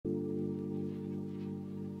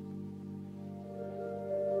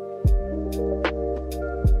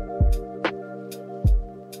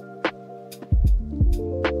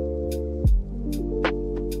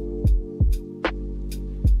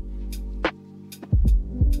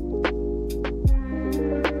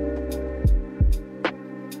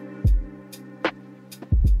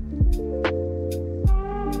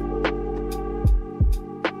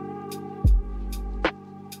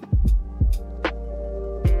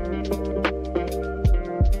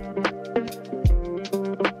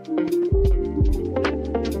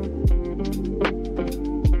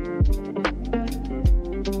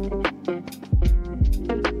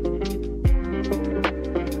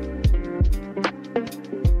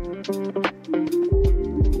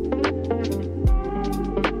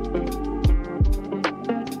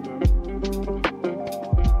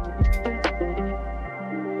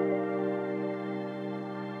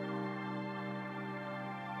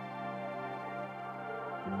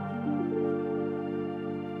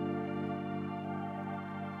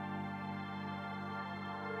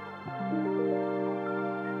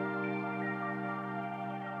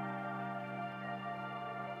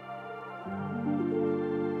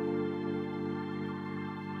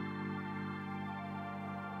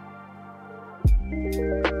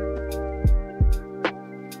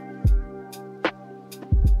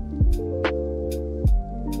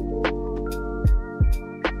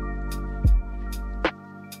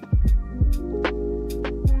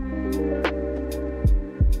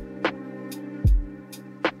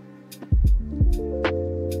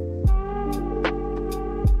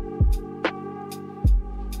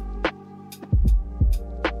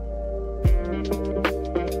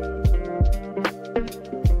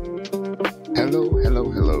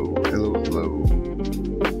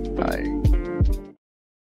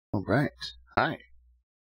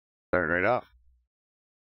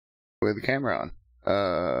With the camera on.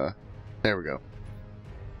 There we go.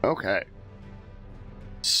 Okay.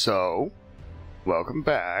 So, welcome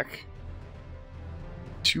back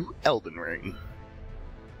to Elden Ring.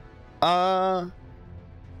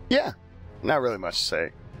 Yeah, not really much to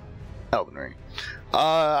say. Elden Ring.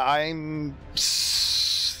 I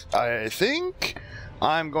think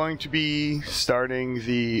I'm going to be starting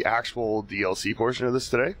the actual DLC portion of this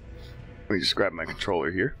today. Let me just grab my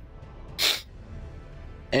controller here.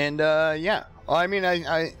 And, yeah. I mean,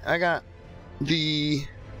 I got the...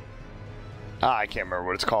 I can't remember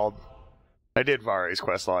what it's called. I did Vari's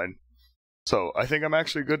questline. So, I think I'm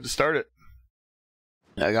actually good to start it.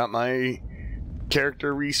 I got my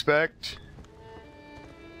character respec.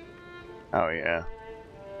 Oh, yeah.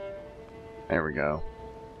 There we go.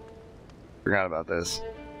 Forgot about this.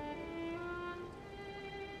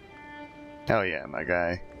 Hell yeah, my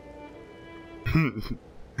guy.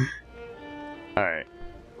 Alright.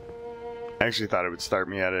 I actually thought it would start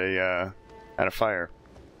me at a fire.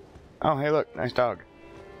 Oh, hey, look, nice dog.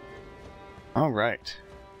 All right.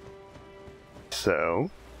 So,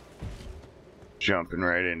 jumping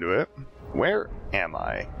right into it. Where am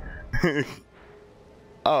I?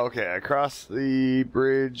 Oh, okay. I crossed the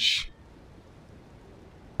bridge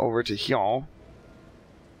over to here. Oh,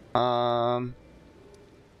 I'm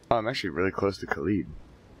actually really close to Khalid.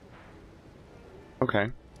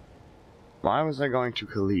 Okay. Why was I going to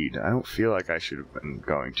Khalid? I don't feel like I should have been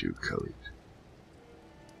going to Khalid.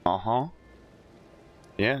 Uh-huh.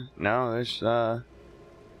 Yeah, no, there's,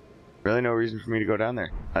 really no reason for me to go down there.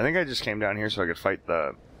 I think I just came down here so I could fight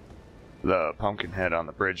the pumpkin head on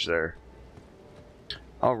the bridge there.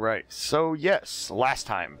 Alright, so yes, last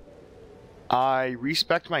time. I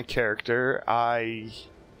respec my character,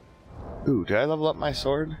 Ooh, did I level up my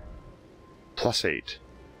sword? +8.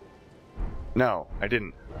 No, I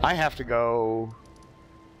didn't. I have to go...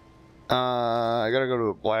 I gotta go to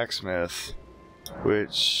a blacksmith,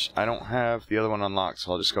 which I don't have the other one unlocked,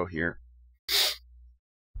 so I'll just go here.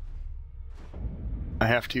 I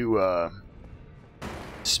have to,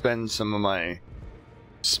 spend some of my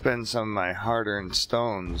hard-earned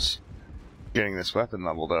stones getting this weapon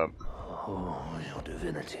leveled up. Oh, your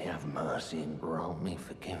divinity, have mercy and grant me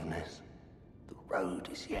forgiveness. The road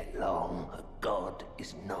is yet long, a god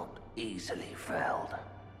is not easily felled.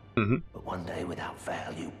 But one day, without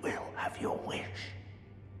fail, you will have your wish.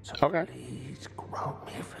 So okay. Please grant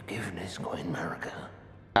me forgiveness, Queen Marika.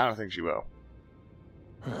 I don't think she will.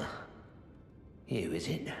 Huh. You, is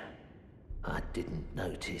it? I didn't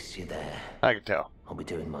notice you there. I can tell. I'll be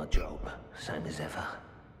doing my job, same as ever.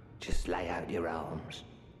 Just lay out your arms.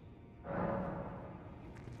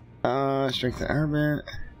 Strength and armament.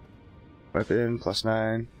 Weapon,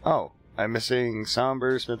 +9. Oh, I'm missing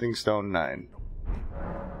Somber, Smithing Stone 9.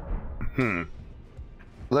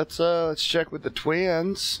 Let's check with the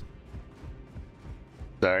twins.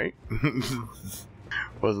 Sorry.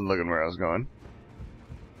 Wasn't looking where I was going.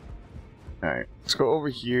 Alright, let's go over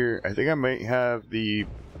here. I think I might have the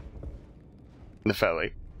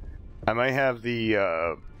Nepheli. I might have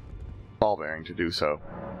the ball bearing to do so.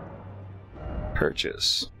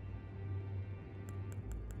 Purchase.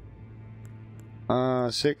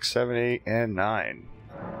 6, 7, 8, and 9.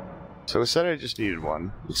 So it said I just needed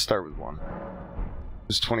one. Let's start with one.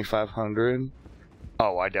 It's 2,500.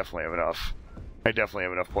 Oh, I definitely have enough. I definitely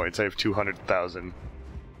have enough points. I have 200,000.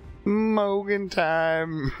 Mogan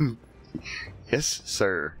time. Yes,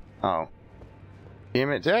 sir. Oh.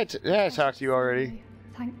 Damn it. Did I talk to you already?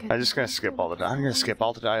 Thank goodness. I'm just gonna skip all the. I'm gonna skip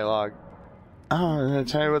all the dialogue. Oh, I'm gonna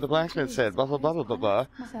tell you what the blacksmith said. Blah blah blah blah blah blah.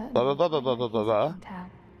 Blah blah blah blah blah blah blah blah.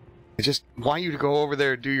 I just want you to go over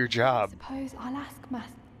there and do your job. Suppose I'll ask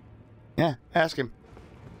Master. Yeah, ask him.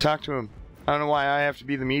 Talk to him. I don't know why I have to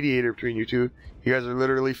be the mediator between you two. You guys are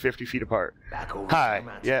literally 50 feet apart. Hi.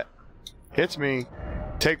 Yeah. It's me.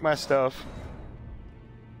 Take my stuff.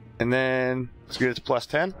 And then let's get it to plus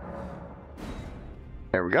 10.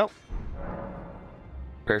 There we go.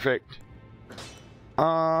 Perfect.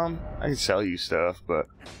 I can sell you stuff, but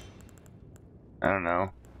I don't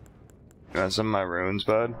know. You want some of my runes,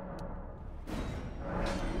 bud?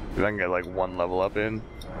 If I can get like 1 level up in.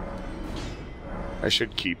 I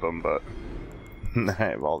should keep them, but I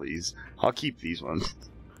have all these. I'll keep these ones.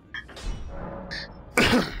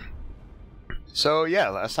 So yeah,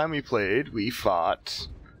 last time we played, we fought.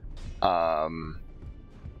 What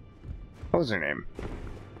was her name?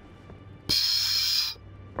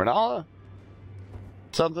 Renala?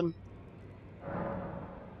 Something?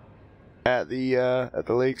 At the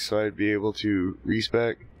lake, so I'd be able to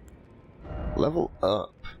respec. Level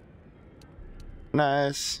up.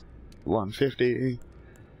 Nice. 150.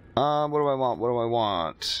 What do I want? What do I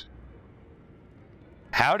want?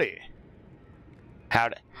 Howdy.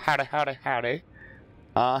 Howdy. Howdy, howdy, howdy.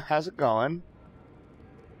 How's it going?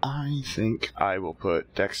 I think I will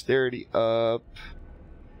put dexterity up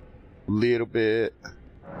a little bit.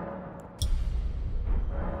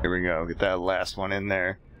 Here we go. Get that last one in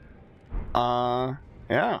there.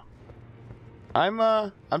 Yeah.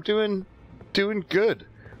 I'm doing good.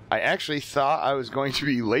 I actually thought I was going to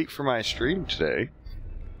be late for my stream today.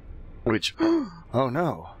 Which, oh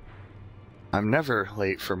no. I'm never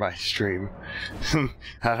late for my stream.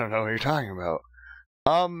 I don't know what you're talking about.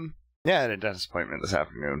 Yeah, I had a dentist appointment this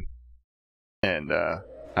afternoon. And,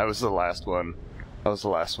 I was the last one. I was the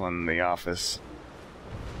last one in the office.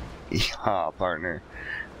 Yeah, partner.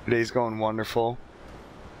 Today's going wonderful.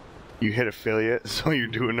 You hit affiliate, so you're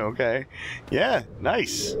doing okay. Yeah,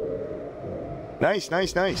 nice. Nice,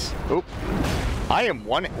 nice, nice. Oop. Why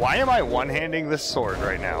am I one-handing this sword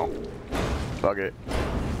right now? Bug it.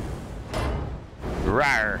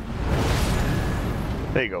 Rawr.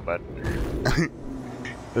 There you go, bud.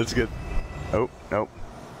 That's good. Oh, nope.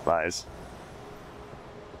 Lies.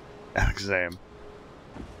 Exam.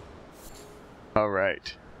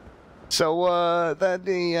 Alright. So,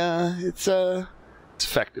 it's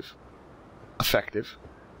effective. Effective.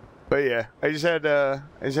 But yeah, I just had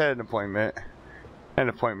an appointment. An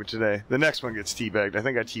appointment today. The next one gets teabagged. I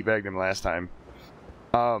think I teabagged him last time.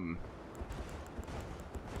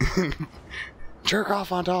 Jerk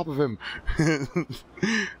off on top of him.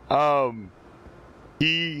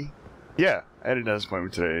 Yeah, I had a dentist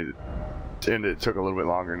appointment today, and it took a little bit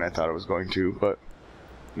longer than I thought it was going to, but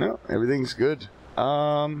no, everything's good.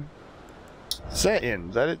 Set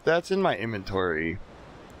in. That's in my inventory.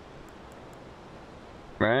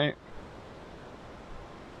 Right?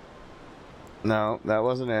 No, that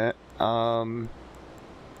wasn't it.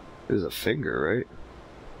 There's a finger, right?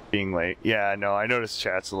 Being late. Yeah, no, I noticed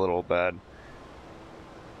chat's a little bad.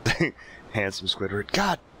 Handsome Squidward.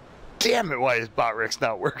 God damn it, why is Botrix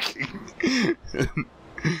not working?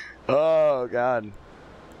 Oh, God.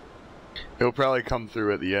 It'll probably come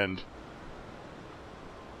through at the end.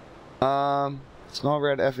 Small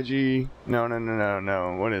red effigy.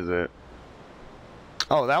 No. What is it?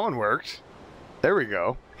 Oh, that one worked. There we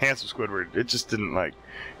go. Handsome Squidward. It just didn't like...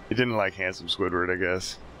 It didn't like Handsome Squidward, I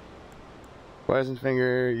guess. Poison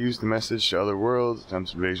Finger. Use the message to other worlds.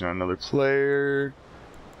 Attempts invasion on another player.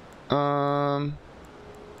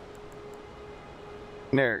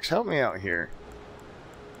 Nerix, help me out here.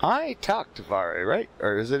 I talked to Vare, right?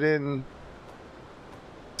 Or is it in...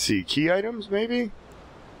 Let's see, key items, maybe?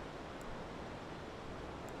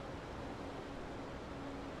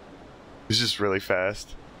 It's just really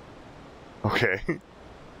fast. Okay. Let's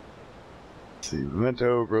see,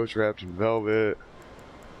 memento, brooch wrapped in velvet.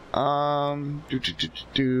 I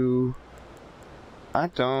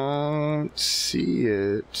don't see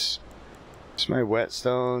it. It's my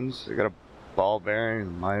whetstones. I got a ball bearing,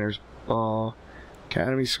 a miner's ball,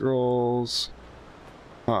 academy scrolls.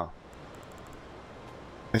 Huh.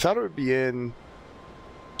 I thought it would be in.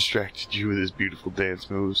 Distracted you with his beautiful dance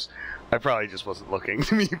moves. I probably just wasn't looking,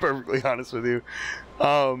 to be perfectly honest with you.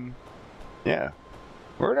 Yeah.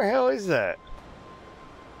 Where the hell is that?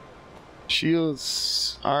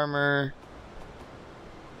 Shields, armor,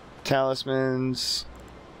 talismans,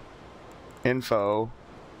 info.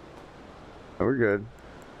 Oh, we're good.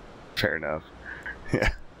 Fair enough.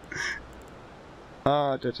 Yeah.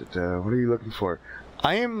 What are you looking for?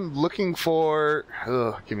 I am looking for...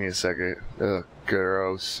 Ugh, give me a second. Ugh,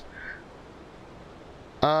 gross.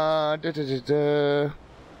 Let's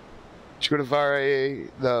go to Vare,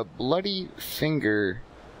 the Bloody Finger,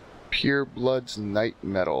 Pure Blood's Night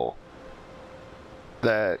Metal.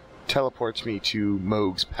 That teleports me to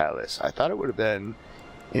Mohg's Palace. I thought it would have been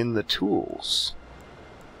in the tools.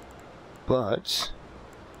 But...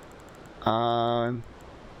 I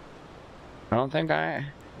don't think I...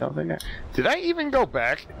 Did I even go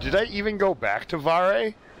back? Did I even go back to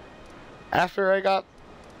Vare after I got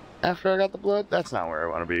the blood? That's not where I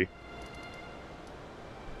want to be.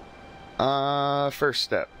 First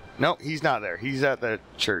step. No, he's not there. He's at the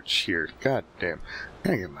church here. God damn. I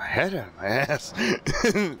gotta get my head out of my ass.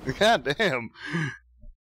 God damn.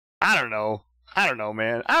 I don't know.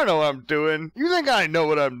 Man. I don't know what I'm doing. You think I know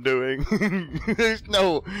what I'm doing? There's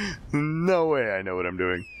no way I know what I'm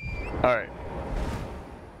doing. Alright.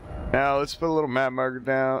 Now, let's put a little map marker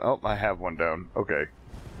down. Oh, I have one down. Okay.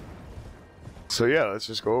 So, yeah, let's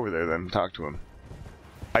just go over there then and talk to him.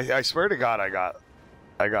 I swear to God I got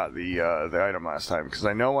the item last time, because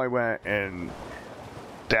I know I went and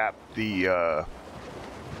dapped the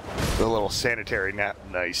little sanitary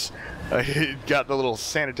nice. I got the little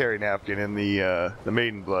sanitary napkin in the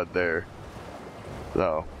maiden blood there.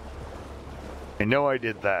 So, I know I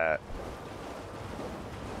did that.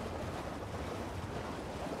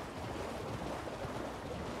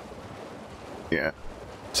 Yeah.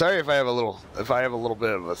 Sorry if I have a little bit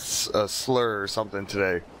of a slur or something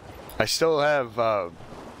today. I still have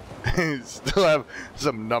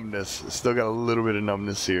some numbness. Still got a little bit of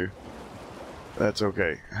numbness here. That's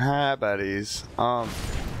okay. Hi, buddies.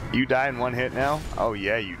 You die in one hit now? Oh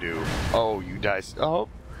yeah, you do. Oh, you die. Oh,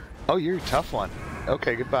 you're a tough one.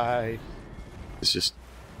 Okay, goodbye. It's just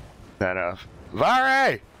that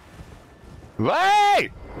Vare! Vare!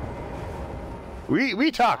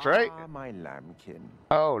 We talked, right? Ah, my lambkin.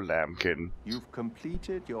 Oh, lambkin. You've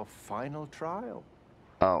completed your final trial.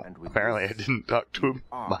 Oh, apparently I didn't talk to him.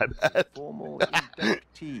 My bad. Formal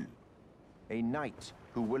inductee, a knight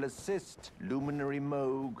who will assist Luminary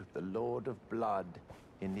Mohg, the Lord of Blood,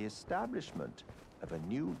 in the establishment of a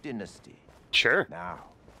new dynasty. Sure. Now,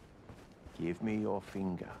 give me your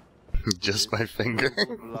finger. Just my finger.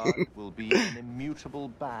 Blood will be an immutable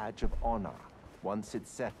badge of honor once it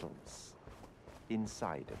settles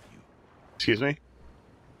inside of you. Excuse me?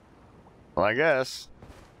 Well, I guess.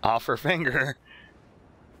 Offer finger.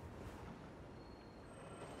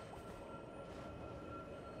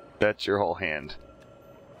 That's your whole hand.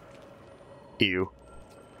 Ew.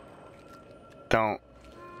 Don't.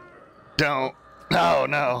 Oh,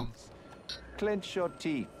 no. Clench your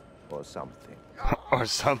teeth or something. Or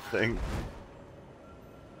something.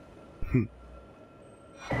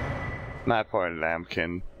 My poor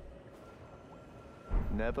lambkin.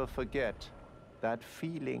 Never forget that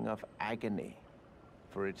feeling of agony,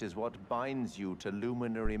 for it is what binds you to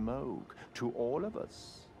Luminary Mohg, to all of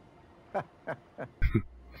us.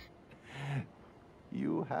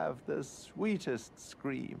 You have the sweetest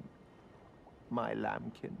scream, my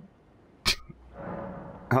lambkin.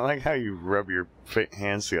 I like how you rub your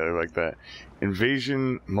hands together like that.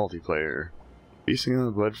 Invasion multiplayer. Feasting on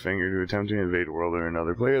the blood finger to attempt to invade a world or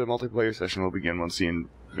another player. The multiplayer session will begin once the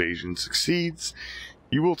invasion succeeds.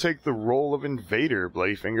 You will take the role of invader,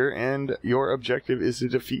 Bloody Finger, and your objective is to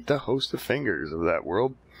defeat the host of fingers of that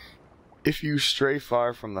world. If you stray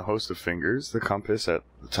far from the host of fingers, the compass at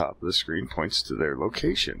the top of the screen points to their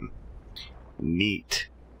location. Neat.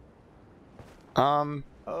 You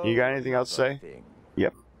got anything else to say?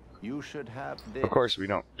 Yep. You should have this. Of course, we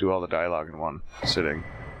don't do all the dialogue in one sitting.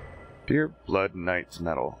 Pure Blood Knight's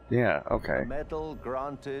Medal. Yeah, okay. A medal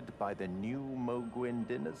granted by the new Mohgwyn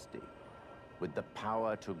dynasty, with the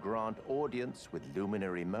power to grant audience with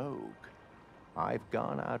Luminary Mohg. I've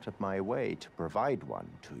gone out of my way to provide one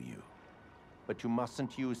to you. But you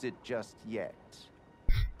mustn't use it just yet.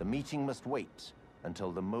 The meeting must wait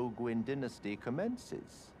until the Mohgwyn dynasty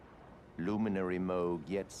commences. Luminary Mohg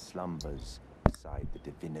yet slumbers beside the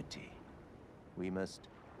divinity. We must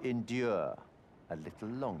endure a little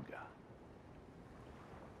longer.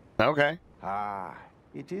 Okay.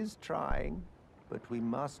 It is trying, but we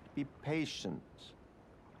must be patient.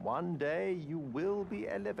 One day you will be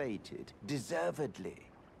elevated, deservedly,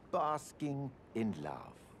 basking in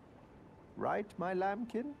love. Right, my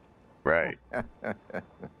lambkin? Right.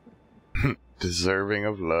 Deserving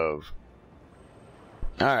of love.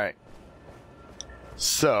 Alright.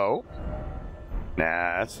 So,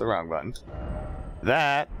 nah, that's the wrong button.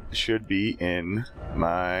 That should be in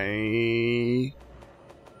my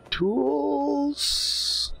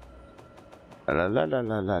tools. La la la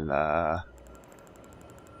la la la.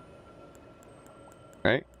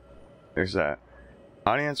 there's that.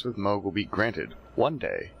 Audience with Mohg will be granted one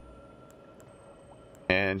day.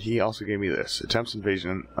 And he also gave me this. Attempts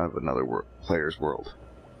invasion of another player's world.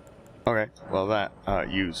 Okay, well that,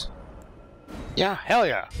 use. Yeah, hell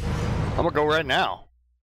yeah. I'm gonna go right now.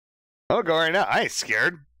 I ain't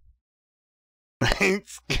scared. I ain't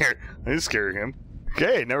scared. I ain't scared of him.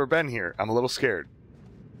 Okay, never been here. I'm a little scared.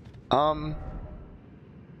 Oh,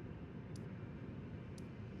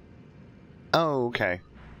 okay.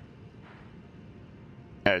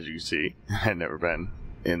 As you see, I've never been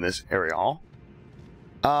in this area.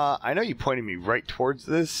 I know you pointed me right towards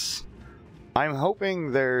this. I'm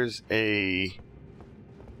hoping there's a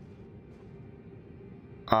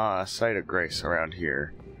site of grace around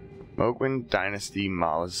here. Mohg Dynasty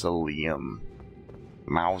Mausoleum.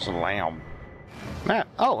 Map.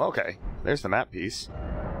 Oh, okay. There's the map piece.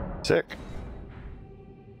 Sick.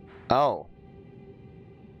 Oh.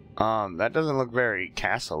 That doesn't look very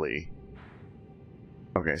castle-y.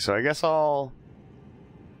 Okay, so I guess I'll...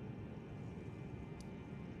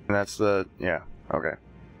 That's the... yeah, okay.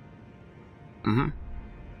 I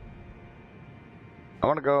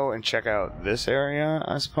want to go and check out this area,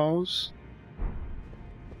 I suppose.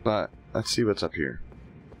 But, let's see what's up here.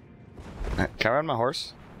 Can I ride my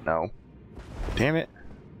horse? No. Damn it.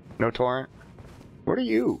 No torrent. What are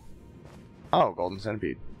you? Oh, golden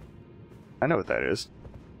centipede. I know what that is.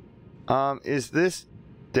 Is this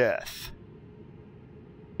death?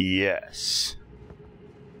 Yes.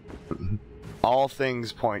 All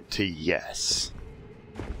things point to yes.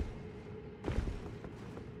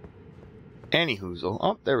 Anyhoozle.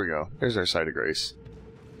 Oh, there we go. There's our site of grace.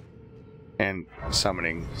 And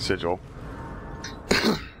summoning sigil.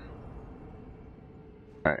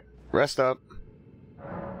 Alright. Rest up.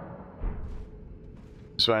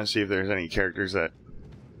 Just want to see if there's any characters that...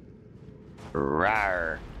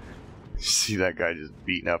 Rawr. See that guy just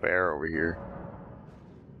beating up air over here.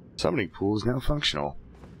 Summoning pool is now functional.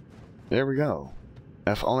 There we go.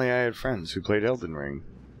 If only I had friends who played Elden Ring.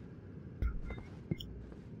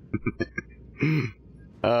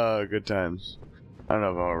 Good times. I don't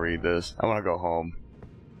know if I want to read this. I want to go home.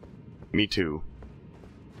 Me too.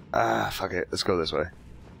 Fuck it. Let's go this way.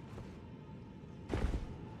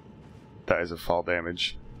 Dies of fall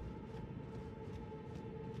damage.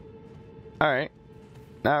 Alright.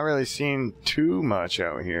 Not really seeing too much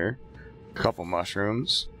out here. Couple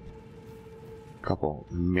mushrooms. Couple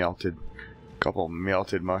melted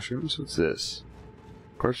mushrooms. What's this?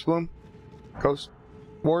 Corpse bloom? Ghost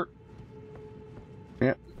wort?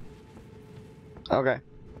 Yep. Okay.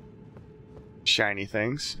 Shiny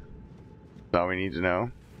things. That's all we need to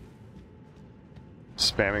know.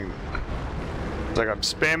 Spamming. It's like I'm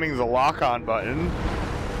spamming the lock-on button.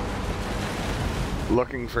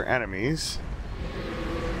 Looking for enemies.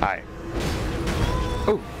 Hi.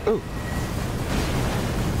 Ooh, ooh.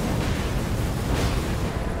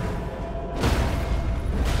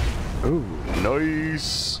 Ooh,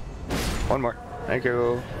 nice. One more. Thank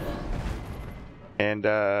you. And,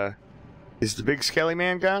 is the big skelly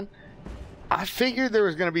man gone? I figured there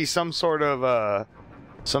was gonna be some sort of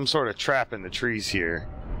trap in the trees here.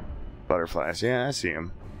 Butterflies. Yeah, I see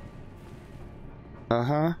him.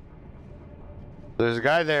 Uh-huh. There's a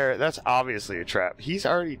guy there. That's obviously a trap. He's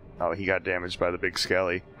already... Oh, he got damaged by the big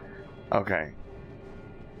skelly. Okay.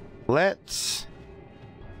 Let's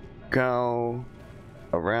go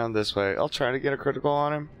around this way. I'll try to get a critical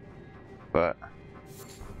on him. But...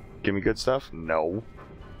 Give me good stuff? No.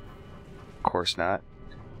 Of course not.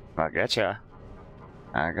 I'll get ya.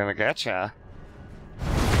 I'm gonna get ya.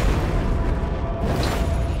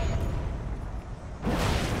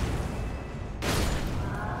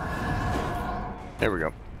 There we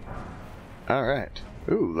go. Alright.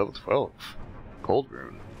 Ooh, level 12. Cold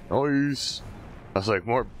rune. Nice. I was like,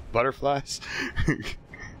 more butterflies?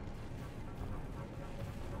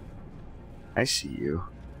 I see you.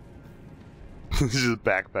 This is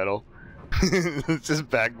backpedal. It's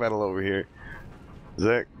just backpedal over here. Is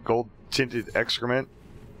that gold tinted excrement?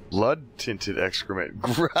 Blood tinted excrement.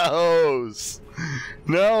 Gross!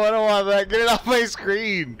 No, I don't want that. Get it off my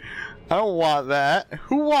screen! I don't want that.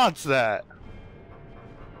 Who wants that?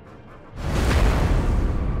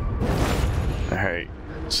 Alright.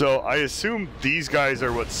 So I assume these guys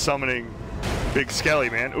are what's summoning Big Skelly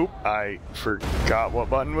Man. Oop, I forgot what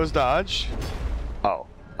button was dodge. Oh,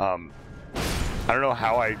 I don't know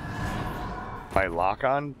how my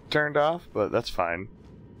lock-on turned off, but that's fine.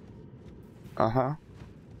 Uh-huh.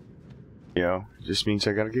 You know, it just means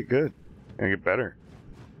I gotta get good. I get better.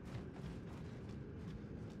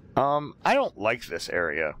 I don't like this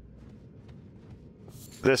area.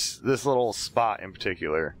 This little spot in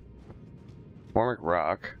particular. Mormic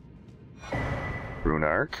Rock. Rune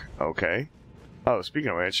Arc. Okay. Oh, speaking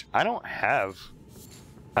of which, I don't have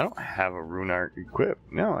a Rune Arc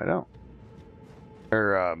equipped. No, I don't.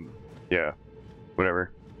 Or, yeah.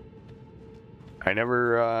 Whatever. I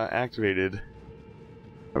never, activated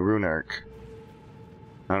a Rune Arc.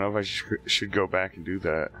 I don't know if I should go back and do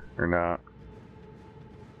that or not.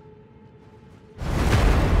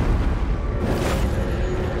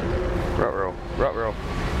 Ruh-roh.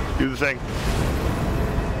 Do the thing.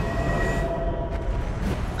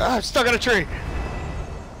 Ah, I'm stuck on a tree!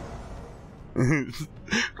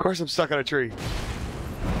 Of course I'm stuck on a tree.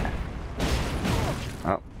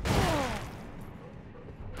 Oh.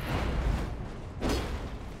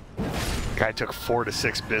 Guy took 4 to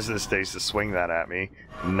 6 business days to swing that at me.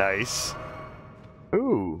 Nice.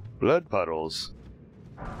 Ooh, blood puddles.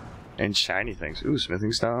 And shiny things. Ooh,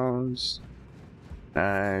 smithing stones.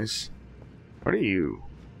 Nice. What are you?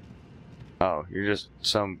 Oh, you're just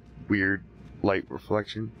some weird light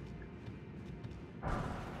reflection.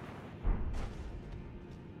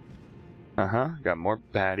 Got more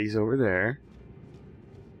baddies over there.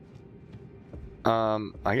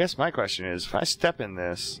 I guess my question is, if I step in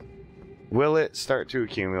this, will it start to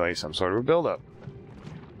accumulate some sort of a buildup?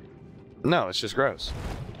 No, it's just gross.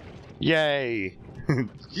 Yay!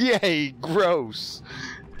 Yay, gross!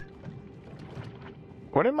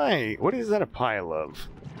 What is that a pile of?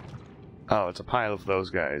 Oh, it's a pile of those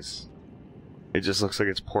guys. It just looks like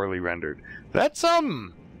it's poorly rendered. That's,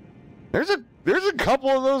 there's a couple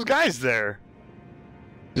of those guys there.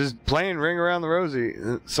 Just playing Ring Around the Rosie.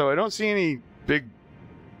 So I don't see any big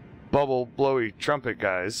bubble blowy trumpet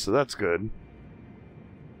guys, so that's good.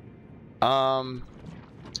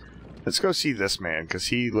 Let's go see this man, because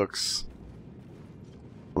he looks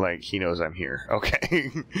like he knows I'm here.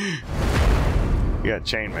 Okay. You got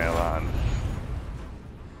chainmail on.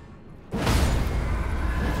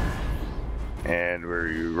 And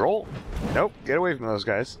we roll. Nope, get away from those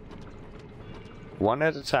guys. One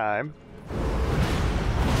at a time.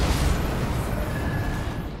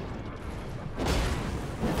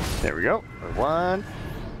 There we go. One.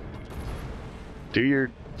 Do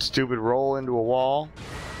your stupid roll into a wall.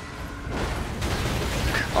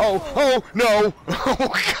 Oh, no!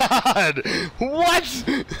 Oh, God! What?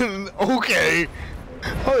 Okay.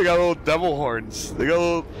 Oh, they got little devil horns. They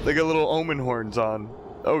got little omen horns on.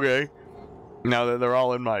 Okay. Now that they're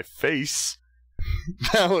all in my face.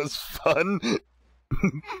 That was fun.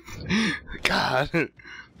 God.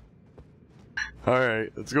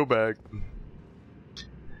 Alright, let's go back.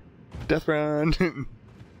 Death run.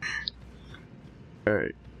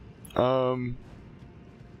 Alright.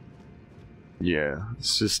 Yeah,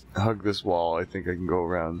 let's just hug this wall. I think I can go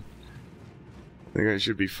around. I think I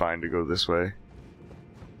should be fine to go this way.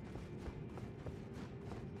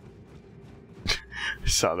 I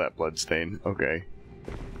saw that blood stain. Okay.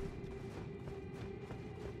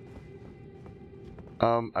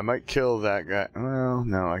 I might kill that guy. Well,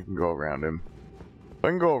 no, I can go around him. If I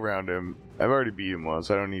can go around him, I've already beat him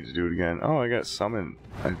once. I don't need to do it again. Oh, I got summon.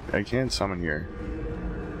 I can summon here.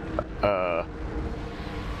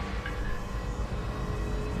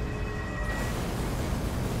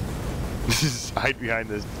 Just hide behind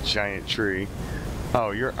this giant tree. Oh,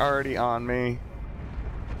 you're already on me.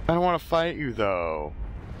 I don't want to fight you, though.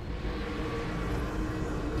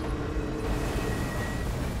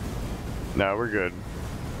 No, we're good.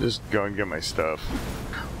 Just go and get my stuff.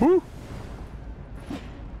 Woo!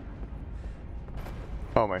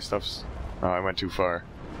 Oh, my stuff's... Oh, I went too far.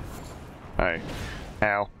 Hi.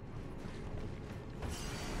 Ow.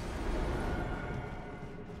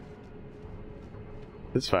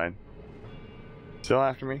 It's fine. Still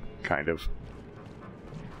after me? Kind of.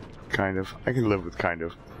 Kind of. I can live with kind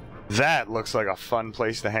of. That looks like a fun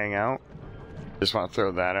place to hang out. Just want to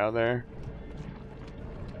throw that out there.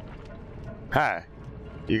 Hi.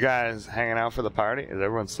 You guys hanging out for the party? Is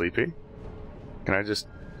everyone sleepy? Can I just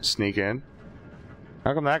sneak in?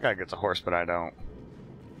 How come that guy gets a horse but I don't?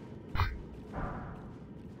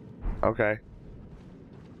 Okay.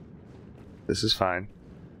 This is fine.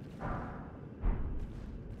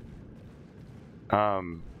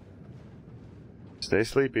 Stay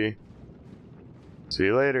sleepy. See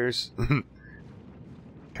you laters.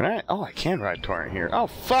 Can I? Oh, I can ride Torrent here. Oh,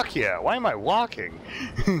 fuck yeah. Why am I walking?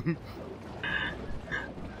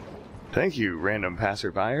 Thank you, random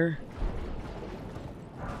passerby.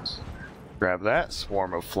 Grab that.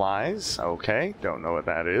 Swarm of flies. Okay, don't know what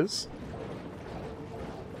that is.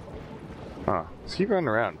 Huh. Let's keep running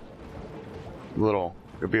around. There'll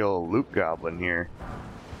be a little loot goblin here.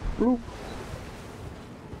 Bloop.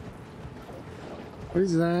 What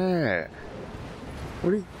is that?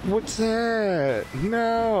 What's that?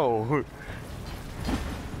 No!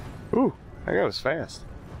 Ooh, that guy was fast.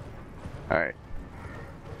 Alright.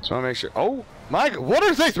 Just wanna make sure. Oh my god, what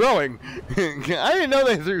are they throwing? I didn't know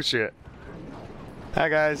they threw shit. Hi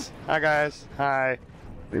guys. Hi guys. Hi.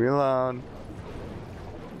 Leave me alone.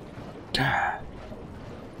 God.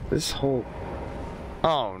 This whole...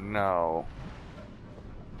 Oh no.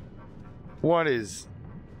 What is...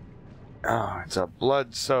 Oh, it's a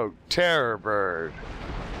blood-soaked terror bird.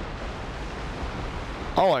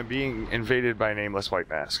 Oh, I'm being invaded by a nameless white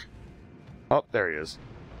mask. Oh, there he is.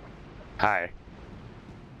 Hi.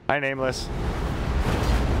 Hi, nameless.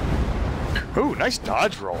 Ooh, nice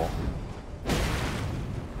dodge roll.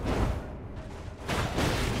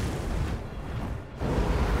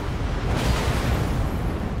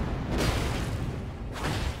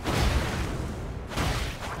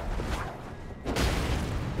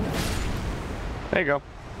 There you go.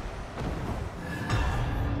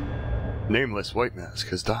 Nameless white mask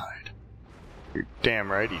has died. You're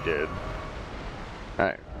damn right he did.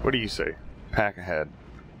 Alright, what do you say? Pack ahead.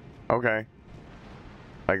 Okay.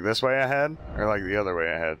 Like this way ahead? Or like the other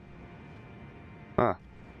way ahead? Huh.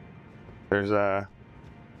 There's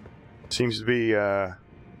seems to be a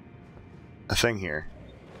thing here.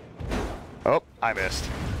 Oh, I missed.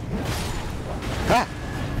 Ha!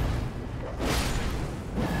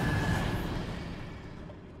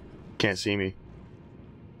 Can't see me.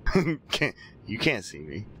 You can't see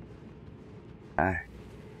me. Hi.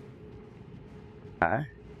 Hi.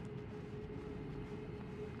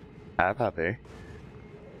 Hi, puppy.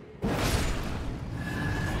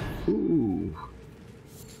 Ooh.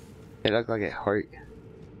 It looked like it hurt.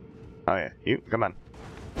 Oh yeah, you come on.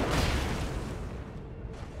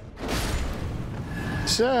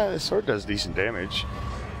 This sword does decent damage.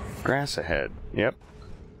 Grass ahead. Yep.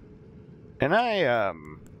 And I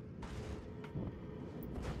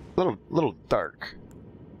little dark.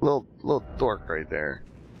 Little dork right there.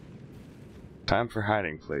 Time for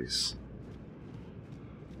hiding place.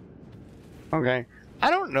 Okay.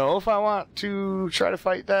 I don't know if I want to try to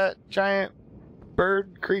fight that giant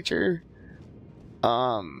bird creature.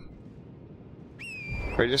 Or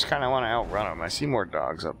I just kind of want to outrun him. I see more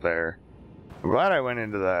dogs up there. I'm glad I went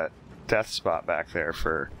into that death spot back there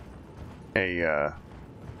for a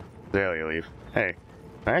daily leaf. Hey,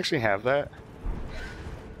 I actually have that.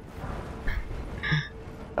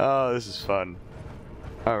 Oh, this is fun.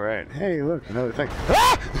 Alright. Hey, look, another thing.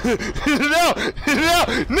 Ah! No! No!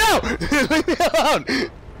 No! Leave me alone!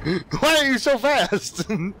 Why are you so fast?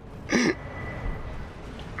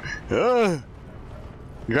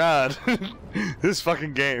 God. This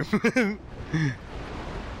fucking game.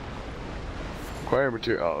 Acquire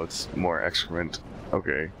material. Oh, it's more excrement.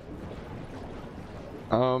 Okay.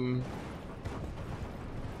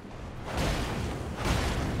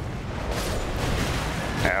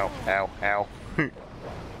 Ow, ow, ow.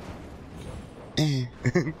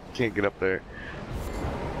 Can't get up there.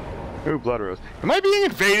 Ooh, blood rose. Am I being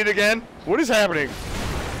invaded again? What is happening?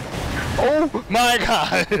 Oh my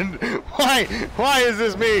god! Why is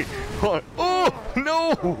this me? What? Oh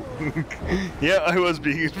no! Yeah, I was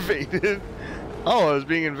being invaded. Oh, I was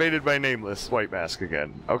being invaded by Nameless White Mask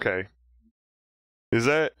again. Okay. Is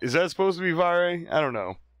that supposed to be Vare? I don't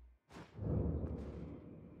know.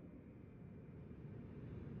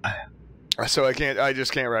 So I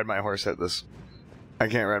just can't ride my horse at this. I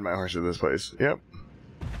can't ride my horse at this place. Yep.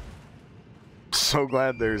 So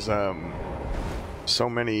glad there's so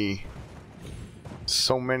many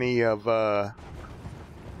of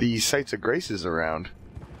these sites of graces around.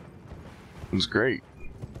 It's great.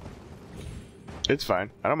 It's fine.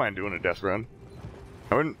 I don't mind doing a death run.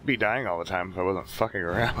 I wouldn't be dying all the time if I wasn't fucking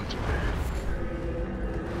around.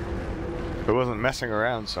 If I wasn't messing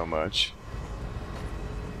around so much.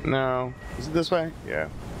 No. Is it this way? Yeah.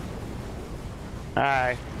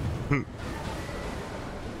 Hi.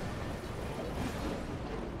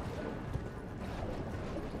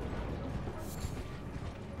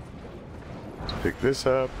 Let's pick this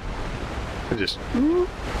up. And just...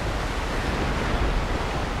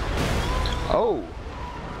 Oh!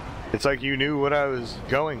 It's like you knew what I was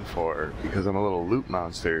going for, because I'm a little loot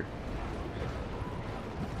monster.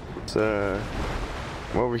 Let's, come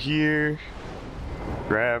over here.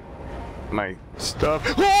 Grab my stuff.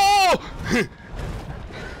 Whoa!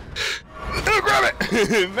 No, grab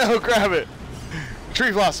it! No, grab it!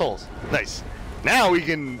 Tree floss souls. Nice. Now we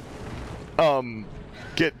can,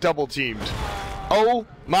 get double teamed. Oh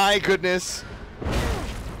my goodness.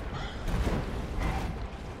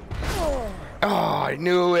 Oh, I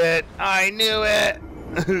knew it! I knew it!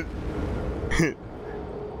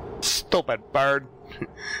 Stupid bird.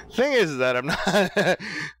 Thing is that I'm not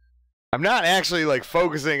I'm not actually like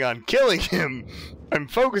focusing on killing him. I'm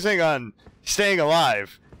focusing on staying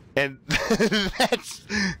alive. And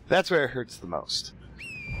that's where it hurts the most.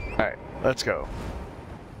 Alright, let's go.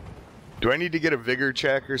 Do I need to get a vigor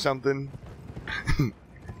check or something?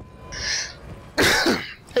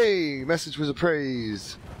 Hey, message was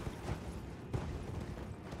appraised.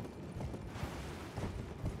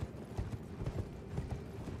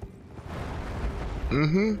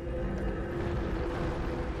 Mm-hmm.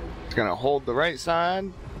 It's gonna hold the right side.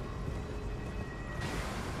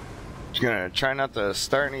 Just gonna try not to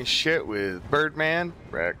start any shit with Birdman.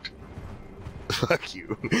 Wrecked. Fuck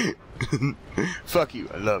you. Fuck you.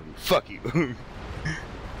 I love you. Fuck you.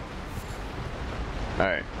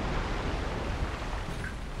 Alright.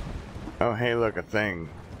 Oh, hey, look, a thing.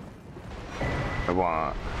 I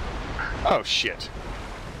want... Oh, shit.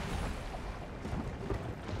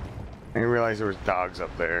 I didn't realize there was dogs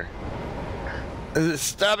up there.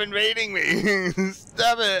 Stop invading me!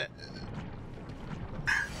 Stop it!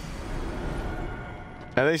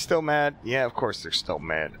 Are they still mad? Yeah, of course they're still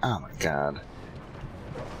mad. Oh my god.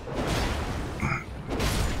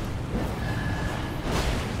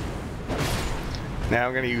 Now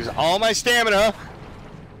I'm gonna use all my stamina!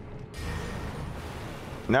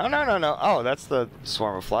 No, no, no, no. Oh, that's the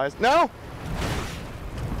swarm of flies. No!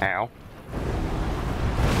 Ow.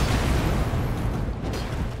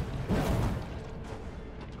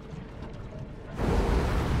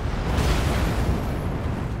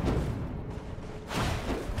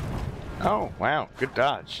 Oh, wow. Good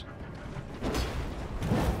dodge.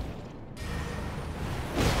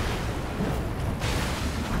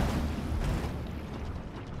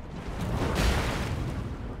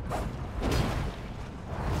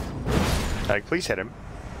 Like, please hit him.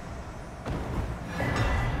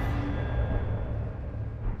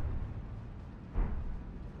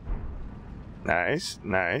 Nice,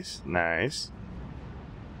 nice, nice.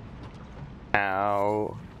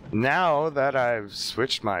 Now that I've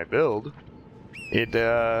switched my build, it,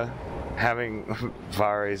 having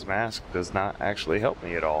Vare's mask does not actually help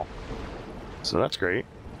me at all. So that's great.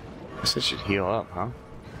 I guess I should heal up, huh?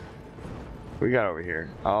 What we got over here?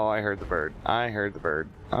 Oh, I heard the bird. I heard the bird.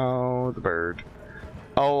 Oh, the bird.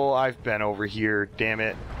 Oh, I've been over here, damn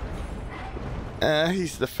it.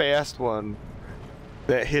 He's the fast one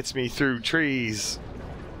that hits me through trees.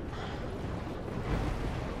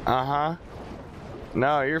 Uh-huh.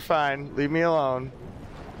 No, you're fine. Leave me alone.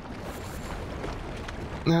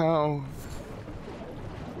 No.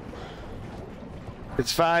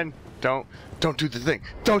 It's fine. Don't do the thing.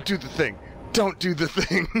 Don't do the thing. Don't do the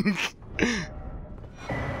thing.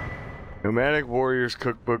 Nomadic Warriors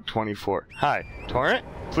Cookbook 24. Hi, Torrent,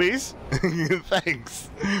 please? Thanks.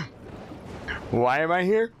 Why am I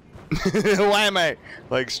here? Why am I,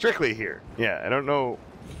 like, strictly here? Yeah, I don't know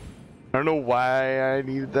why I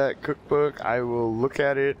needed that cookbook. I will look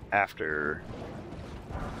at it after.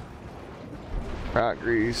 Rock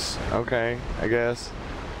grease. Okay, I guess.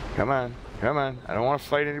 Come on, come on. I don't want to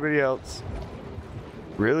fight anybody else.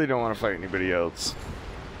 Really don't want to fight anybody else.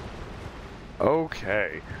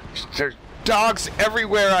 Okay. There's dogs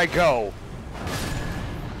everywhere I go.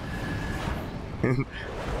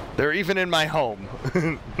 They're even in my home.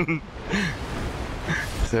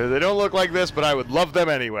 So they don't look like this, but I would love them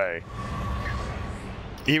anyway.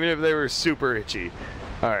 Even if they were super itchy.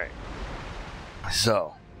 Alright.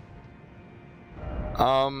 So.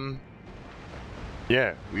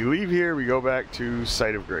 Yeah, we leave here, we go back to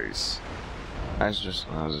Site of Grace. I'll just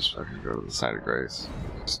fucking go to the Site of Grace.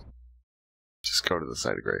 Just go to the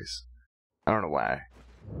Site of Grace. I don't know why.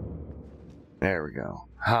 There we go.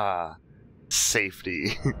 Ha!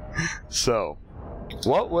 Safety. So,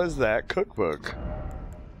 what was that cookbook?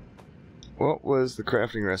 What was the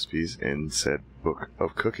crafting recipes in said book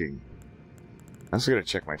of cooking? I'm also gonna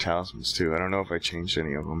check my talismans too. I don't know if I changed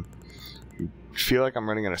any of them. I feel like I'm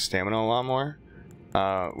running out of stamina a lot more,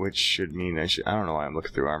 which should mean I don't know why I'm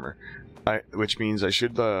looking through armor. Which means I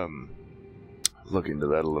should look into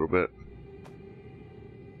that a little bit.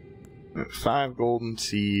 5 golden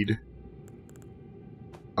seed.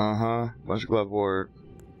 Bunch of glove wart.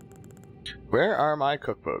 Where are my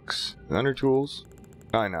cookbooks? Under tools?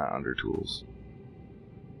 Probably not under tools.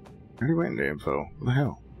 I already went into info. What the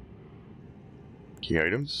hell? Key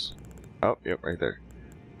items? Oh, yep, right there.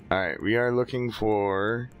 Alright, we are looking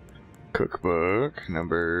for cookbook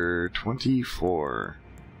number 24.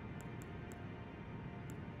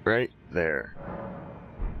 Right there.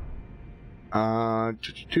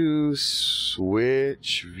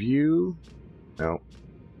 Switch view? Nope.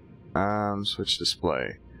 Switch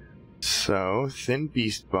display. So, thin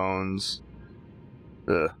beast bones.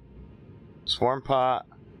 Ugh. Swarm pot.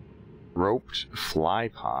 Roped fly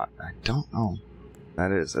pot. I don't know.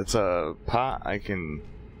 That is. It's a pot I can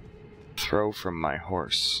throw from my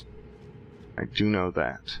horse. I do know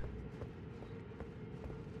that.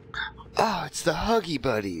 Oh, it's the Huggy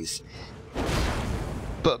Buddies.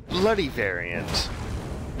 But bloody variant.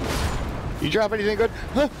 You drop anything good?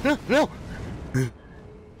 Huh? No, no.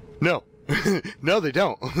 No. No, they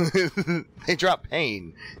don't. They drop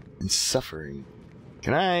pain and suffering.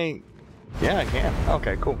 Can I? Yeah, I can.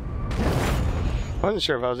 Okay, cool. I wasn't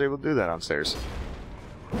sure if I was able to do that on stairs.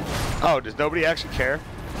 Oh, does nobody actually care?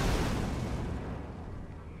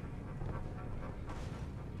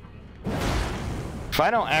 If I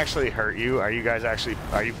don't actually hurt you, are you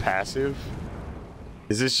passive?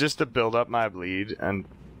 Is this just to build up my bleed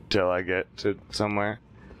until I get to somewhere?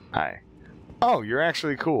 Hi. Oh, you're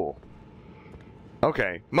actually cool.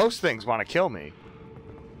 Okay, most things want to kill me.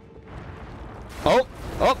 Oh,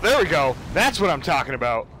 there we go. That's what I'm talking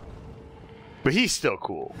about. But he's still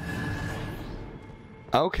cool.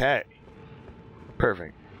 Okay.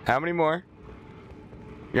 Perfect. How many more?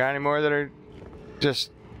 You got any more that are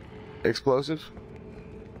just explosive?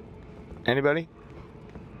 Anybody?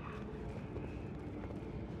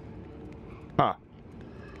 Huh.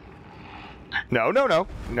 No.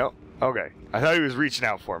 No. Okay. I thought he was reaching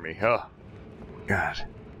out for me. Oh. God.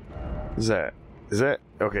 Is that?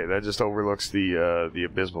 Okay, that just overlooks the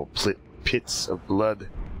abysmal pits of blood.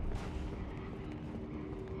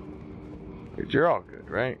 Dude, you're all good,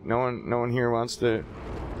 right? No one here wants to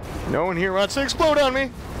explode on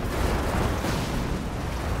me.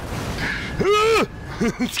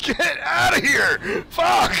 Let's get out of here!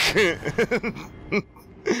 Fuck!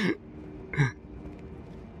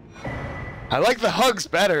 I like the hugs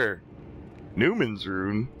better. Newman's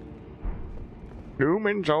rune.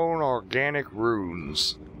 Newman's own organic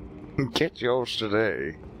runes. Get yours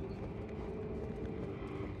today.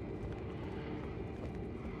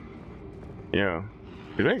 Yeah,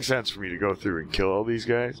 it makes sense for me to go through and kill all these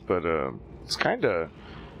guys, but it's kind of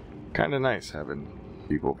nice having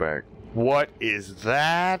people back. What is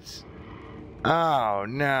that? Oh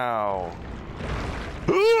no!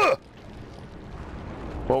 Ugh!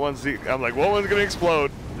 What one's the? I'm like, what one's gonna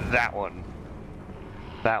explode? That one.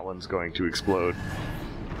 That one's going to explode.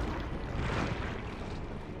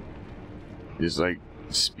 Just like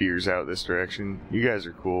spears out this direction. You guys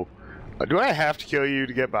are cool. Do I have to kill you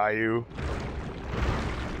to get by you?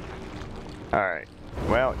 Alright.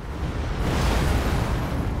 Well,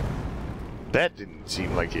 that didn't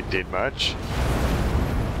seem like it did much.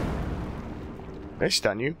 Did I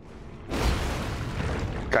stun you?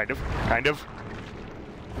 Kind of.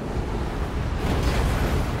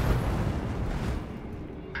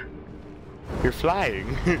 You're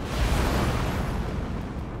flying.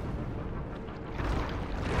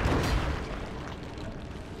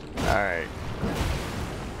 Alright.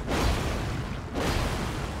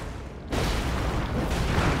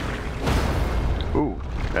 Ooh,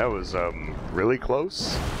 that was really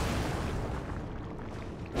close.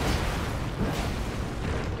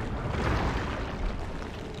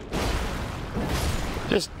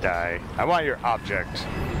 Just die. I want your object.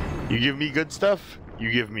 You give me good stuff,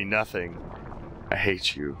 you give me nothing. I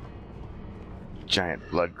hate you. Giant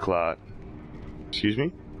blood clot. Excuse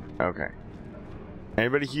me? Okay.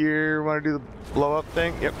 Anybody here want to do the blow up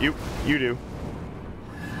thing? Yep, you do.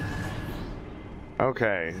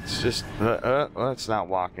 Okay, it's just let's not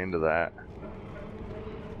walk into that.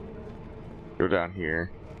 Go down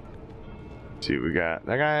here. Let's see what we got.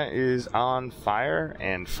 That guy is on fire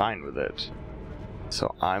and fine with it.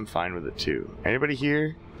 So I'm fine with it too. Anybody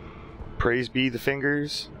here? Praise be the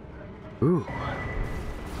fingers. Ooh.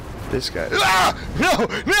 This guy. Ah!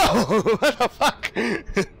 No! What the fuck?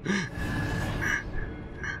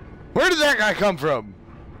 Where did that guy come from?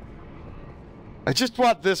 I just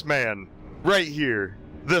want this man. Right here.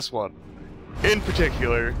 This one. In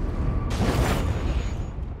particular.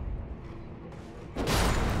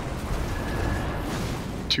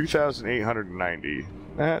 $2,890.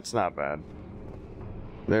 That's not bad.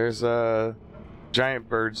 There's giant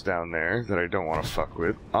birds down there that I don't want to fuck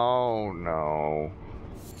with. Oh no.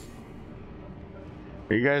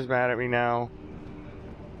 Are you guys mad at me now?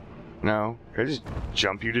 No? Can I just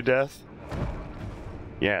jump you to death?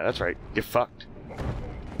 Yeah, that's right. Get fucked.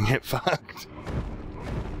 Get fucked.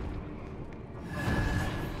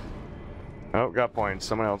 Oh, got points.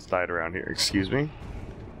 Someone else died around here. Excuse me?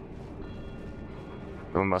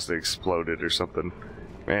 Someone must have exploded or something.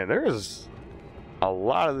 Man, there is a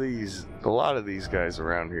lot of these guys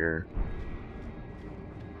around here.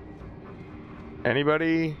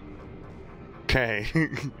 Anybody? Okay.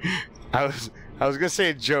 I I was gonna say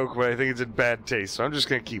a joke, but I think it's in bad taste, so I'm just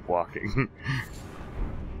gonna keep walking.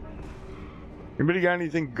 Anybody got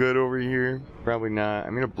anything good over here? Probably not. I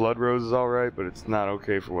mean, a blood rose is alright, but it's not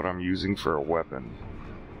okay for what I'm using for a weapon.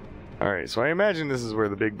 Alright, so I imagine this is where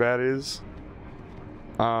the big bad is.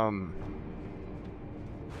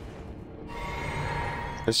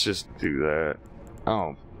 Let's just do that.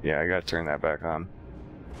 Oh, yeah, I gotta turn that back on.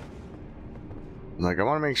 Like, I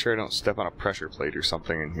want to make sure I don't step on a pressure plate or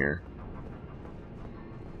something in here.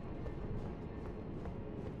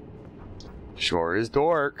 Sure is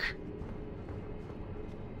dark.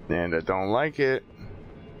 And I don't like it.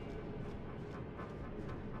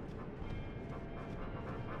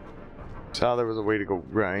 Saw there was a way to go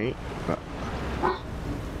right.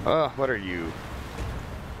 Oh, what are you?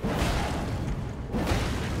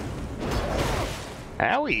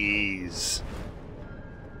 Owies!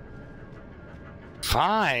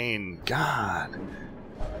 Fine! God!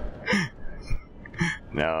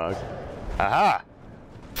 No. Aha!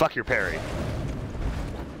 Fuck your parry.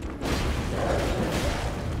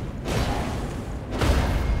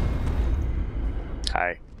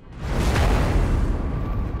 Hi.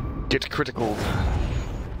 Get critical.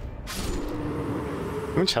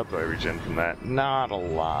 How much health do I regen from that? Not a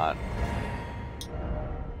lot.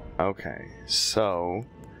 Okay, so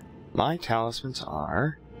my talismans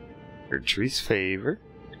are Erdtree's Favor,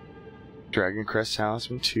 Dragon Crest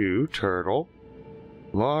Talisman 2, Turtle,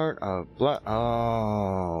 Lord of Blood.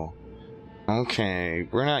 Oh, okay,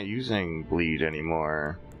 we're not using bleed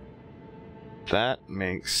anymore. That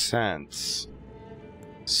makes sense.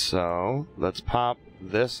 So let's pop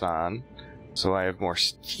this on, so I have more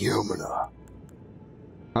stamina.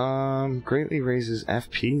 Greatly raises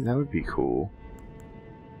FP. That would be cool.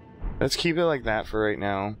 Let's keep it like that for right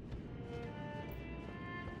now.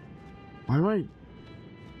 Why am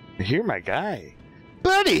I hear my guy?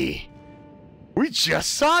 Buddy! We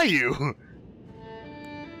just saw you!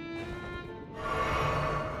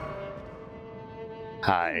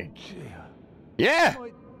 Hi. Yeah!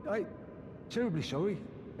 I'm terribly sorry.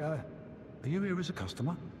 Are you here as a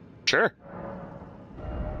customer? Sure.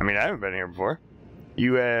 I mean, I haven't been here before.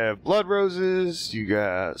 You have blood roses, you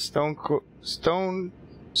got stone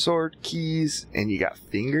sword keys, and you got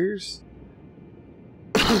fingers?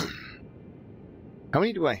 How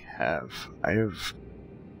many do I have? I have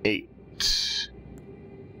 8.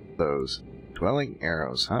 Those. Dwelling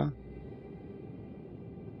arrows, huh?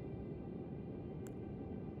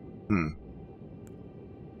 And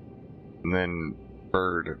then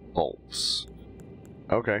bird bolts.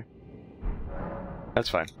 Okay. That's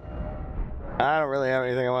fine. I don't really have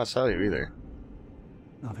anything I want to sell you either.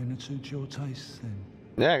 Nothing that suits your taste, then?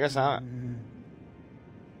 Yeah, I guess not.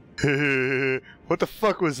 What the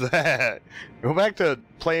fuck was that? Go back to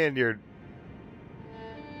playing your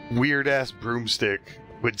weird-ass broomstick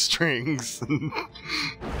with strings.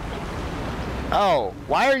 Oh,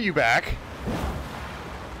 why are you back?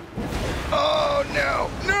 Oh, no!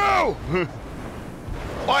 No!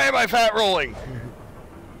 Why am I fat rolling?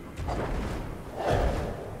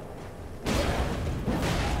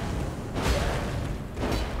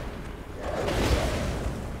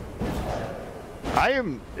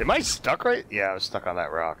 Am I stuck right? Yeah, I was stuck on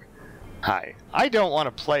that rock. Hi. I don't want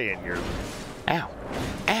to play in your... Ow.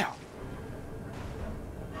 Ow.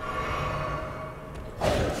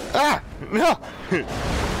 Ah! No!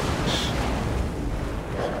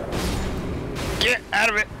 Get out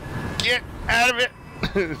of it! Get out of it!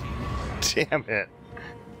 Damn it.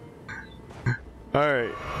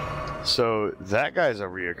 Alright. So, that guy's a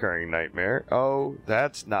reoccurring nightmare. Oh,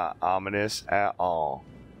 that's not ominous at all.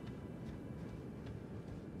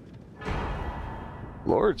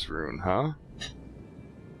 Lord's rune, huh?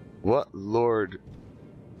 What Lord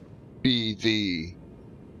be thee?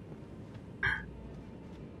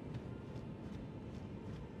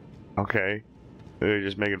 Okay. They're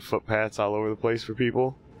just making footpaths all over the place for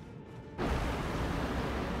people.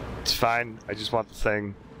 It's fine. I just want the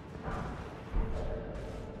thing.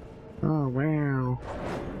 Oh, wow.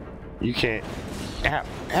 You can't... Ow.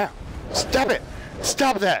 Ow. Stop it!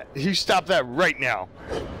 Stop that! You stop that right now!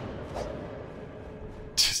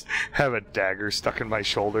 Just have a dagger stuck in my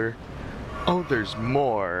shoulder. Oh, there's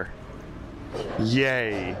more.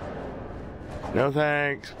 Yay. No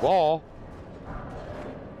thanks. Wall.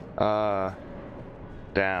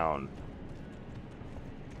 Down.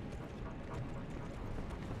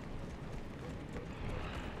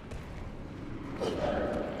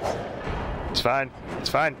 It's fine. It's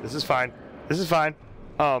fine. This is fine. This is fine.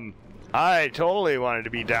 I totally wanted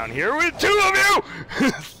to be down here with 2 of you!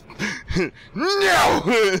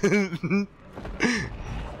 No!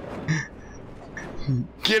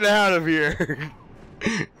 Get out of here!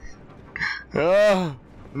 Oh,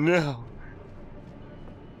 no.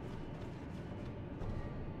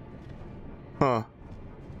 Huh.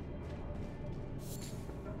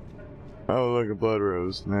 Oh, look, a blood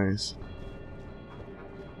rose. Nice.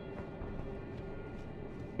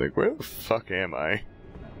 Like, where the fuck am I?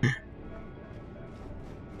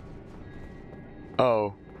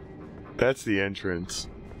 Oh. That's the entrance.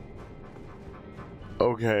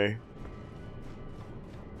 Okay.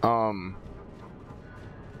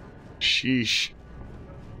 Sheesh.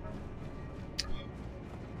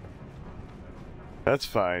 That's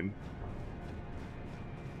fine.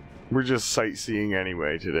 We're just sightseeing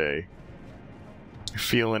anyway today.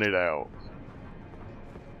 Feeling it out.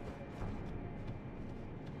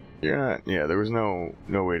 You're not... Yeah, there was no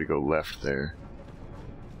way to go left there.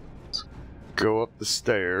 Let's go up the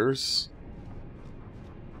stairs.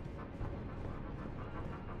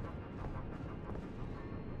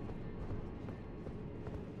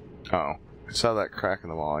 Oh, I saw that crack in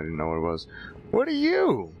the wall. I didn't know what it was. What are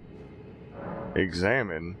you?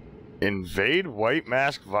 Examine. Invade White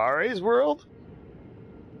Mask Vare's world?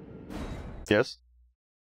 Yes?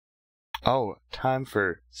 Oh, time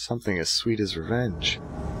for something as sweet as revenge.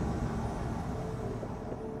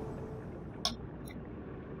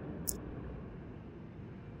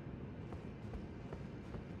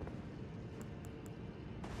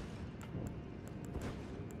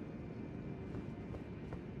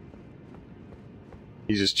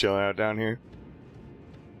 You just chilling out down here?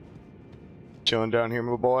 Chilling down here,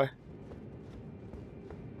 my boy?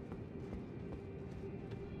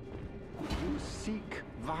 You seek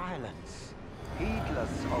violence,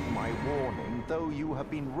 heedless of my warning, though you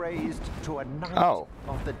have been raised to a knight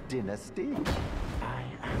of the dynasty. I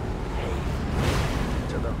am pained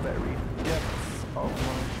to the very depths of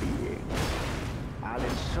my being. I'll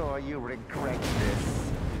ensure you regret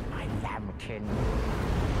this, my lambkin.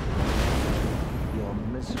 Your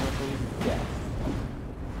miserable death.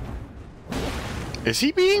 Is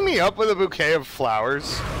he beating me up with a bouquet of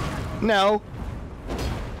flowers? No.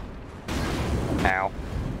 Ow.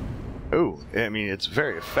 Ooh, I mean, it's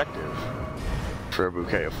very effective for a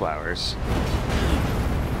bouquet of flowers.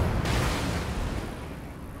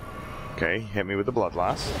 Okay, hit me with the blood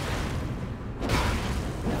loss.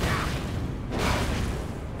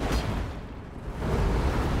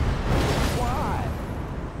 Why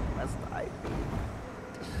must I be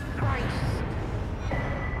disgraced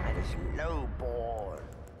by this lowborn?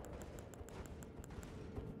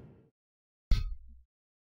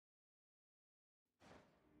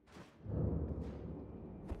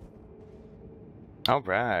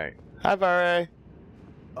 Alright. Hi, Vare.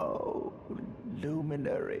 Oh,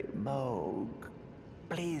 luminary Mohg,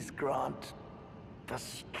 please grant the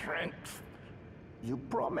strength you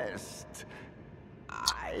promised.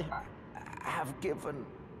 I have given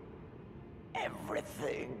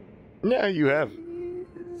everything. Yeah, you have.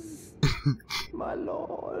 Please, my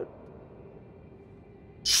lord.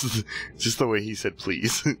 Just the way he said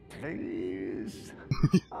please. Please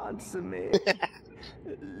answer me,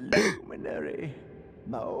 luminary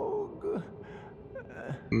Mohg.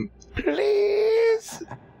 Please!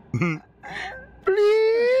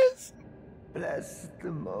 Please! Bless the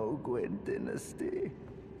Mohg dynasty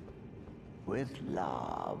with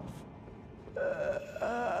love.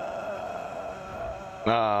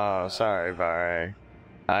 Oh, sorry, Vare.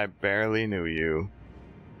 I barely knew you.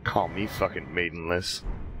 Call me fucking maidenless.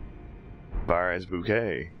 Vare's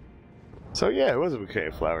bouquet. So yeah, it was a bouquet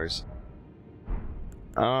of flowers.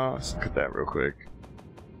 Let's look at that real quick.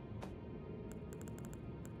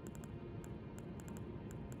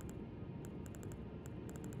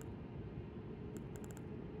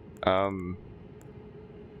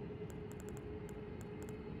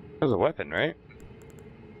 It was a weapon, right?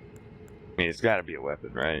 I mean, it's gotta be a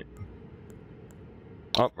weapon, right?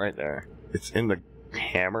 Oh, right there. It's in the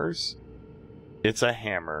hammers? It's a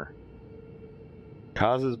hammer.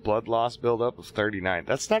 Causes blood loss buildup of 39.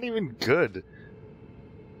 That's not even good.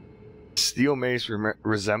 Steel mace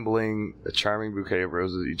resembling a charming bouquet of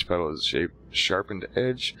roses. Each petal is shaped sharpened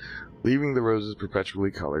edge, leaving the roses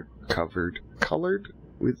perpetually colored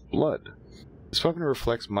with blood. This weapon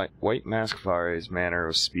reflects White Mask Vare's manner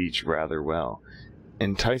of speech rather well,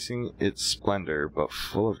 enticing its splendor, but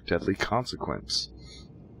full of deadly consequence.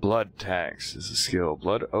 Blood Tax is a skill.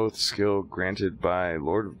 Blood Oath skill granted by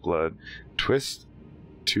Lord of Blood. Twist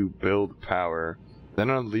to build power, then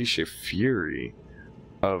unleash a fury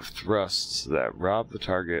of thrusts that rob the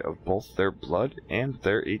target of both their blood and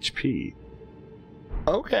their HP.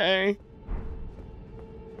 Okay.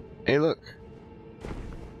 Hey, look.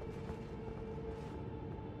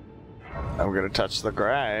 I'm gonna touch the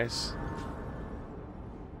grass.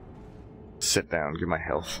 Sit down, get my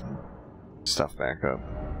health stuff back up.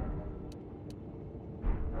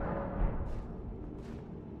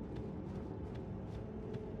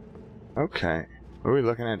 Okay, what are we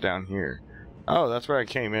looking at down here? Oh, that's where I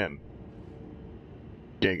came in.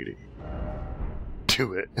 Giggity.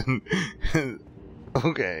 Do it.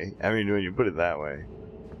 Okay, I mean, when you put it that way.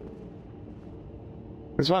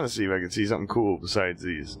 I just want to see if I can see something cool besides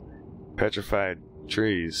these petrified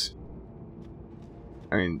trees.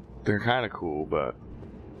 I mean, they're kind of cool, but...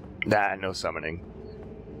 Nah, no summoning.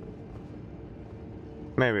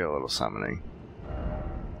 Maybe a little summoning.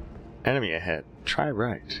 Enemy ahead. Try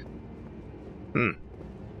right.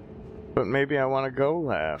 But maybe I want to go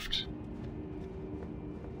left.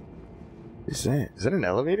 Is that an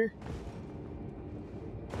elevator?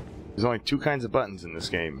 There's only two kinds of buttons in this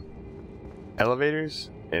game. Elevators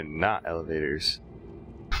and not elevators.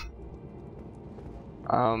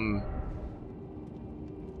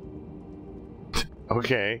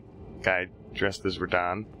 Okay. Guy dressed as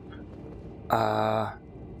Radon.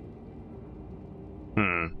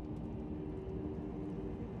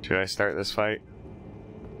 Should I start this fight?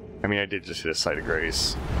 I mean, I did just hit a site of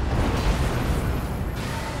grace.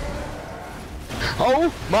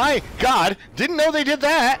 Oh my god! Didn't know they did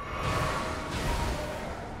that!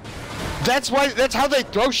 That's how they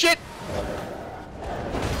throw shit?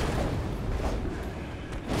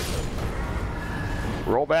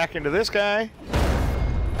 Roll back into this guy.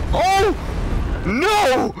 Oh!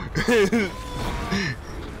 No!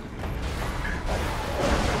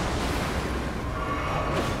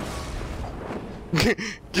 Get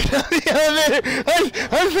out of the elevator!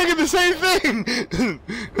 I'm thinking the same thing!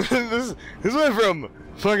 This went from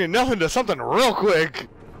fucking nothing to something real quick.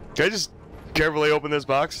 Can I just carefully open this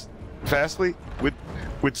box? Fastly?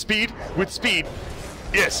 With speed? With speed!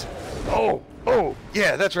 Yes! Oh! Oh!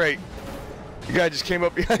 Yeah, that's right! The guy just came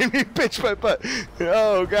up behind me and pinched my butt.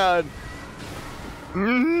 Oh, God.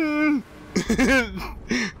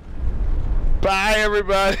 Bye,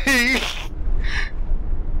 everybody!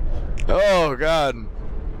 Oh, God.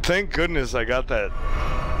 Thank goodness I got that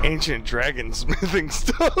ancient dragon smithing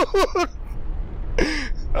stone.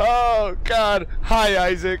 Oh, God. Hi,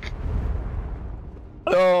 Isaac.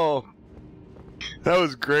 Oh. That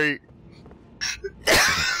was great.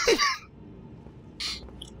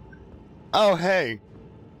 Oh, hey.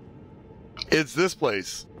 It's this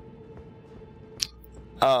place.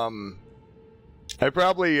 I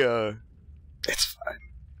probably, it's fine.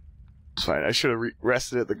 It's fine. I should have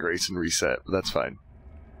rested at the grace and reset, but that's fine.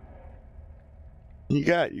 You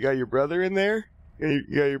got your brother in there? You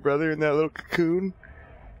got your brother in that little cocoon?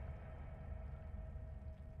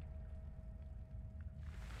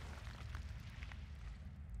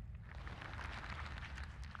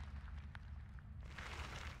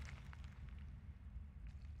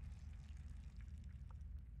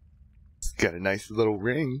 It's got a nice little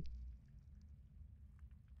ring.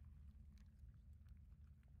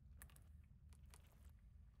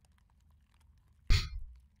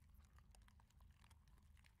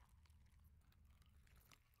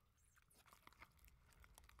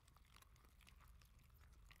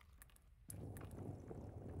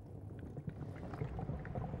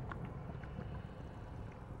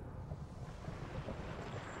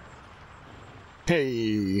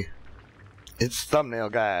 Hey, it's thumbnail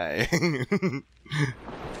guy.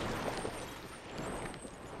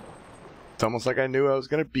 It's almost like I knew I was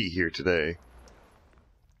gonna be here today.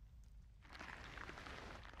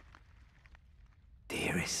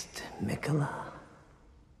 Dearest Mikola,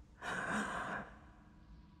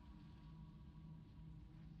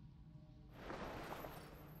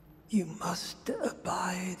 you must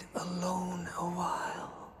abide alone a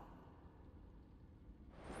while.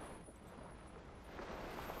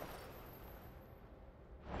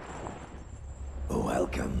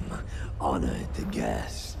 Welcome, honored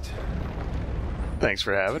guest. Thanks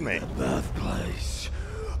for having me. The birthplace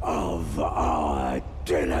of our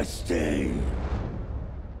dynasty.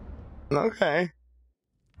 Okay.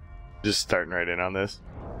 Just starting right in on this.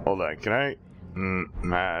 Hold on, can I?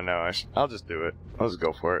 Nah, no, I'll just do it. I'll just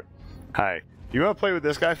go for it. Hi. Do you want to play with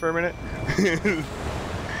this guy for a minute?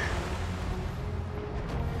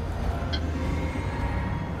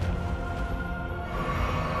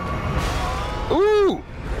 Ooh!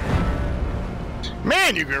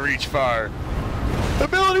 Man, you can reach far.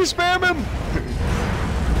 Ability spam him!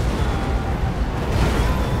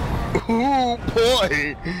 Ooh,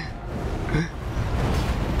 boy!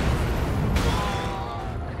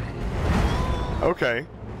 Okay.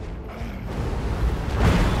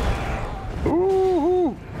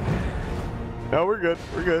 Ooh! No, we're good.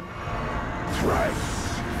 We're good.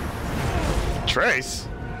 Trace?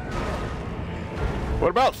 What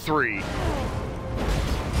about 3?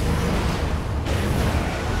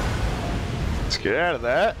 Let's get out of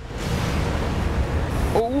that.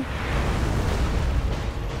 Oh!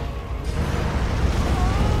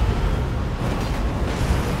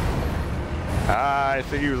 I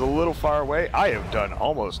think he was a little far away. I have done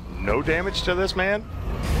almost no damage to this man.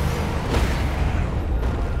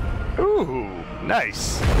 Ooh,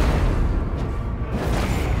 nice.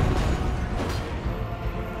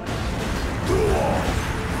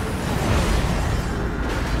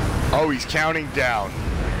 Oh, he's counting down.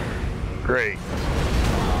 Great.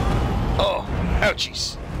 Oh,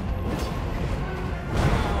 ouchies.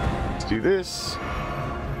 Let's do this.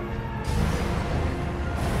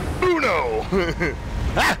 Uno!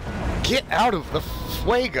 Ah! Get out of the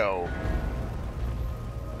fuego!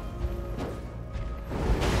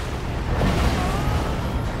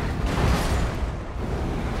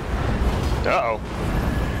 Uh-oh.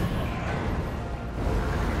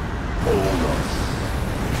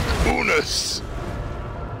 Unus!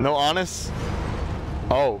 No honest?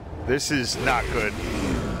 Oh, this is not good.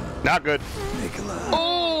 Not good.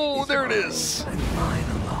 Oh, there it is!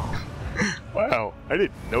 Wow, I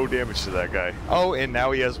did no damage to that guy. Oh, and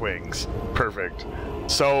now he has wings. Perfect.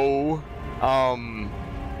 So,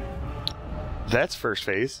 that's first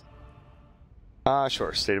phase.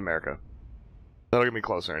 Sure, State of America. That'll get me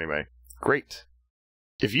closer anyway. Great.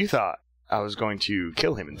 If you thought I was going to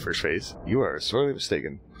kill him in first phase, you are sorely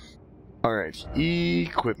mistaken. Alright,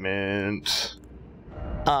 equipment.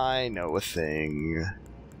 I know a thing.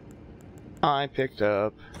 I picked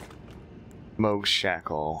up Mohg's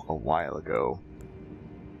Shackle a while ago.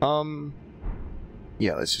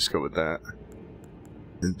 Yeah, let's just go with that.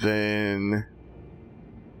 And then...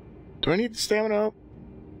 do I need the stamina up?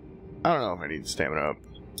 I don't know if I need the stamina up.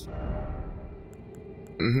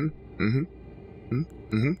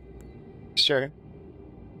 Just checking.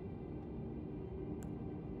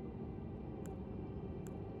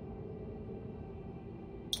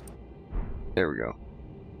 There we go.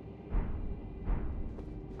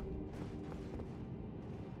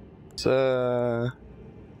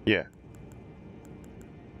 Yeah.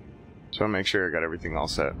 So I want to make sure I got everything all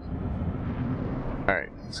set. Alright,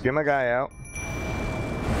 let's get my guy out.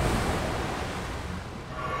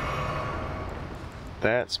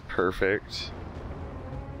 That's perfect.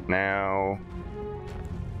 Now,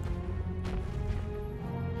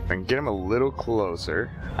 if I can get him a little closer.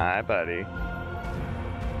 Hi, buddy.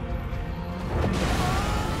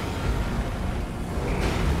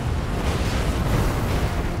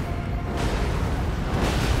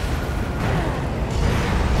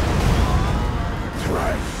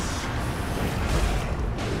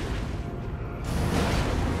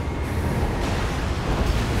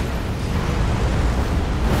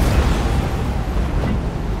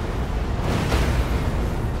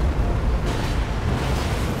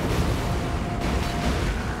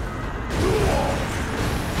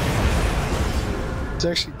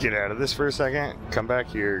 Let's actually get out of this for a second. Come back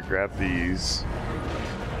here, grab these.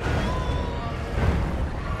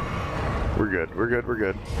 We're good, we're good, we're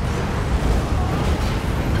good.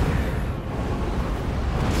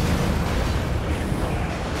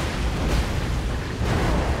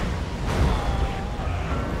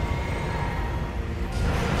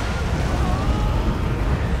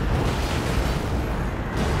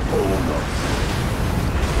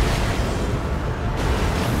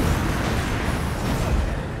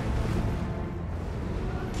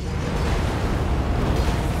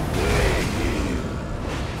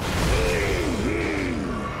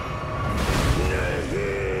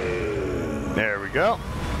 Go.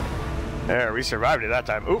 There, we survived it that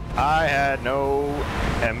time. Oop, I had no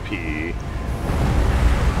MP.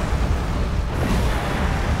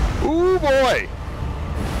 Ooh, boy!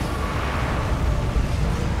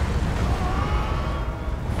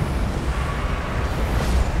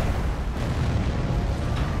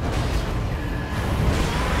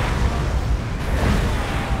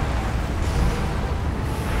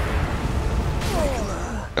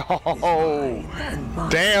 Oh,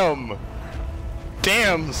 damn!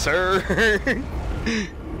 Damn, sir!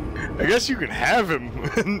 I guess you can have him.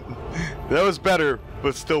 That was better,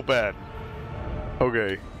 but still bad.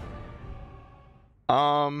 Okay.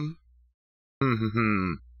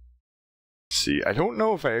 See, I don't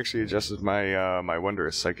know if I actually adjusted my my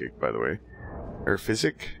Wondrous Psychic, by the way. Or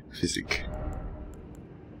Physic? Physic.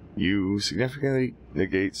 You significantly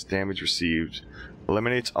negates damage received.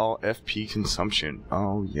 Eliminates all FP consumption.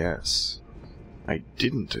 Oh, yes. I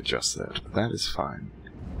didn't adjust that, but that is fine.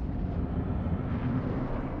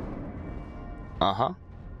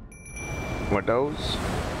 Want those?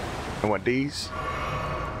 I want these.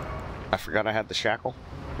 I forgot I had the shackle.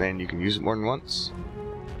 Then you can use it more than once.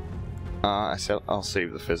 I said I'll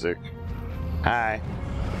save the physic. Hi.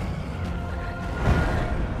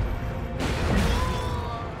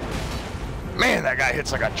 Man, that guy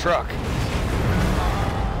hits like a truck.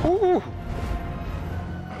 Ooh.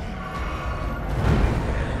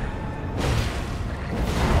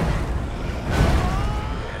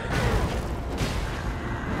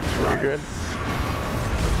 Pretty good.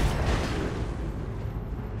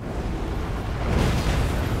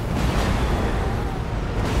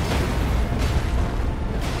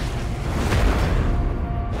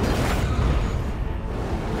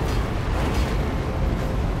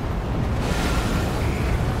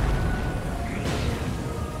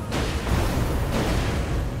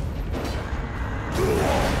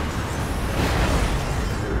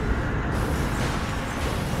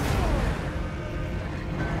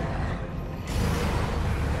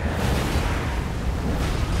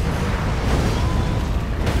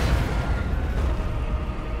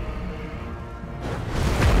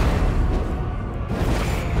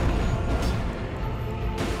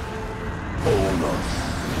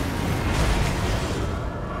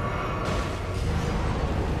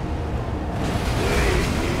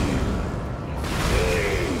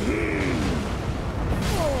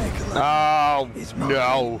 Oh,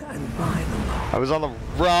 no. I was on the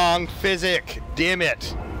wrong physic. Damn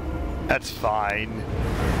it. That's fine.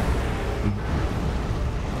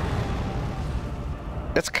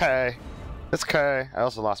 It's okay. It's okay. I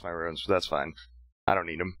also lost my runes, but that's fine. I don't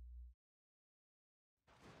need them.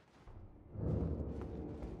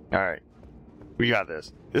 Alright. We got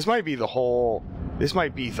this. This might be the whole... This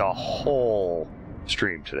might be the whole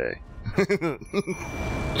stream today.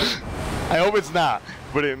 I hope it's not,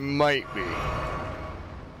 but it might be.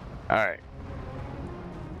 Alright.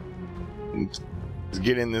 Let's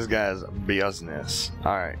get in this guy's business.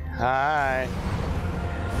 Alright. Hi.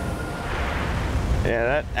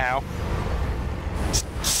 Yeah, that... Ow.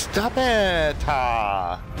 Stop it!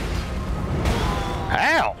 Ow!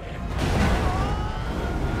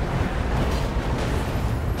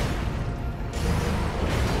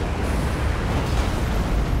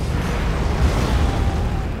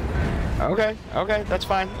 Okay, okay, that's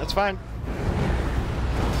fine, that's fine.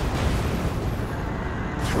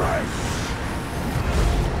 That's right.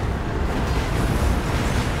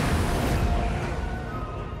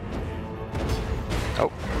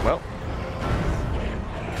 Oh, well.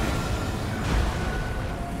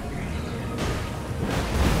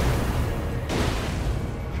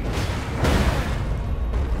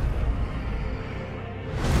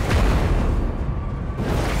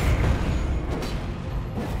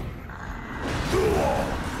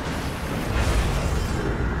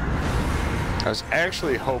 I was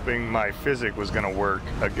actually hoping my physic was gonna work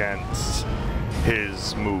against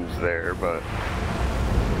his move there, but...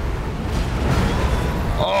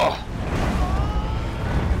 Oh!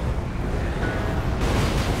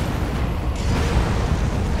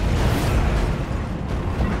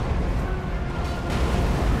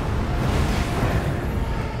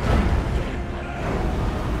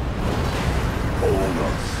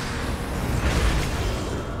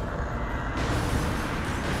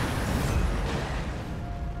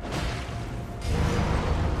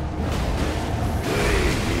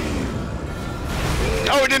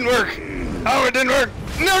 Oh, it didn't work! Oh, it didn't work!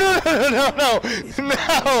 No, no, no, no, no, no!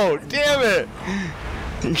 No! Damn it!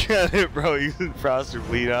 You got it, bro. Using Frost or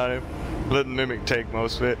Bleed on him. Let the Mimic take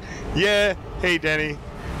most of it. Yeah! Hey, Denny.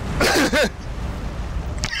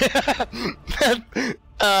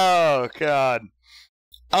 Oh, God.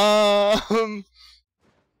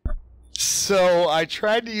 So, I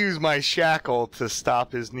tried to use my shackle to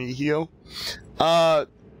stop his knee heal.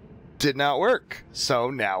 Did not work. So,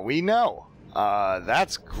 now we know.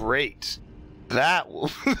 That's great. That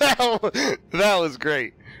was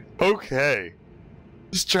great. Okay.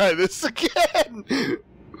 Let's try this again.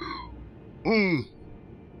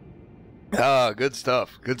 Good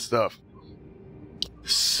stuff. Good stuff.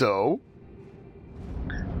 So,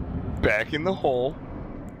 back in the hole.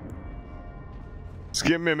 Let's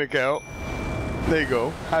get Mimic out. There you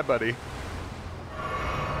go. Hi, buddy.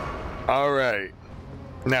 Alright.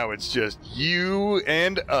 Now it's just you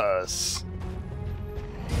and us.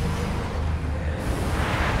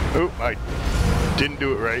 Oh, I didn't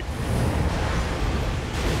do it right.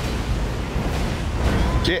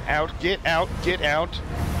 Get out, get out, get out.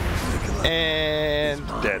 And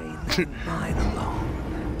dead.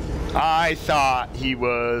 I thought he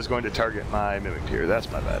was going to target my Mimic here.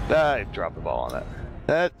 That's my bad. I dropped the ball on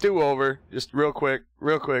that. Do-over. Just real quick,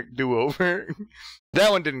 do-over.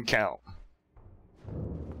 That one didn't count.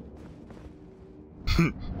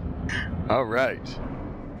 Alright.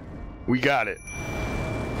 We got it.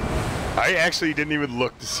 I actually didn't even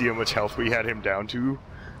look to see how much health we had him down to.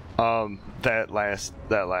 That last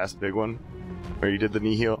big one. Where you did the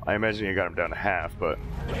knee heal. I imagine you got him down to half, but...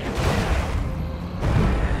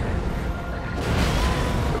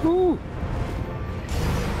 Ooh.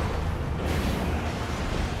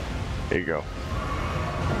 There you go.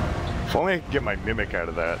 If only I could get my mimic out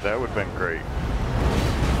of that, that would have been great.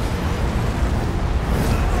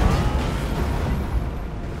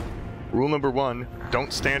 Rule number 1,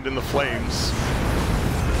 don't stand in the flames.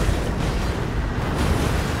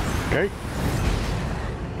 Okay.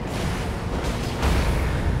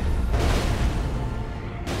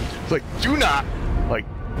 It's like, do not, like,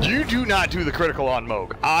 you do not do the critical on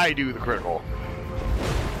Mohg. I do the critical.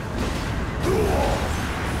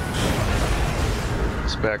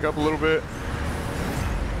 Let's back up a little bit.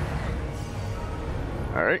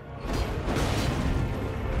 Alright.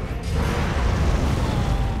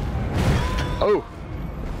 Oh!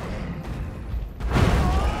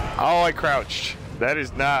 Oh, I crouched. That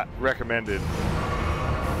is not recommended.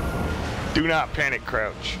 Do not panic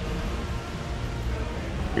crouch.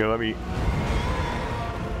 Here, let me...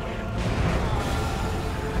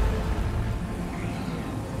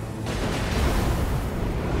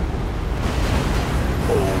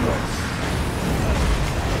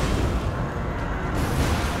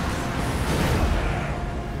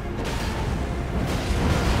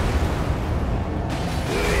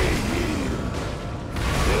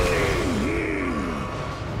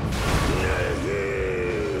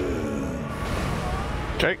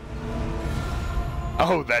 Okay.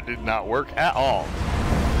 Oh, that did not work at all.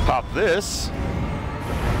 Pop this.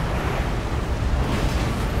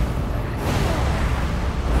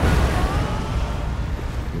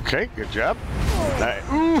 Okay, good job.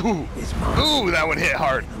 Ooh! Ooh, that one hit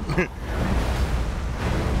hard.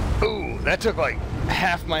 Ooh, that took like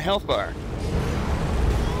half my health bar.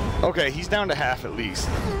 Okay, he's down to half at least.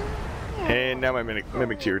 And now my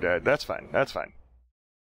mimic tear died. That's fine, that's fine.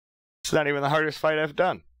 It's not even the hardest fight I've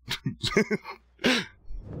done.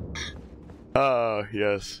 Oh,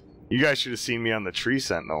 yes. You guys should have seen me on the Tree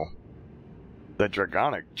Sentinel. The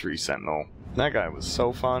Dragonic Tree Sentinel. That guy was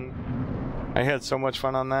so fun. I had so much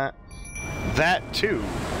fun on that. That, too,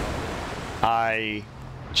 I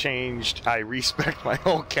respec my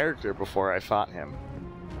whole character before I fought him.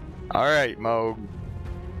 Alright, Mohg.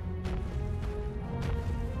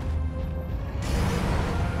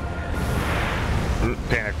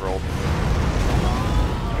 Panic roll.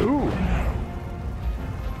 Ooh.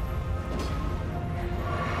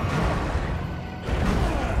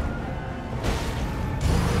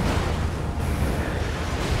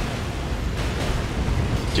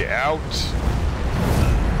 Get out.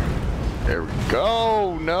 There we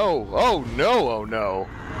go. No. Oh no. Oh no.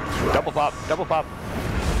 Double pop. Double pop.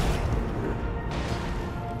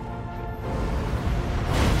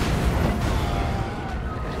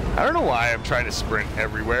 I don't know why I'm trying to sprint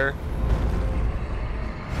everywhere.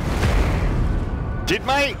 Did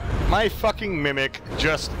my fucking mimic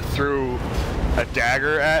just threw a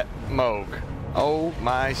dagger at Mohg? Oh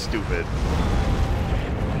my stupid.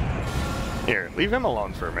 Here, leave him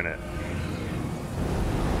alone for a minute.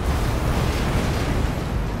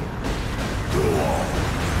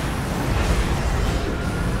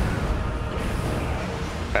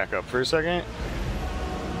 Back up for a second.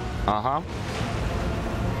 Uh-huh.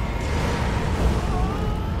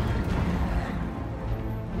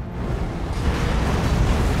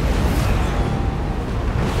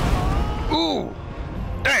 Ooh!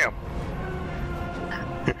 Damn!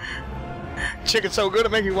 Chicken's so good it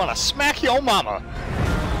makes me want to smack your mama.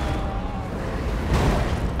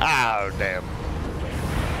 Oh, damn.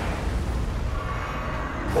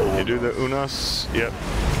 You do the unos? Yep.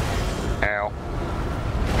 Ow.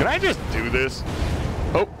 Can I just do this?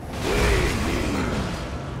 Oh.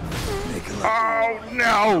 Oh,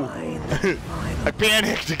 no! I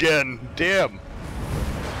panicked again. Damn.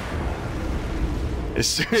 As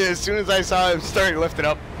soon as I saw him start lifting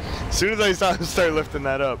up,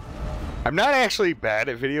 that up. I'm not actually bad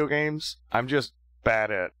at video games. I'm just bad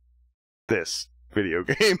at this video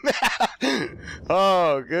game.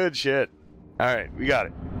 Oh, good shit. Alright, we got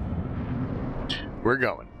it. We're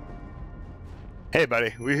going. Hey,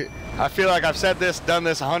 buddy. I feel like I've said this, done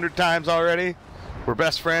this 100 times already. We're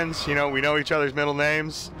best friends. You know, we know each other's middle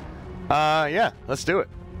names. Yeah, let's do it.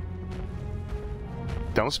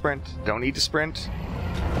 Don't sprint. Don't need to sprint.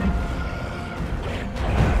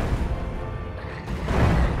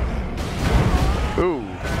 Ooh.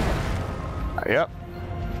 Yep.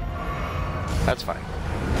 That's fine.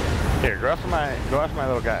 Here, go after my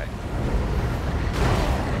little guy.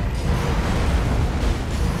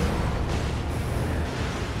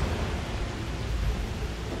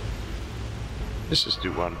 Let's just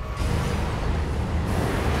do one.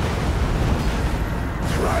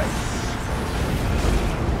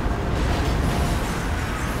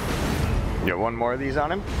 You got one more of these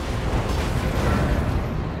on him?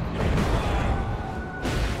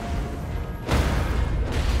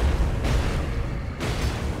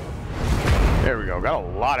 There we go. Got a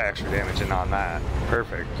lot of extra damage in on that.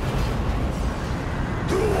 Perfect.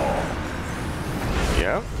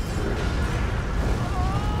 Yep.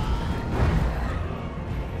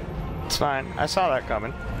 It's fine. I saw that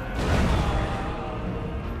coming.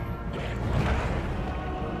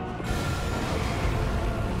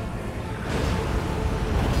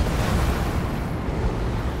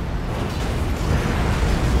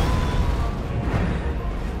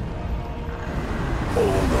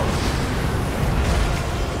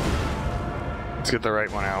 Let's get the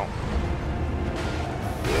right one out.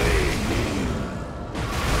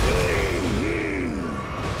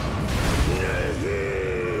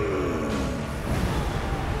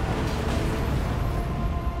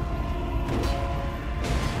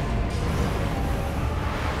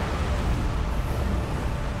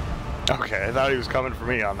 Okay, I thought he was coming for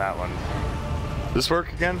me on that one. Does this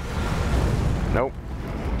work again? Nope.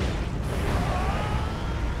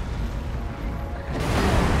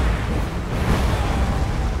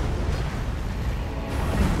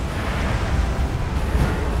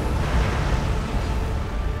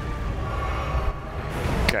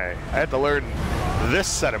 Okay, I had to learn this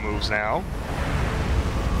set of moves now.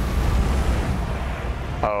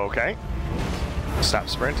 Okay. Stop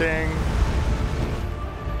sprinting.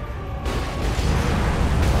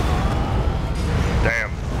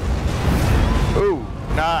 Damn. Ooh,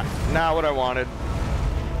 not what I wanted.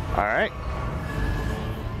 Alright.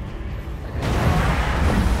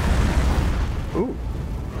 Ooh.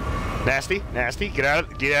 Nasty, nasty. Get out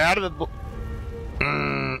of the...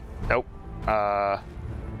 Nope.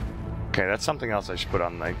 Okay, that's something else I should put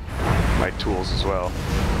on my tools as well.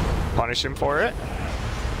 Punish him for it.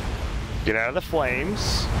 Get out of the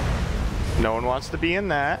flames. No one wants to be in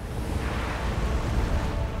that.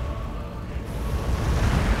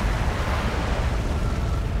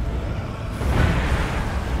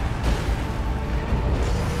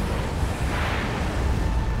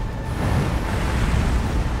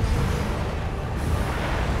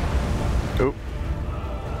 Oop.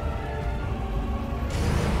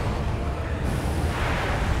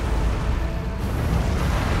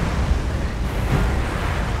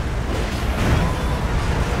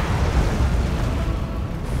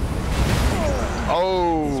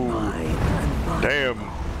 Oh, damn.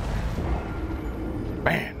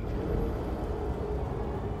 Man.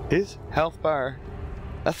 His health bar.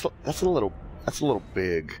 That's a little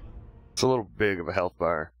big. It's a little big of a health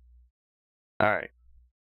bar. All right.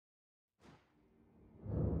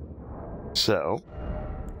 So,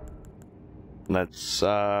 let's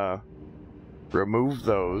remove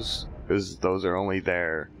those, because those are only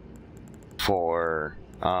there for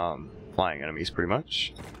flying enemies, pretty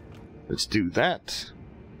much. Let's do that.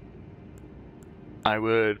 I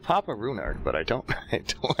would pop a rune arc, but I don't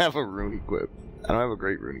have a rune equip. I don't have a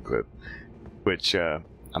great rune equip, which I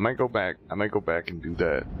might go back and do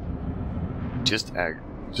that just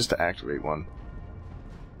to activate one.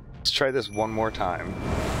 Let's try this one more time.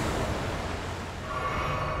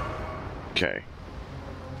 Okay.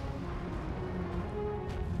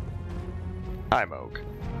 Hi, Mohg.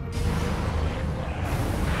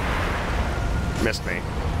 Missed me.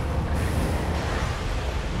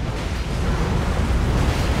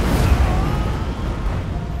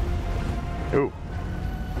 Ooh.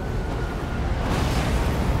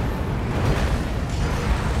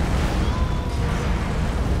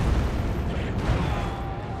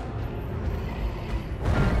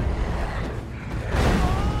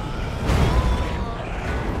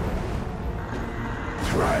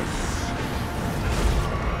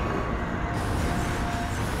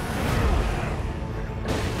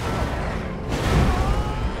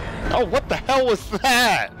 Oh, what the hell was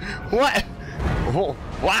that? What?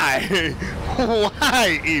 Why?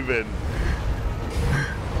 Why even?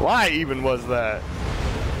 Why even was that?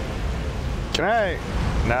 Can I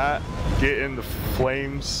not get in the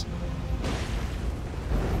flames?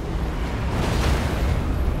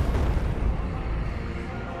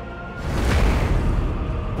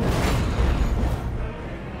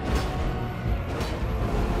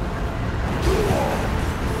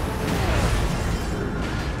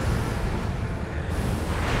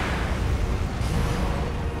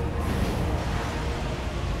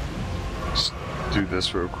 do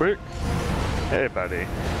this real quick. Hey, buddy.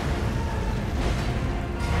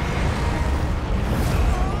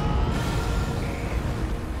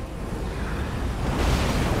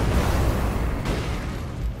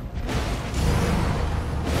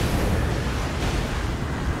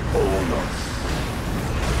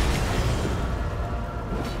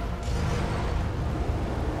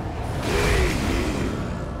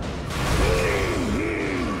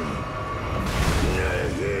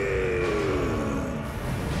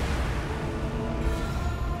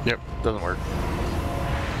 Yep, doesn't work.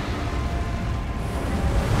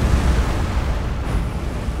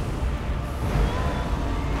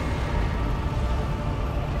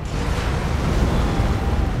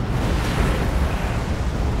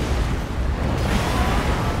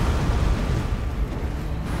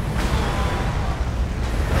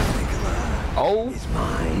 Oh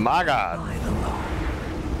my God.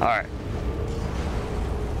 Alright.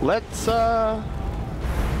 Let's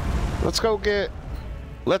go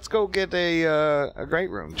get a great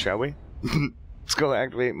rune, shall we? Let's go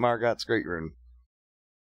activate Margot's great rune.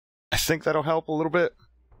 I think that'll help a little bit.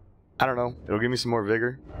 I don't know. It'll give me some more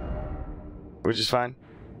vigor, which is fine.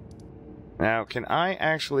 Now, can I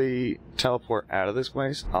actually teleport out of this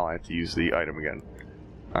place? I'll have to use the item again.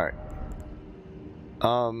 Alright.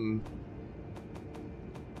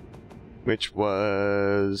 Which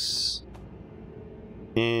was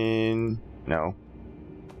in... no.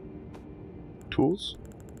 Tools?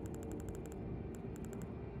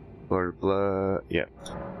 Lord of Blood... yeah.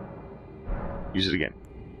 Use it again.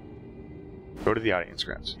 Go to the audience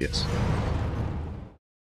grounds. Yes. Is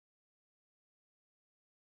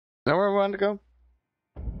that where I wanted to go?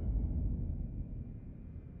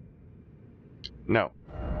 No.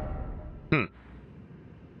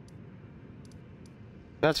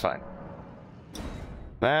 That's fine.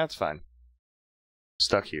 That's fine.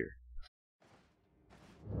 Stuck here.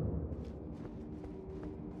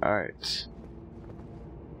 Alright.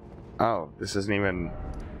 Oh, this isn't even...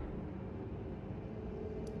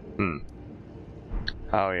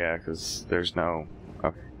 Oh yeah, because there's no...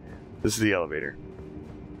 okay. This is the elevator.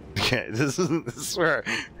 Okay, this is where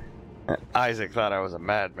Isaac thought I was a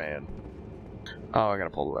madman. Oh, I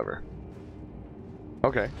gotta pull the lever.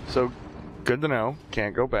 Okay, so good to know.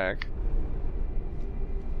 Can't go back.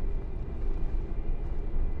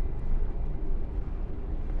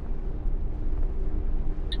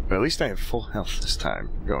 But at least I have full health this time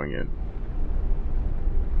going in.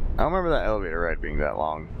 I don't remember that elevator ride being that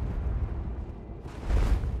long.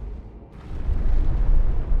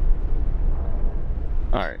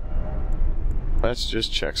 Alright. Let's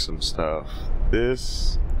just check some stuff.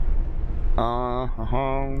 This... I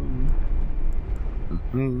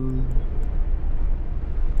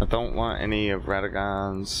don't want any of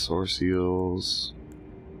Radagon's source seals.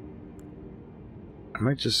 I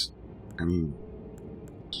might just... I mean...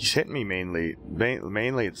 he's hitting me mainly.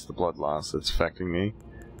 Mainly it's the blood loss that's affecting me.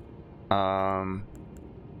 So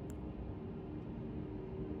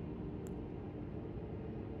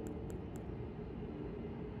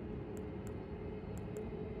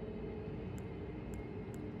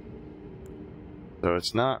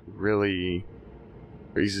it's not really...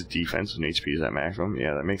 raises defense when HP is at maximum.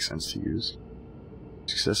 Yeah, that makes sense to use.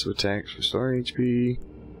 Successive attacks restore HP.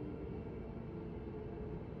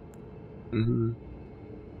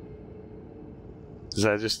 Does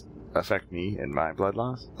that just affect me and my blood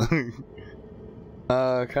loss?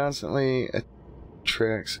 Constantly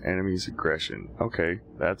attracts enemies' aggression. Okay,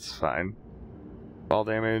 that's fine. Fall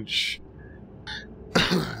damage.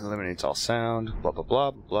 Eliminates all sound. Blah blah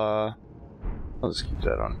blah blah. I'll just keep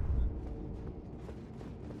that on.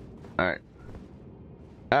 Alright.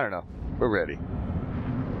 I don't know. We're ready.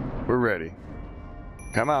 We're ready.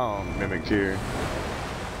 Come on, Mimic Tier.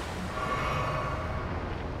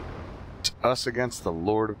 It's us against the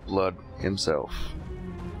Lord of Blood himself.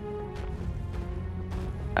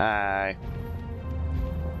 Aye.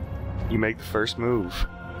 You make the first move.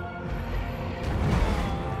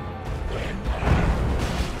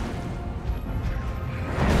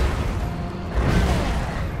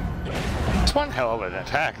 It's one hell of an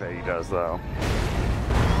attack that he does, though.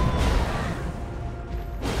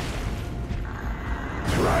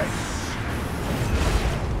 Right.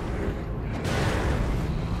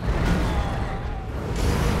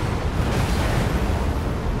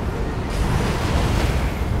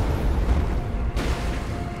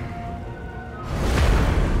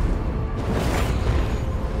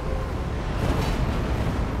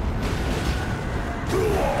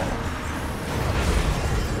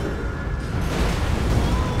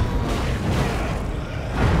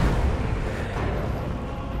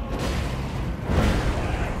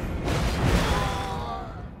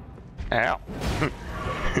 Ow.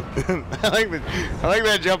 I like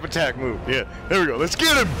that jump attack move. Yeah, there we go. Let's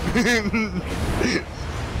get him.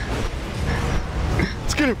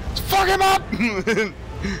 Let's get him. Let's fuck him up.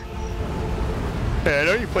 Hey, I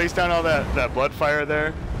know you placed down all that blood fire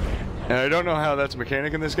there, and I don't know how that's a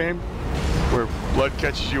mechanic in this game, where blood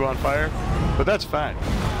catches you on fire, but that's fine.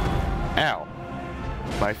 Ow.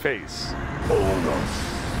 My face.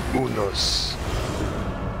 Unos.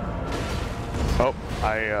 Oh,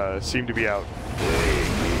 I seem to be out.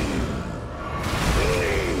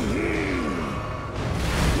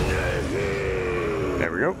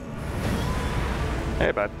 There we go.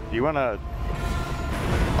 Hey, bud, you wanna...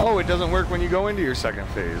 Oh, it doesn't work when you go into your second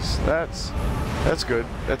phase. That's good.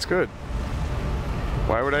 That's good.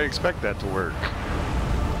 Why would I expect that to work?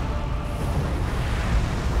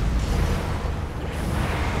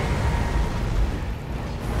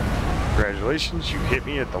 Congratulations, you hit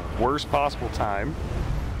me at the worst possible time.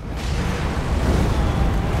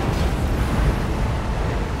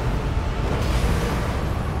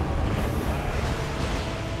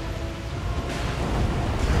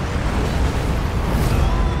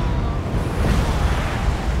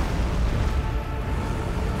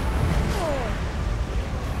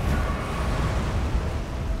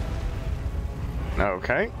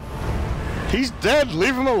 Okay. He's dead!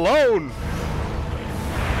 Leave him alone!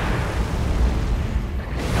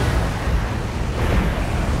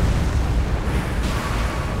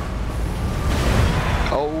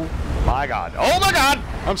 Oh my god. Oh my god!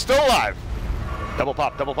 I'm still alive! Double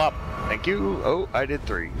pop, double pop. Thank you. Oh, I did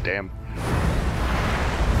 3. Damn.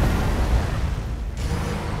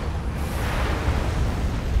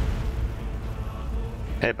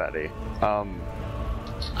 Hey, buddy.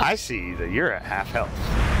 I see that you're at half health.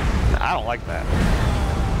 I don't like that.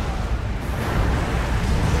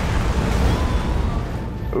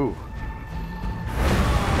 Ooh.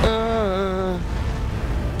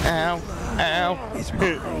 Ow. Ow.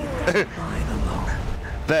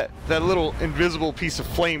 that little invisible piece of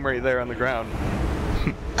flame right there on the ground.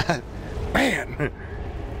 Man.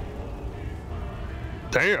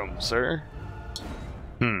 Damn, sir.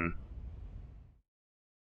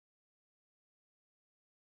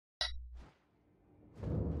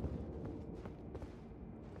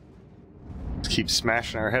 Let's keep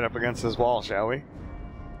smashing our head up against this wall, shall we?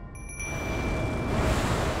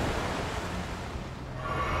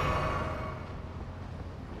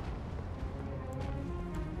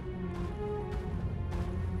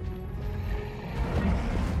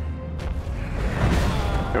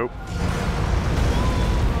 Nope.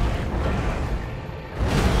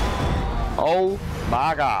 Oh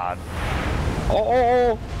my god.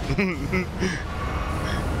 Oh!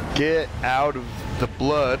 Get out of the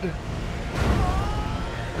blood.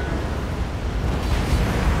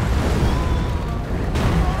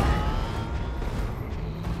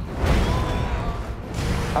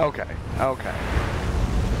 Okay, okay.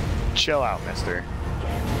 Chill out, mister.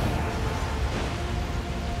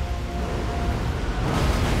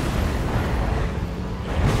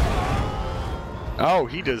 Oh,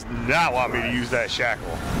 he does not want me to use that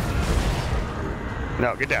shackle.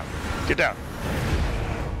 No, get down. Get down.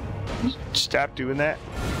 Stop doing that.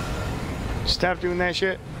 Stop doing that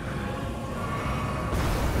shit.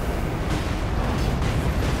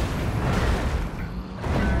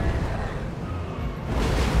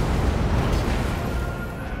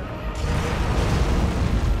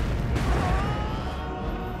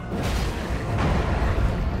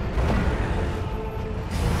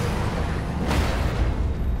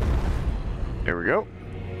 There we go.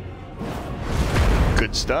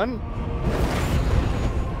 Good stun.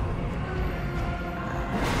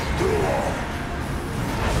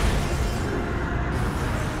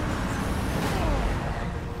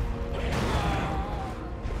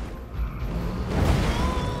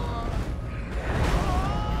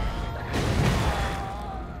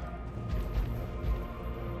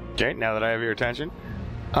 Okay, now that I have your attention,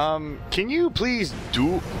 can you please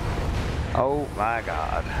do... Oh my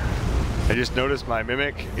god. I just noticed my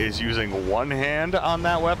Mimic is using one hand on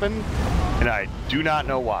that weapon, and I do not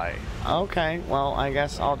know why. Okay, well, I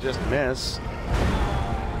guess I'll just miss.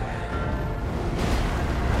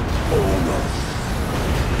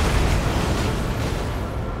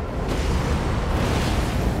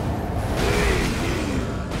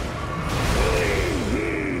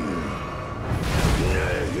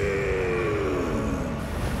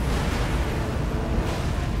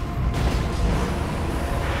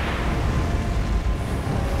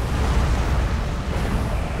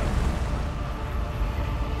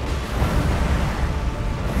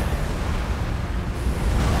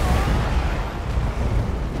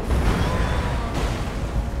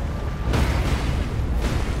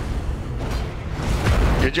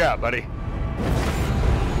 Good job, buddy.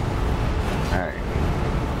 Alright.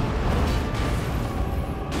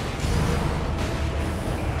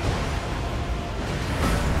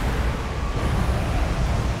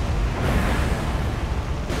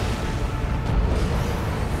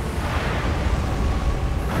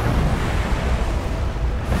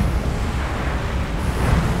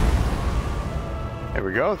 There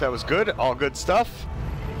we go. That was good. All good stuff.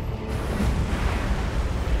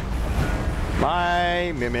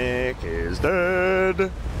 My mimic is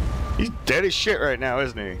dead. He's dead as shit right now,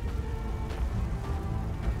 isn't he?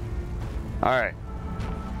 Alright.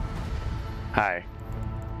 Hi.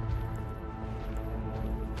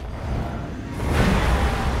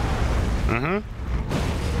 Mm-hmm.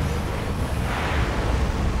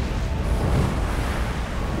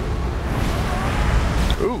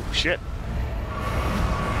 Ooh, shit.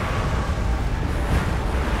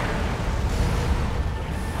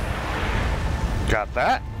 Got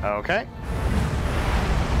that. Okay.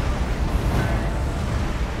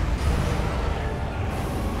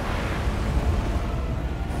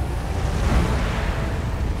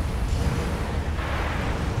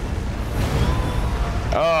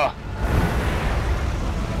 Oh.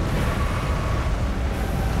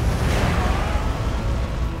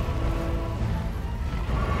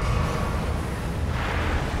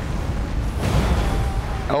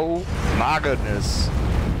 Oh my goodness.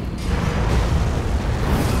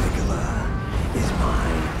 Is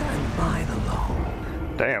mine and mine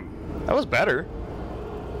alone. Damn, that was better.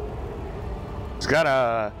 It's got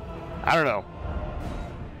a, I don't know.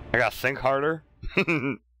 I gotta think harder.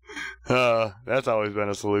 That's always been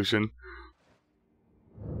a solution.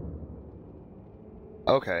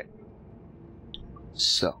 Okay.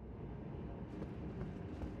 So.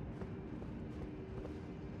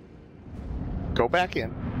 Go back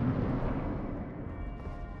in.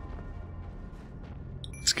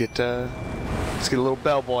 Let's get a little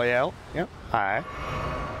bellboy out. Yep. Hi.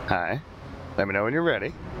 Hi. Let me know when you're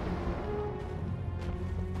ready.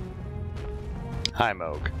 Hi,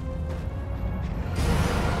 Mohg.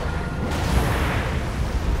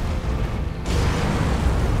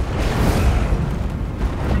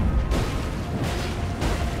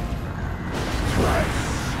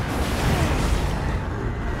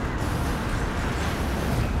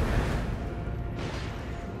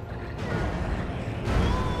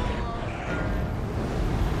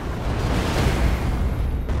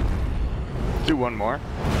 Do one more.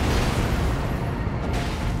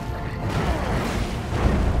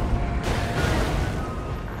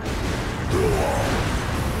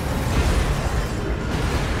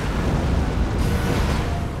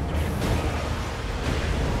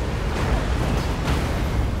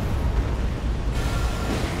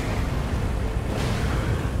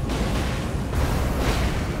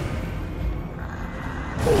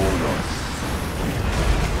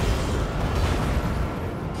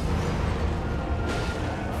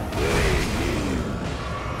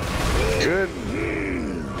 Good.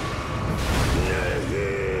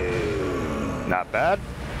 Not bad.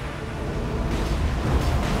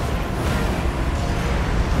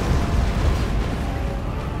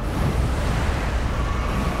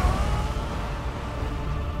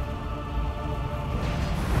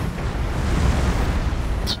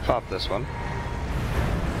 Let's pop this one.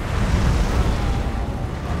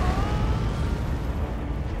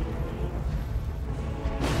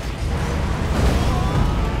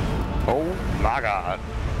 Oh my god.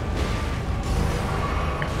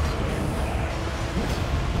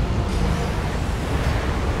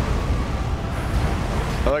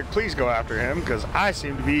 Like, please go after him, because I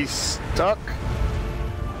seem to be stuck.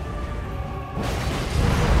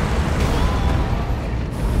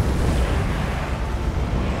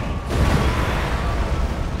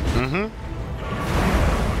 Mm-hmm.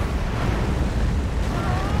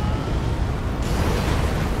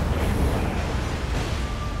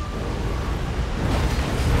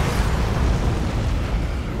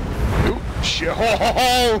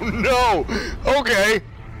 Oh no! Okay.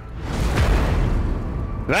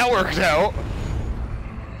 That worked out.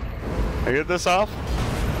 I get this off?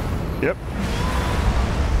 Yep.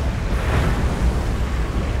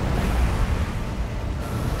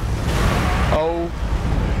 Oh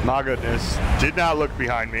my goodness. Did not look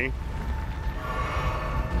behind me.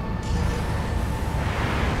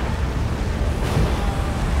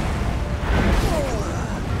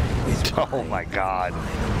 Oh my god.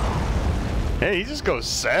 Hey, he just goes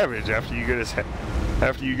savage after you get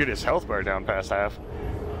his health bar down past half.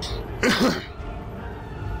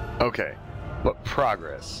 Okay, but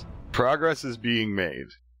progress. Progress is being made.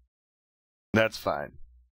 That's fine.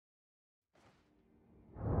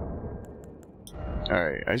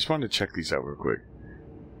 Alright, I just wanted to check these out real quick.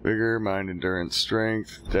 Vigor, mind, endurance,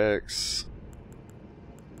 strength, dex.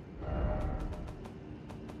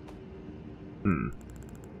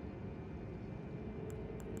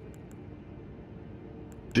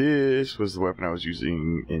 This was the weapon I was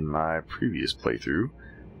using in my previous playthrough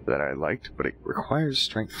that I liked, but it requires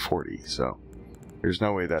strength 40, so there's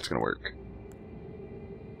no way that's gonna work.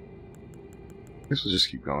 I guess we'll just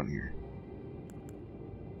keep going here.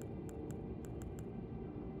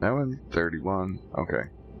 That one, 31, okay.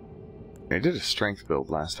 I did a strength build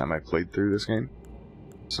last time I played through this game,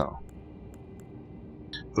 so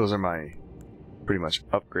those are my pretty much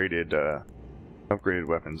upgraded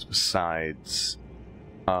weapons besides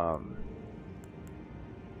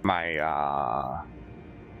my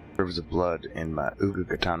Rivers of Blood and my Uga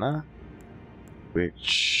Katana,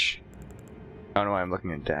 which I don't know why I'm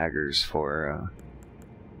looking at daggers for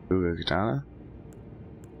Uga Katana.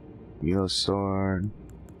 Milo Sword.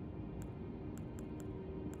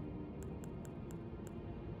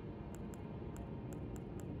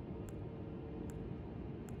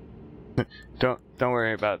 Don't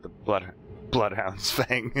worry about the Bloodhound's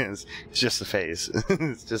fang. It's just a phase.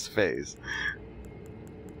 It's just a phase.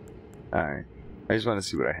 Alright. I just want to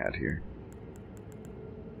see what I had here.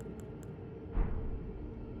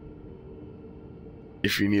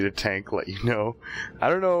 If you need a tank, let you know. I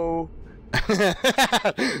don't know.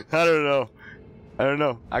 I don't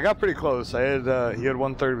know. I got pretty close. I had he had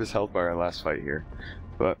 1/3 of his health bar in the last fight here.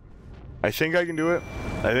 But I think I can do it.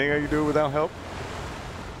 I think I can do it without help.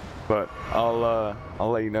 But I'll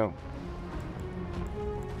let you know.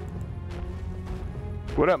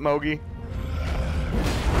 What up, Mogi?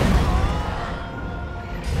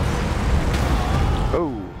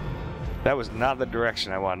 Oh, that was not the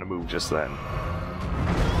direction I wanted to move just then.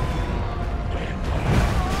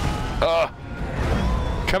 Oh,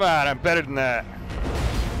 come on, I'm better than that.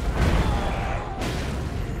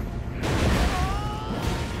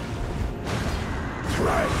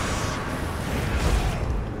 Right.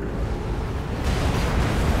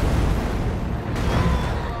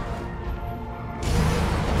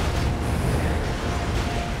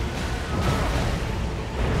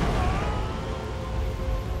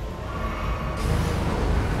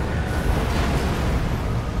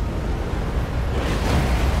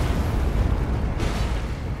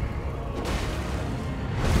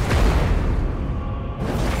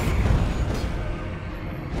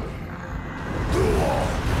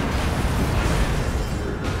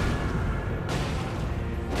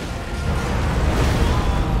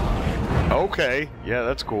 Okay, yeah,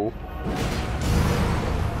 that's cool.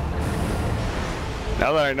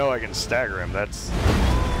 Now that I know I can stagger him, that's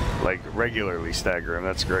like regularly stagger him,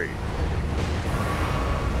 that's great.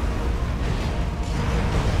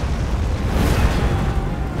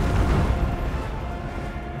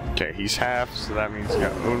 Okay, he's half, so that means you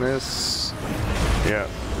got bonus. Yeah.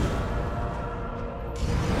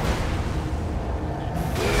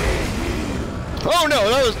 Oh no,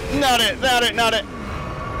 that was not it, not it.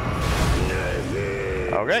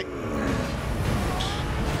 Okay.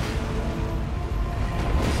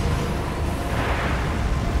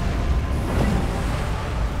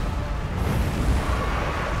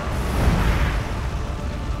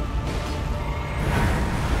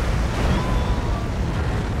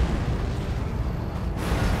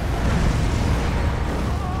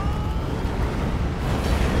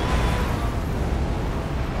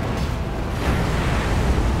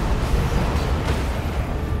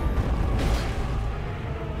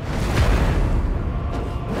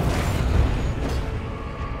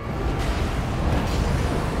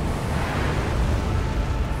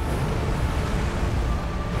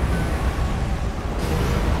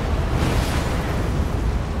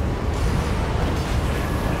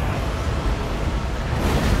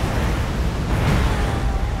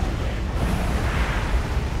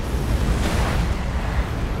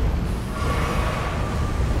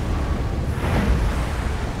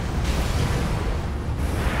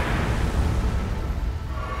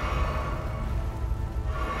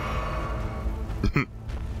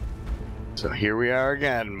 So here we are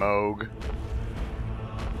again, Mohg.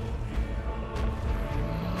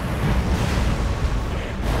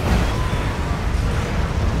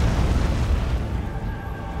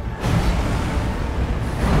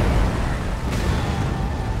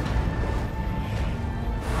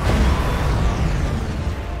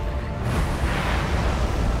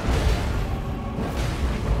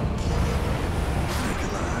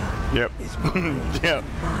 Yep. Yep.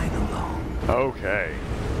 Okay.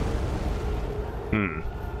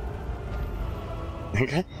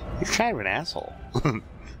 He's kind of an asshole.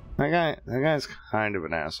 that guy's kind of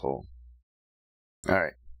an asshole.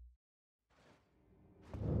 Alright.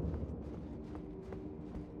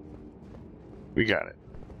 We got it.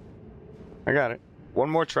 I got it. One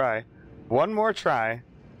more try. One more try.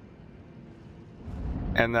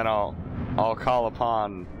 And then I'll call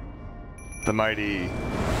upon the mighty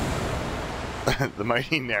the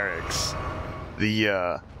mighty Nerix,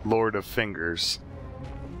 the Lord of Fingers.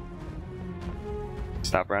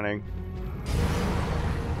 Stop running.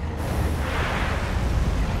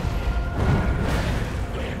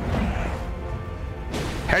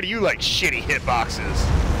 How do you like shitty hitboxes?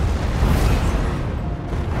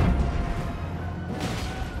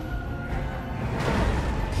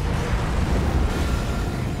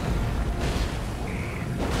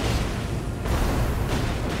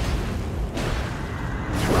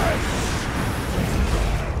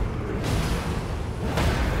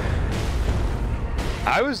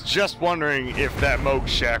 I was just wondering if that Mohg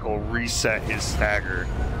Shackle reset his stagger.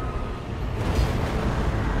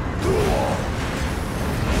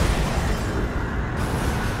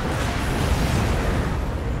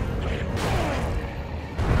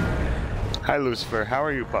 Hi Lucifer, how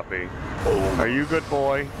are you, puppy? Are you a good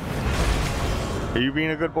boy? Are you being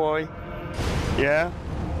a good boy? Yeah?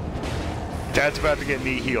 Dad's about to get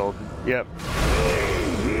knee healed. Yep.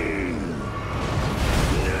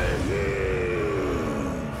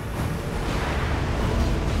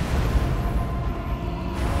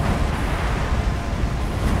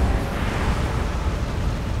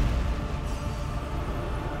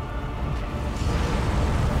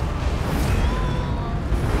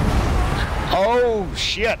 Oh,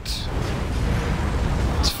 shit.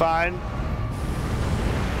 It's fine.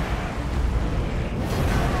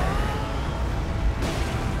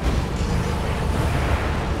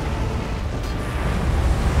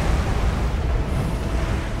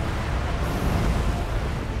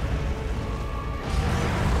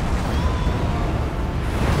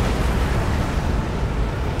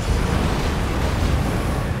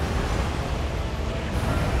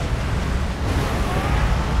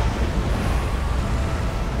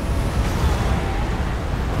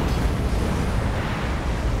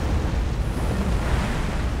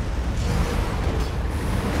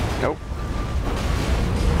 Nope.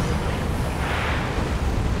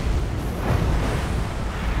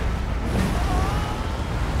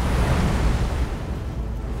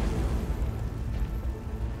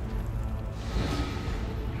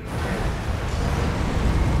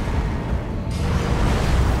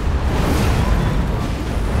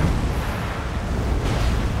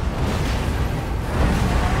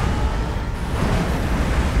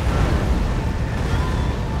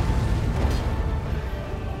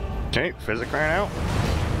 Okay, physic ran out.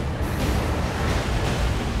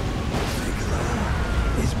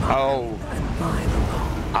 Oh,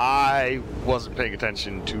 I wasn't paying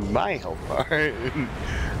attention to my health bar.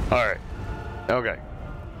 Alright, okay.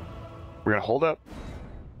 We're gonna hold up.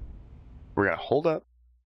 We're gonna hold up.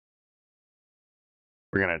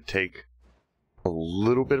 We're gonna take a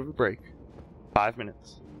little bit of a break. 5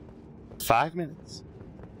 minutes. 5 minutes.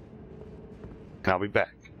 And I'll be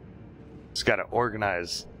back. Just gotta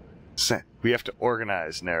organize. We have to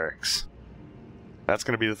organize, Nerix. That's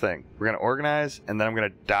gonna be the thing. We're gonna organize, and then I'm gonna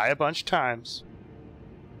die a bunch of times,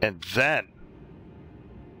 and then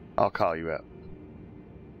I'll call you out.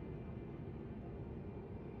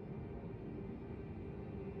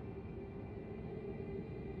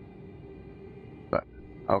 But,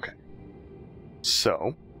 okay.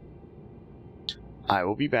 So, I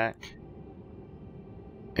will be back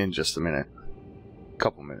in just a minute.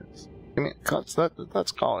 Couple minutes.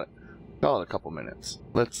 Let's call it. Call it a couple minutes.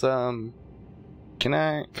 Let's, can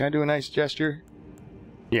I do a nice gesture?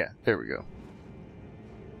 Yeah, there we go.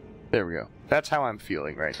 There we go. That's how I'm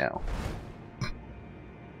feeling right now.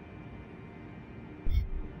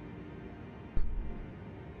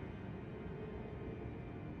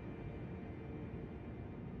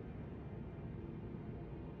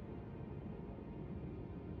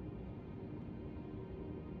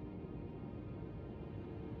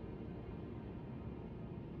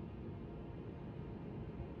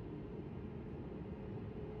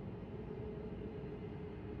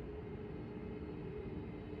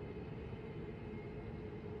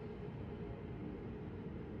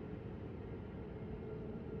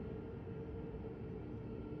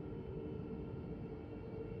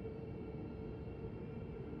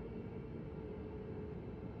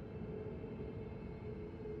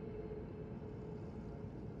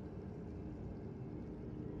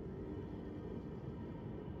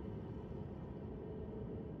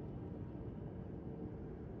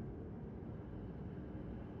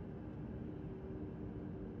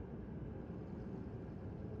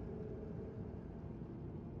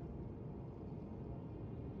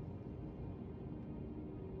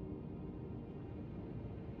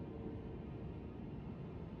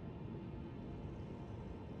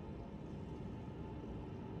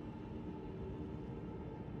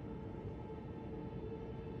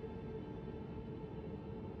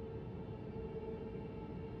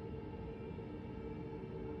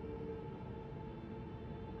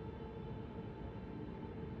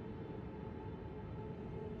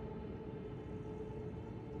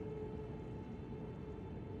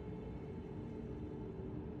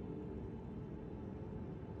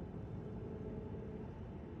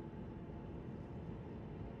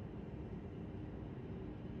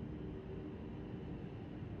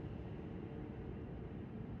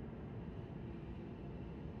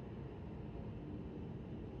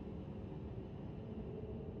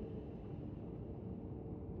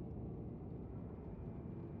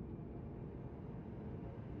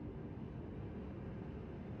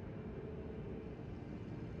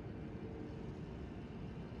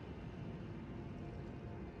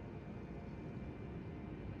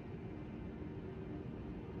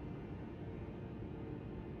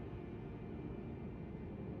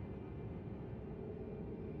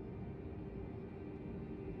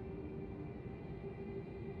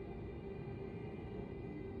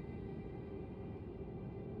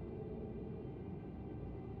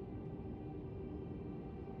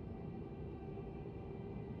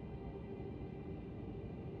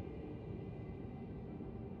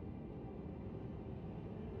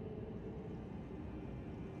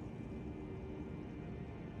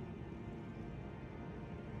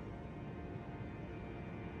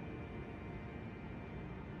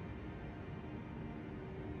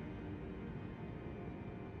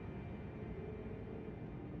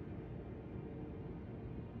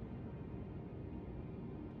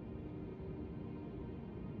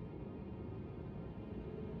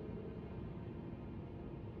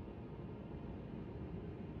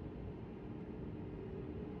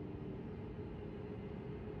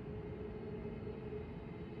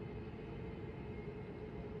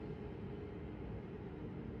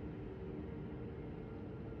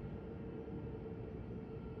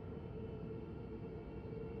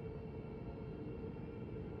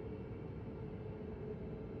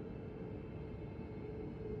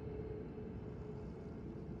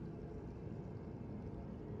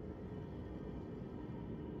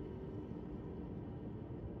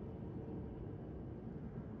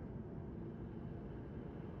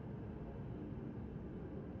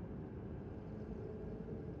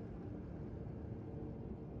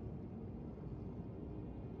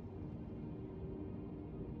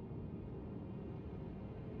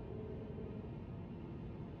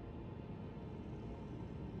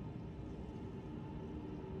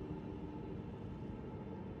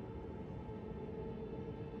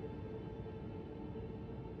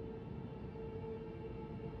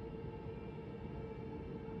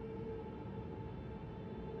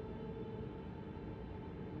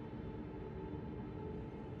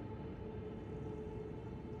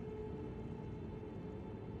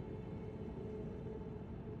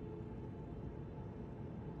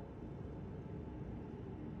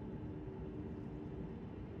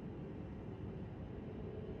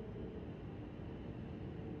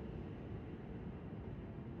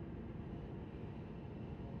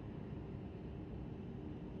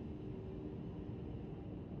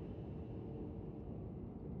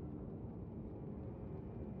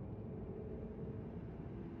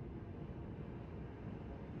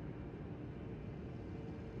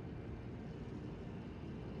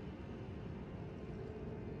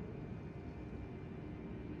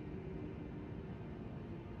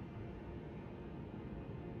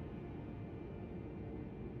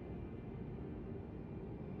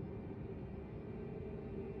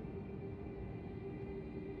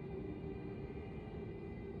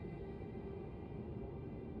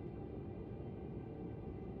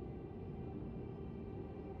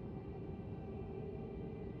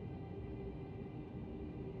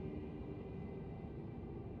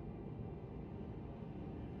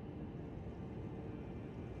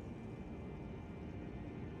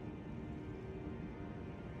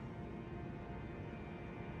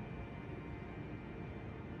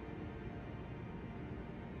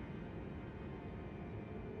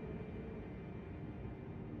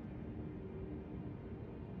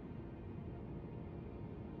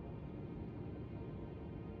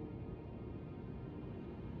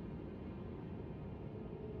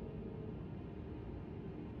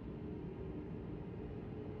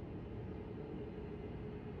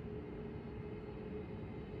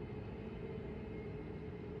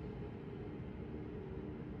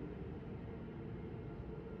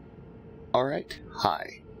 Alright,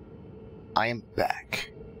 hi. I am back.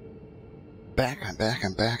 I'm back.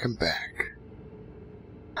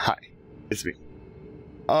 Hi, it's me.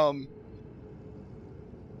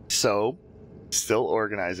 So, still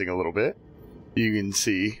organizing a little bit. You can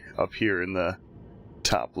see up here in the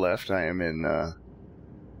top left, I am in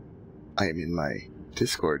my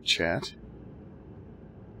Discord chat.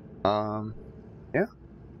 Yeah.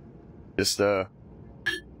 Just,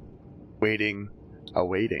 awaiting.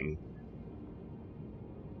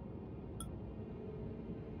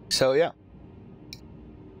 So, yeah.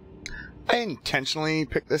 I intentionally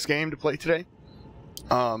picked this game to play today.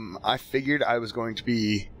 I figured I was going to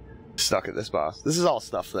be stuck at this boss. This is all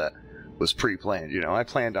stuff that was pre-planned, you know. I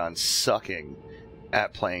planned on sucking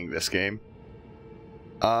at playing this game.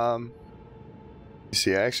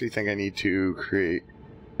 See, I actually think I need to create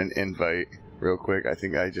an invite real quick. I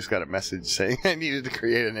think I just got a message saying I needed to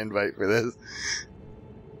create an invite for this.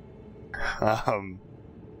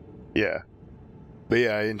 Yeah. But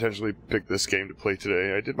yeah, I intentionally picked this game to play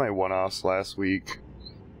today. I did my one-offs last week.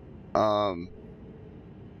 You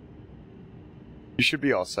should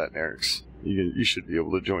be all set, Nerix. You should be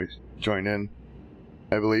able to join in,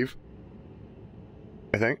 I believe.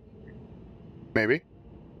 I think. Maybe.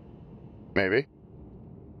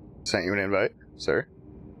 Sent you an invite, sir.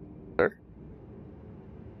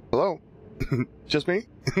 Hello? Just me?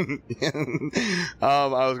 I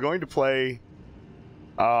was going to play...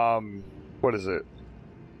 what is it?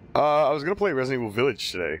 I was going to play Resident Evil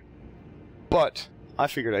Village today. But I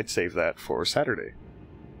figured I'd save that for Saturday.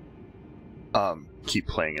 Keep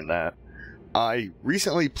playing in that. I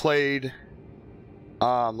recently played...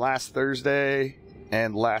 last Thursday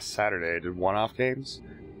and last Saturday. I did one-off games.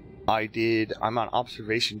 I'm on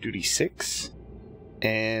Observation Duty 6.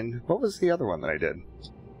 And what was the other one that I did?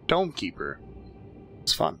 Dome Keeper.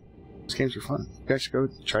 It's fun. Those games are fun. You guys should go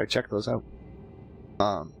try to check those out.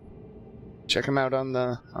 Check them out on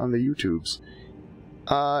the YouTubes.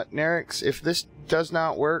 Nerix, if this does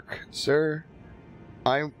not work, sir,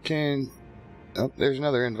 I can... Oh, there's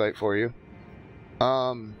another invite for you.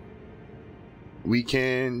 We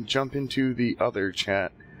can jump into the other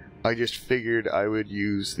chat. I just figured I would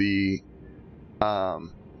use the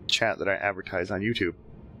chat that I advertise on YouTube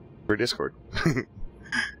for Discord.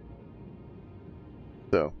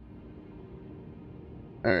 So,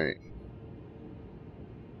 alright.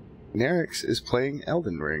 Nerix is playing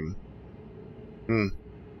Elden Ring.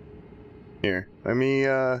 Here, let me,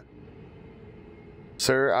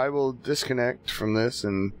 sir, I will disconnect from this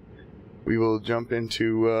and we will jump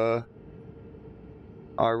into,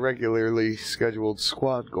 our regularly scheduled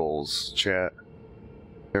squad goals chat.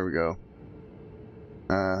 There we go.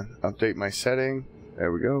 Update my setting.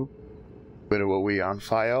 There we go. Bit of what we on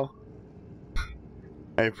file.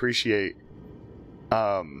 I appreciate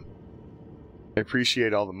all the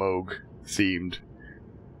Mohg themed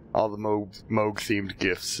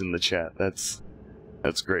gifts in the chat. That's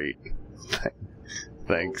great.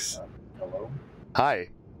 Thanks. Hello? Hi.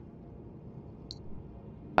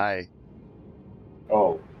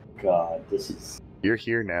 Oh god, this is... You're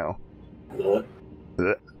here now.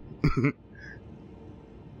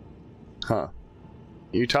 Huh. Can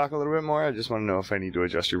you talk a little bit more? I just want to know if I need to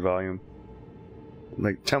adjust your volume.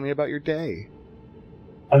 Like, tell me about your day.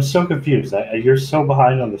 I'm so confused. You're so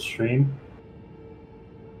behind on the stream.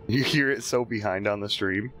 You hear it so behind on the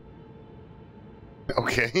stream?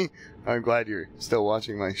 Okay. I'm glad you're still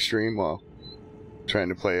watching my stream while trying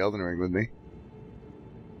to play Elden Ring with me.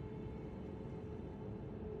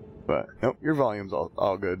 But, nope, your volume's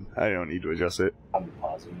all good. I don't need to adjust it. I'm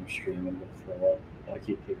pausing your stream and throw up. I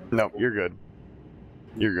keep hearing Nope, you're good.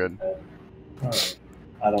 You're good. Alright.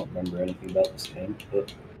 I don't remember anything about this game,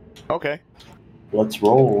 but... Okay. Let's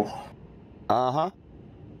roll. Uh-huh.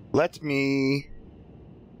 Let me...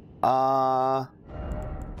 How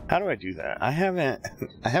do I do that? I haven't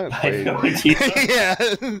played... I have no idea. Yeah,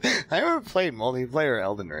 I haven't played multiplayer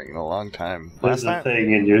Elden Ring in a long time. There's a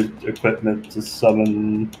thing in your equipment to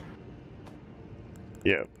summon...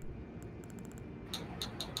 Yeah.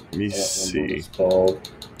 Let me see.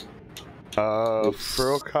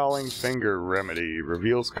 Furrow Calling Finger Remedy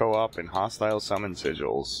reveals co-op and hostile summon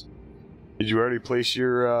sigils. Did you already place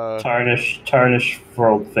your Tarnish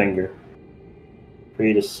Furrowed Finger.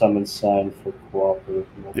 Create a summon sign for cooperative.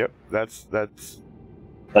 Yep, that's the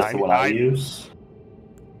one I use.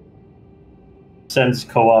 Sends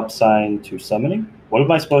co-op sign to summoning. What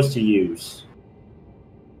am I supposed to use?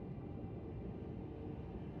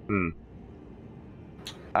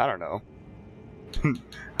 I don't know.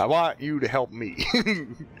 I want you to help me.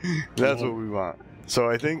 That's what we want. So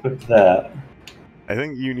I think with that, I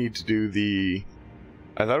think you need to do the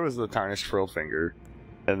I thought it was the tarnished frilled finger,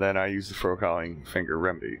 and then I used the fro-calling finger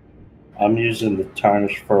remedy. I'm using the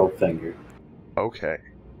tarnished furled finger. Okay.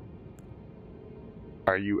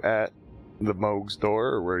 Are you at the Mohg's door,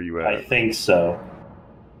 or where are you at? I think so.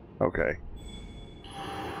 Okay.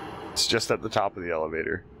 It's just at the top of the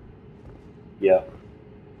elevator. Yeah.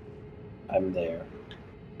 I'm there.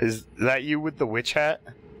 Is that you with the witch hat?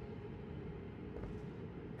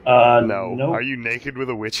 No. No. Are you naked with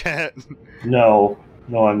a witch hat? No.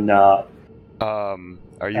 No, I'm not. Are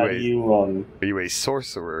you Are you a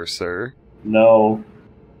sorcerer, sir? No.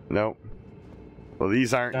 Nope. Well,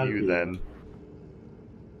 these aren't Gotta you be. then.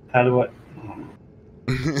 How do I...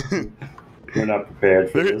 We're not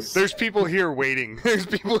prepared for this. There's people here waiting. There's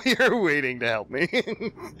people here waiting to help me.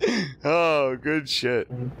 Oh, good shit.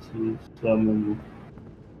 Summon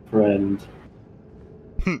friend.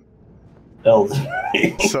 Elden.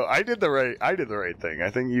 So I did the right thing. I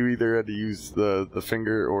think you either had to use the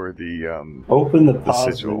finger or the Open the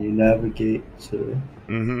pause sigil. when you navigate to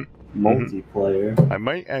multiplayer. I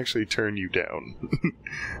might actually turn you down.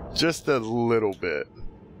 Just a little bit.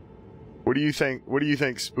 What do you think? What do you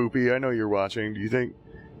think, Spoopy? I know you're watching. Do you think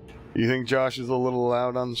Josh is a little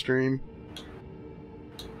loud on the stream?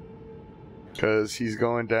 Because he's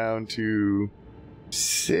going down to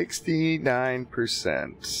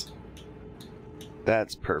 69%.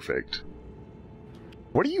 That's perfect.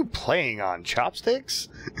 What are you playing on? Chopsticks?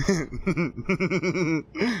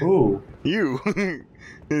 Ooh. You.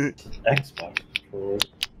 Xbox controller.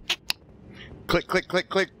 Click, click, click,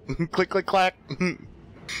 click. Click, click, clack.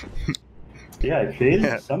 Yeah, I created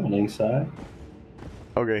a summoning sign.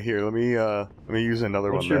 Okay, here, let me use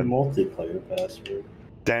another What's one your then. multiplayer password?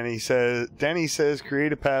 Danny says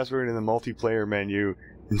create a password in the multiplayer menu,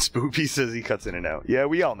 and Spoopy says he cuts in and out. Yeah,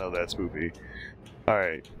 we all know that, Spoopy.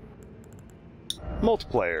 Alright.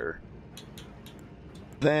 Multiplayer.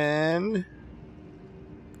 Then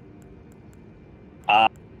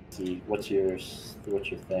See, what's your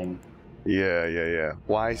thing? Yeah.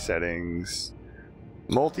 Y settings.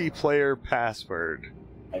 Multiplayer password.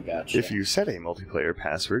 I got you. If you set a multiplayer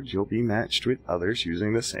password, you'll be matched with others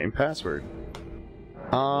using the same password.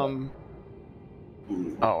 Oh,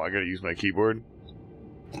 I gotta use my keyboard.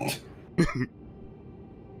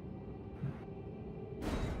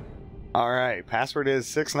 Alright, password is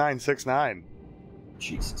 6969.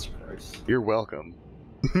 Jesus Christ. You're welcome.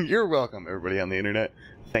 You're welcome, everybody on the internet.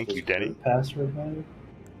 Thank you, Denny. Password matter?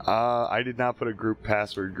 I did not put a group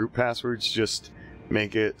password. Group passwords just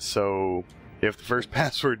make it so if the first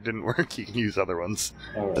password didn't work, you can use other ones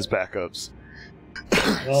as backups.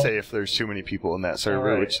 Well, Say if there's too many people in that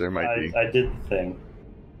server, which there might be. I did the thing.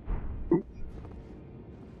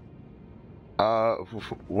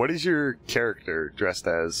 What is your character dressed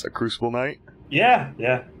as? A Crucible Knight? Yeah,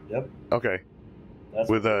 yep. Okay. That's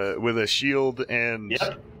With a shield and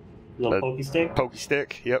little pokey stick. Pokey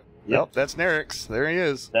stick. Yep. That's Nerix. There he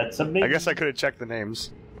is. That's a big. I guess I could have checked the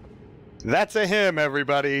names. That's a him,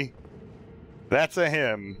 everybody. That's a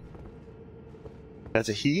him. That's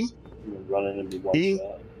a he? Running into one He?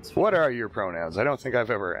 shot. What are your pronouns? I don't think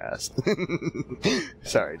I've ever asked.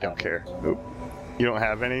 Sorry, don't care. Nope. You don't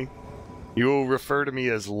have any? You will refer to me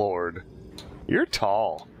as Lord. You're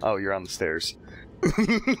tall. Oh, you're on the stairs.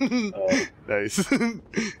 Nice.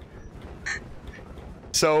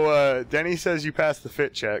 So, Denny says you passed the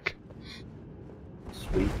fit check.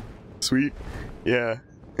 Sweet. Yeah.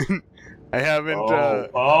 I haven't,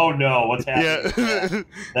 Oh no, what's happening?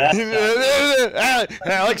 Yeah. That's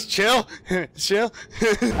Alex, chill. Chill.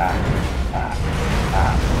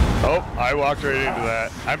 Oh, I walked right into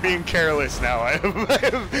that. I'm being careless now. I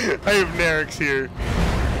have Nerix here.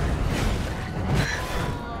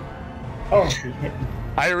 Oh,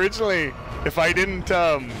 I originally, if I didn't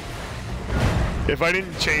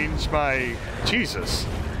change my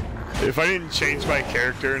if I didn't change my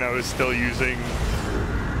character and I was still using,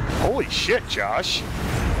 holy shit, Josh,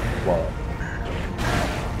 what?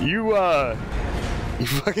 you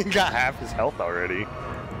fucking got half his health already.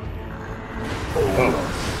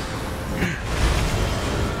 Oh.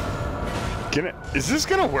 Is this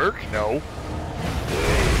gonna work? No.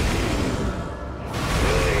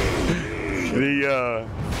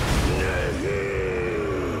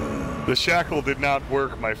 The shackle did not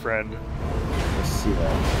work, my friend. Let's see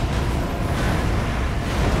that.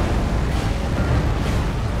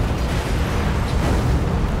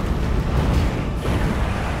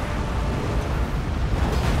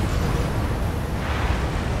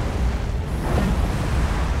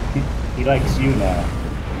 He likes you now.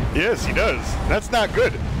 Yes, he does. That's not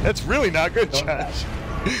good. That's really not good, Don't Josh.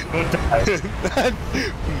 Don't die.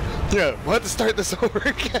 Yeah, we'll have to start this over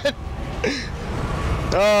again.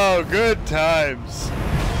 Oh, good times.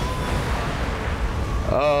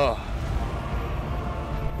 Oh.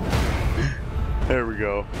 There we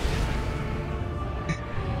go.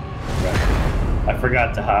 I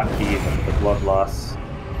forgot to hotkey the blood loss.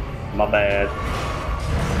 My bad.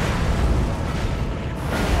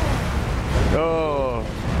 Oh.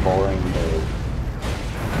 Boring mode.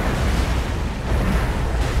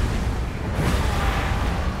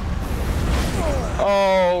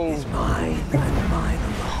 Oh. It's mine and mine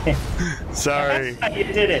alone. Sorry. You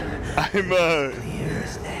did it. I'm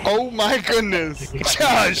Oh my goodness.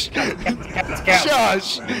 Josh.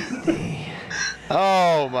 Josh.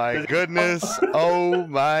 Oh my goodness. Oh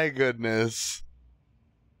my goodness.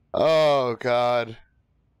 Oh God.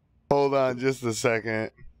 Hold on just a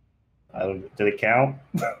second. Did it count?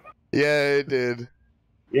 Yeah, it did.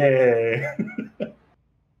 Yay!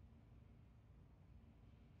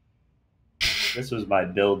 This was my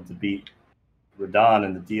build to beat Radon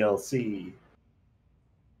in the DLC.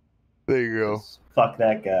 There you go. Fuck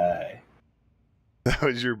that guy. That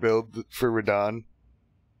was your build for Radon.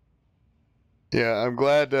 Yeah, I'm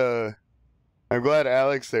glad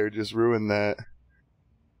Alex there just ruined that.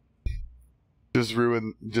 Just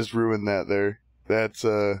ruined that there. That's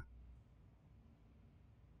okay.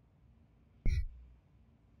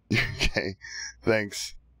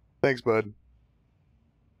 Thanks, bud.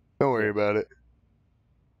 Don't worry about it.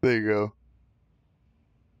 There you go.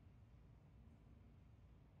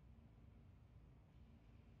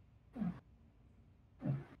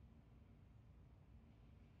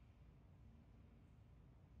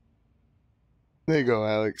 There you go,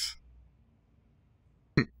 Alex.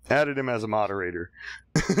 Added him as a moderator.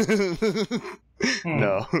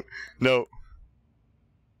 No.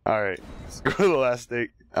 Alright. Let's go to the last state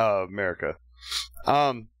of America.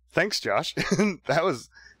 Thanks, Josh. That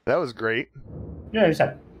was great. Yeah, you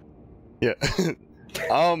said. Yeah.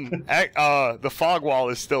 The fog wall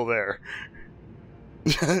is still there.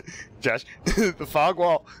 Josh, the fog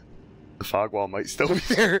wall might still be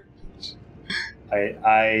there.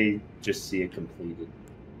 I just see a completed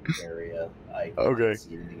area. I Okay. can't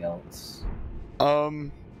see anything else.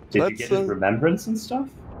 Did you get his remembrance and stuff?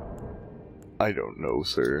 I don't know,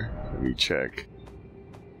 sir. Let me check.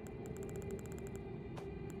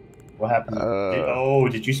 What happened?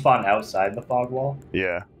 Did you spawn outside the fog wall?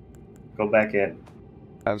 Yeah. Go back in.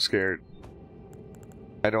 I'm scared.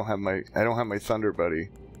 I don't have my thunder buddy.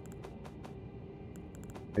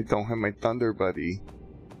 I don't have my thunder buddy.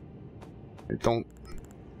 I don't.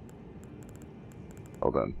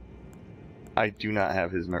 Hold on. I do not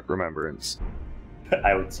have his remembrance.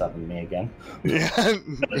 I would summon me again. Yeah.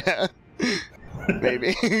 Yeah.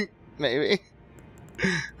 Maybe. Maybe.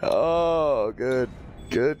 Oh, good.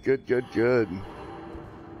 Good.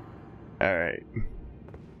 Alright.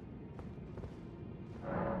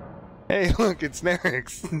 Hey, look, it's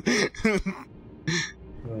Nerix.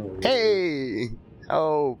 Hey!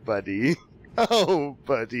 Oh, buddy. Oh,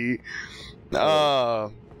 buddy.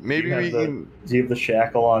 Maybe we can... Do you have the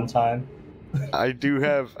shackle on time? I do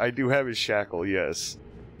have his shackle, yes.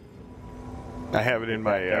 I have it in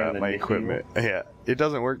my my equipment. Yeah, it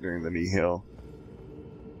doesn't work during the nihil.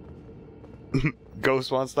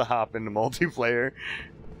 Ghost wants to hop into multiplayer.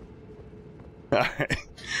 Alright.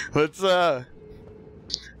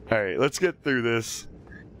 Let's get through this.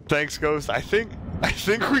 Thanks, Ghost. I think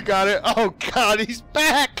we got it. Oh God, he's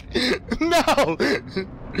back! No!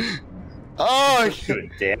 Oh, This is a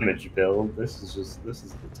damage build. This is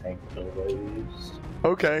the tank build I used.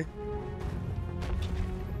 Okay.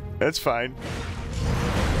 That's fine.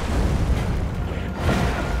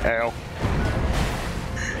 Ow.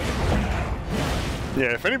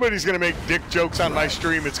 Yeah, if anybody's gonna make dick jokes on my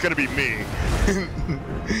stream, it's gonna be me.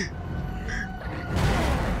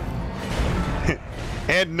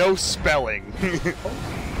 And no spelling.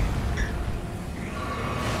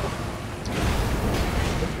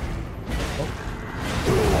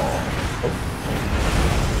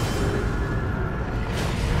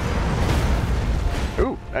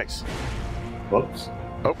 Ooh, nice. Whoops.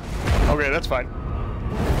 Oh, okay, that's fine.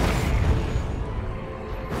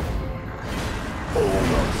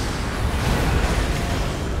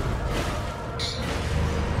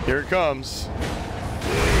 Here it comes.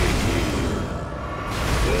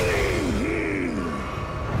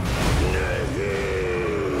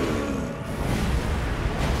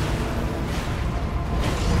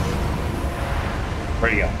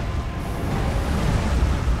 Where'd he go?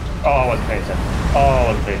 Oh, I wasn't paying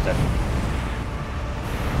attention.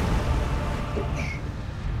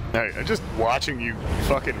 Alright, I'm just watching you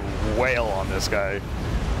fucking wail on this guy.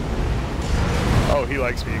 Oh, he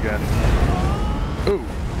likes me again. Ooh.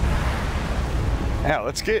 Yeah,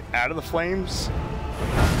 let's get out of the flames.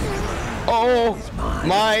 Oh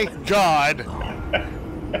my god.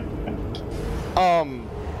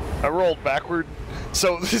 I rolled backward.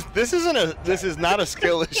 So this is not a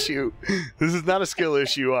skill issue. This is not a skill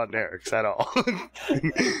issue on Derek's at all.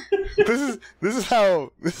 this is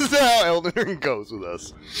how Elden Ring goes with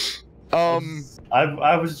us.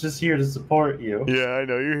 I was just here to support you. Yeah, I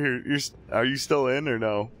know you're here. Are you still in or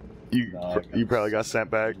no? You probably got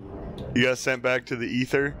sent back. You got sent back to the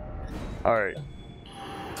ether. All right.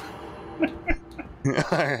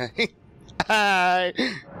 Alright. Hi.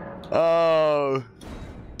 Oh.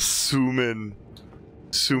 Suman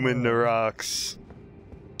Narox.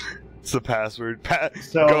 It's the password.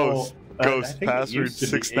 Ghost password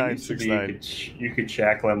 6969. You could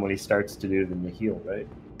shackle him when he starts to do the heal, right?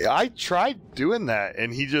 I tried doing that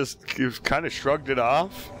and he just kind of shrugged it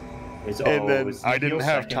off. And then I didn't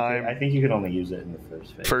have time. I think you could only use it in the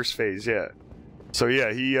first phase. First phase, yeah. So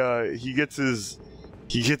yeah, he gets his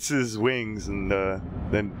wings and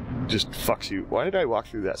then just fucks you. Why did I walk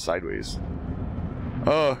through that sideways?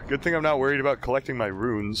 Oh, good thing I'm not worried about collecting my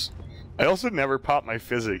runes. I also never pop my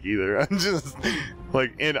physic either. I'm just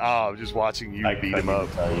like in awe of just watching you beat him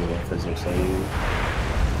up. Tell you what physics I use.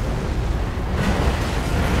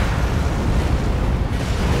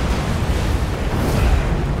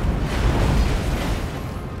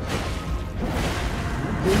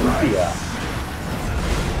 Yeah.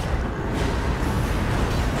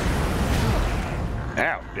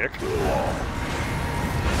 Ow, dick.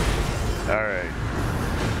 Alright.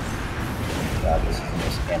 God, this is the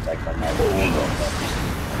most anticlimactic.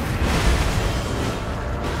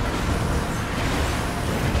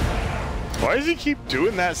 Why does he keep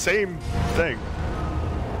doing that same thing?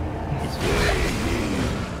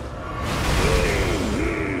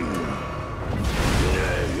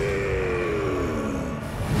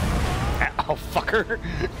 Oh, fucker.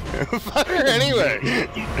 Fucker anyway.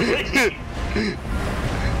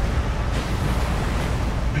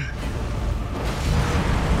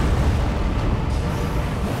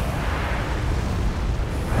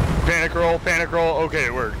 Panic roll. Okay,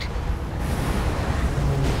 it worked.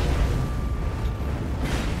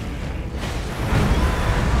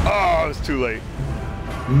 Oh, it's too late.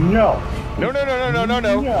 No. No.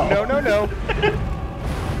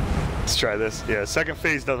 Let's try this. Yeah, second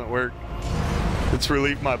phase doesn't work. Let's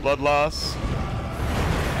relieve my blood loss.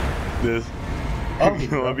 This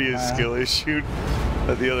will be a skill issue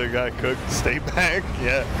that the other guy cooked. Stay back.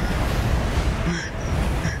 Yeah.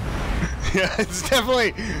 Yeah, it's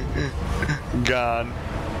definitely gone.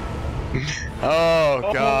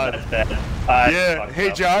 Oh god. Yeah.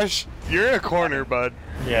 Hey Josh, you're in a corner, bud.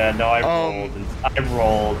 Yeah. No, I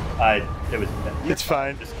rolled. It was. It's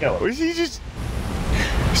fine. Just kill him. He's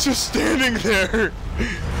just standing there,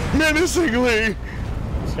 menacingly.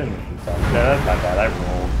 No, that's not bad. I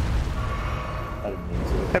rolled. I didn't mean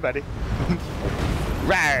to. Hey, buddy.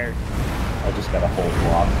 Rawr. I just got a whole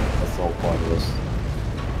block. That's the whole point of this.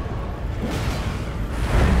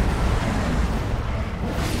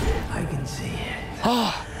 I can see it.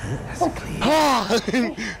 Oh, That's clear.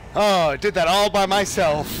 oh, I did that all by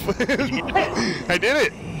myself. I did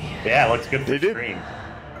it. Yeah, it looks good for They did. stream.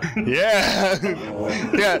 Yeah.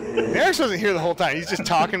 Yeah. Eric wasn't here the whole time. He's just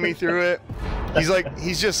talking me through it.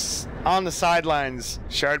 He's just on the sidelines.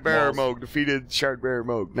 Shardbearer Mohg defeated Shardbearer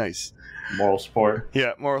Mohg. Nice. Moral support.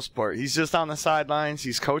 Yeah, moral support. He's just on the sidelines.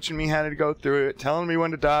 He's coaching me how to go through it, telling me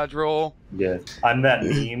when to dodge roll. Yeah. I'm that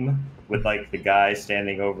meme with like the guy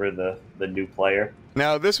standing over the new player.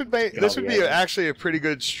 Now this would be actually a pretty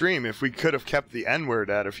good stream if we could have kept the N word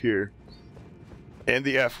out of here. And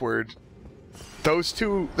the F word. Those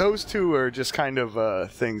two are just kind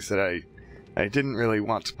of things that I didn't really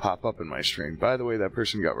want to pop up in my stream. By the way, that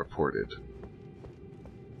person got reported.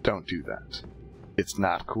 Don't do that. It's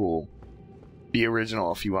not cool. Be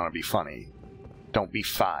original if you want to be funny. Don't be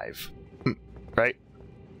 5. Right?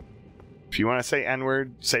 If you want to say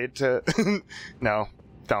N-word, say it to... No,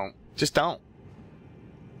 don't. Just don't.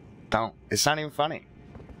 Don't. It's not even funny.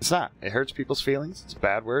 It's not. It hurts people's feelings. It's a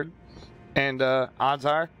bad word. And odds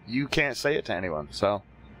are, you can't say it to anyone. So,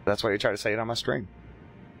 that's why you try to say it on my stream.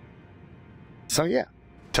 So yeah,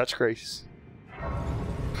 touch grass.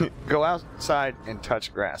 Go outside and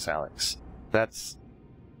touch grass, Alex.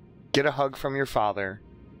 Get a hug from your father,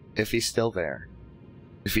 if he's still there.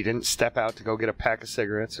 If he didn't step out to go get a pack of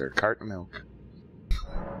cigarettes or a carton of milk.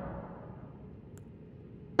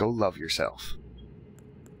 Go love yourself.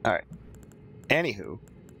 Alright. Anywho,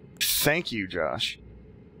 thank you, Josh.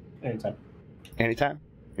 Anytime. Anytime?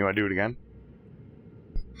 You want to do it again?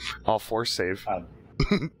 I'll force save.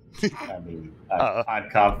 I mean, I'm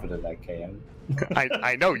confident I can.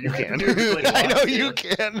 I know you can. You really I know want to. you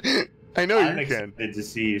can. I know I'm you can. excited to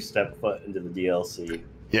see you step foot into the DLC.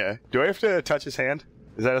 Yeah. Do I have to touch his hand?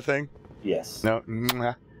 Is that a thing? Yes. No.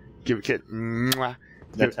 Mwah. Give a kid. Mwah.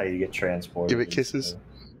 That's how you get transported. Give it kisses.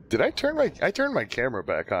 Did I turn my camera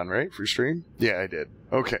back on, right, for stream? Yeah, I did.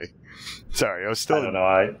 Okay. Sorry, I was still I don't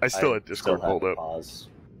know. I still had Discord still have pulled to up. Pause.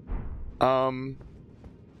 Alright.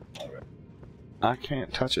 I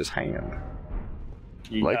can't touch his hand.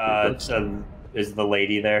 Like is the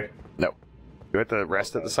lady there? No. Do I have to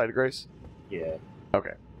rest at the site of grace? Yeah.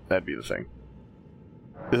 Okay. That'd be the thing.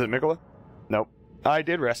 Is it Mikola? Nope. I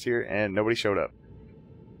did rest here and nobody showed up.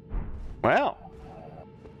 Wow.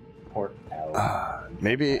 Port out.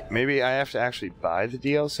 Maybe I have to actually buy the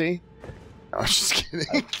DLC? No, I'm just kidding.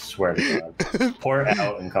 I swear to God. Port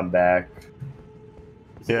out and come back.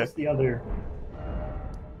 Yeah. What's the other?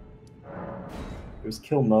 It was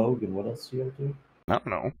kill Mohg, and what else do you gotta do? I don't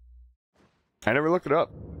know. I never looked it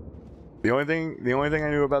up. The only thing I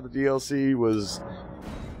knew about the DLC was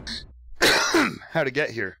how to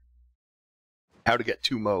get here. How to get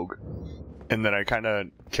to Mohg. And then I kinda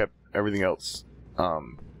kept everything else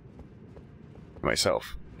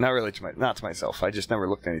myself. Not really not to myself. I just never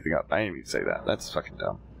looked anything up. I didn't even say that. That's fucking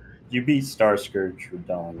dumb. You beat Star Scourge with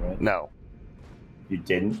Dawn, right? No. You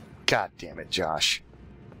didn't? God damn it, Josh.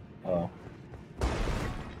 Oh.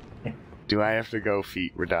 Do I have to go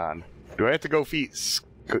feat Radon? Do I have to go feat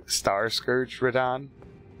Star Scourge Radon?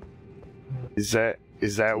 Is that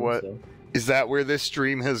what? So. Is that where this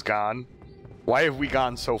stream has gone? Why have we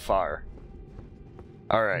gone so far?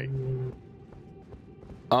 All right.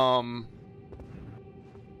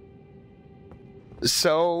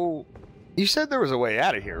 So you said there was a way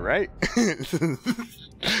out of here, right?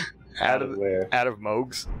 Out of where? Out of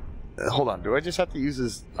Mohg's. Hold on. Do I just have to use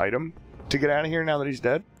his item to get out of here now that he's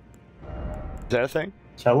dead? Is that a thing?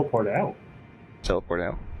 Teleport out. Teleport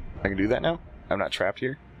out. I can do that now? I'm not trapped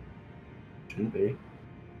here? Shouldn't be.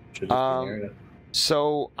 Should just be an area.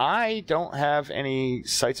 So I don't have any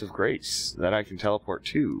sites of grace that I can teleport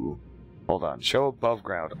to. Hold on. Show above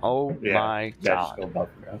ground. Oh my Just god. go above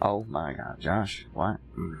ground. Oh my god. Josh, what?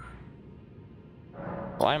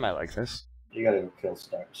 Why am I like this? You gotta go kill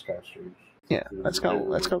Star Scourge. Yeah, let's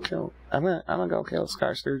go kill. I'm gonna go kill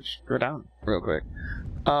Scar Scourge. Go down real quick.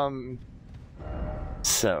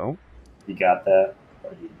 So. You got that?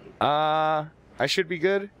 Or do you need I should be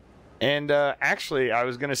good. And actually, I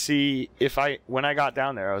was gonna see if when I got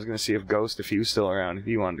down there, I was gonna see if Ghost, if he was still around, if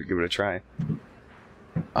he wanted to give it a try.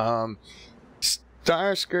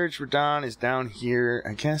 Star Scourge Radon is down here.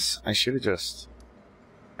 I guess I should have just.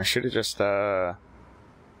 I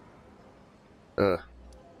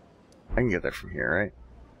can get there from here, right?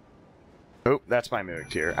 Oh, that's my mimic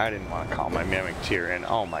tier. I didn't want to call my mimic tier in.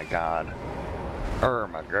 Oh my god.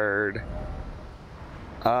 My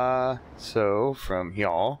god. So from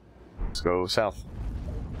y'all, let's go south.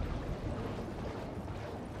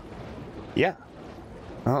 Yeah.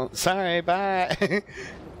 Oh, sorry, bye.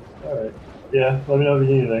 Alright. Yeah, let me know if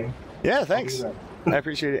you need anything. Yeah, thanks. I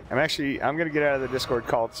appreciate it. I'm gonna get out of the Discord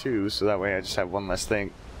call too, so that way I just have one less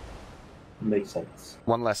thing. Makes sense.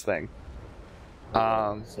 One less thing.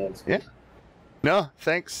 Sounds good. Yeah. No,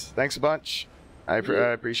 thanks. Thanks a bunch. I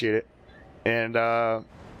appreciate it. And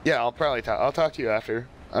yeah, I'll probably I'll talk to you after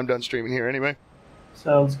I'm done streaming here anyway.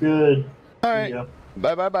 Sounds good. All right. Yeah.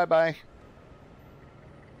 Bye.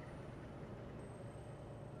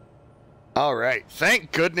 All right.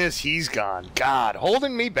 Thank goodness he's gone. God,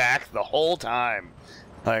 holding me back the whole time.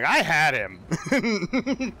 Like I had him.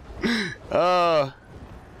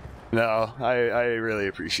 No, I really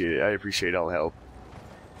appreciate it. I appreciate all the help.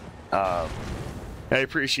 I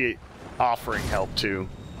appreciate offering help too.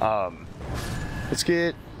 Let's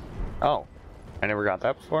get. Oh, I never got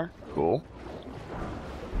that before. Cool.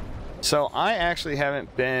 So I actually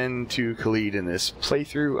haven't been to Khalid in this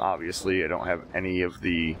playthrough. Obviously, I don't have any of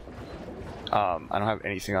the. I don't have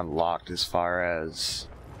anything unlocked as far as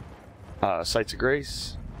Sites of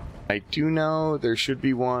Grace. I do know there should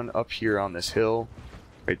be one up here on this hill.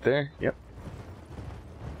 Right there? Yep.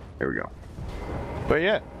 There we go. But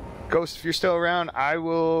yeah, Ghost, if you're still around, I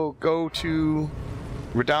will go to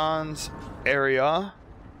Radon's area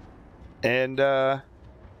and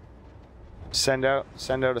send out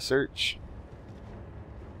a search.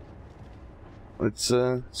 Let's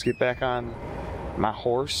get back on my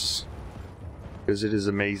horse because it is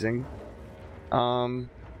amazing. I'm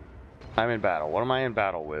in battle. What am I in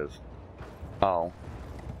battle with? Oh,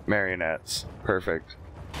 marionettes. Perfect.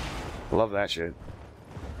 Love that shit.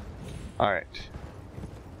 Alright.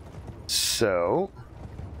 So.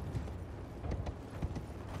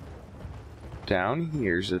 down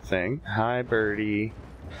here's the thing. Hi, birdie.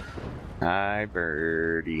 Hi,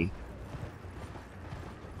 birdie.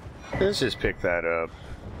 Let's just pick that up.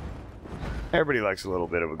 Everybody likes a little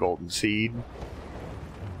bit of a golden seed.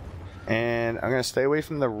 And I'm going to stay away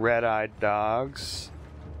from the red-eyed dogs.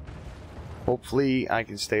 Hopefully I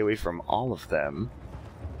can stay away from all of them.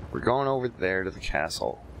 We're going over there to the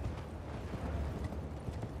castle.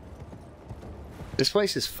 This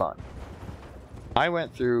place is fun. I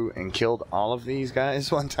went through and killed all of these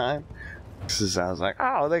guys one time. Because I was like,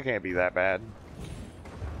 oh, they can't be that bad.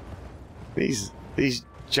 These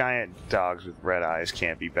giant dogs with red eyes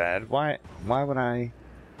can't be bad. Why would I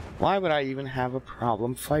even have a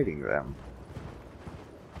problem fighting them?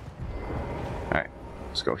 Alright,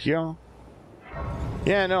 let's go here.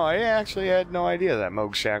 Yeah, no, I actually had no idea that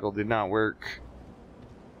Mohg Shackle did not work.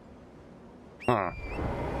 Huh.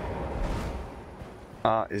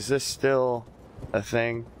 Is this still a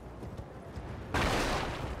thing?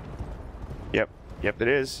 Yep, it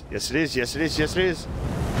is. Yes, it is. Yes, it is. Yes, it is.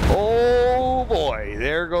 Oh, boy.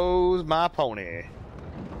 There goes my pony.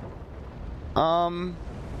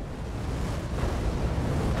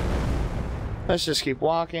 Let's just keep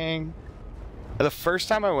walking. The first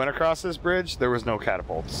time I went across this bridge, there was no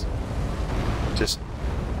catapults. Just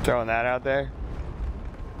throwing that out there.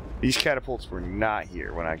 These catapults were not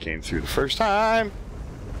here when I came through the first time.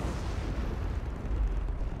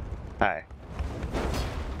 Hi.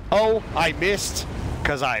 Oh, I missed,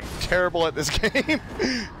 because I'm terrible at this game.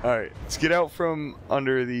 Alright, let's get out from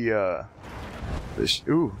under the,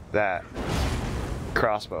 ooh, that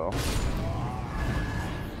crossbow.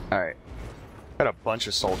 Alright. Got a bunch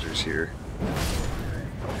of soldiers here.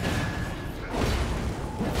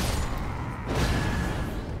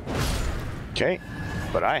 Okay,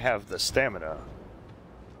 but I have the stamina.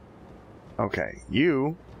 Okay,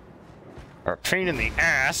 you are a pain in the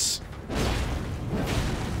ass.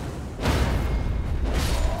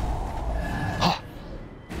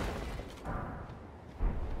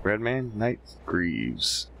 Redman, Knight,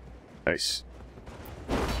 Greaves. Nice.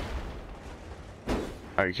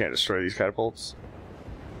 Oh, you can't destroy these catapults?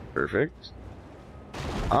 Perfect.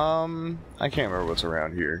 I can't remember what's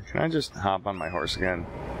around here. Can I just hop on my horse again?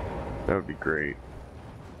 That would be great.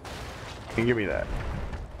 Can you give me that?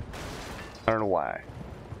 I don't know why.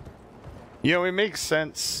 You know, it makes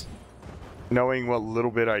sense knowing what little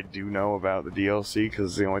bit I do know about the DLC,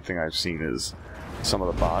 because the only thing I've seen is some of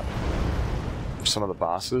the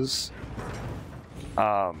bosses.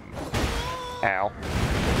 Ow. Ow,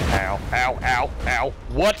 ow, ow, ow.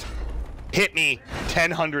 What? Hit me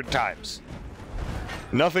 1,000 times.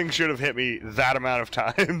 Nothing should have hit me that amount of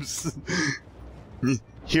times.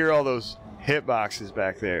 Hear all those hitboxes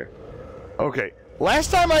back there. Okay,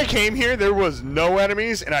 last time I came here, there was no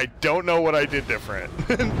enemies, and I don't know what I did different.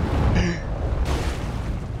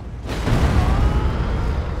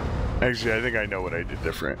 Actually, I think I know what I did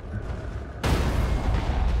different.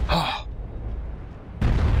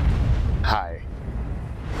 Hi.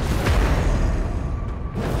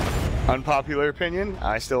 Unpopular opinion,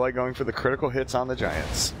 I still like going for the critical hits on the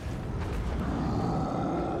giants.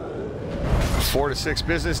 4 to 6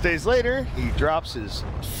 business days later, he drops his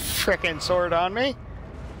frickin' sword on me.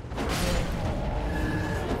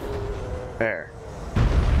 There.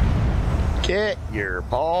 Get your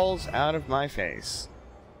balls out of my face.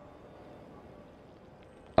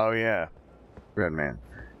 Oh yeah. Redman.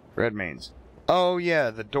 Redmanes. Oh yeah,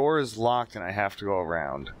 the door is locked and I have to go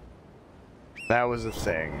around. That was a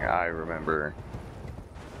thing, I remember.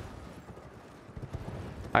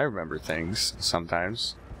 I remember things,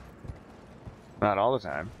 sometimes. Not all the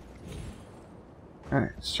time.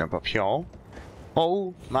 Alright, let's jump up here.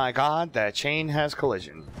 Oh my god, that chain has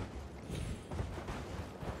collision.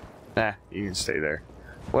 Nah, you can stay there.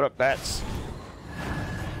 What up, bats?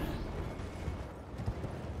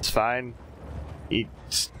 It's fine. He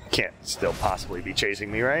can't still possibly be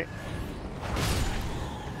chasing me, right?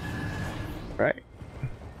 Right?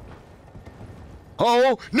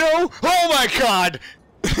 Oh, no! Oh my god!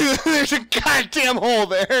 There's a goddamn hole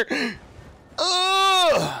there!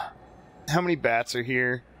 Ugh! How many bats are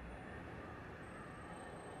here?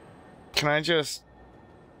 Can I just...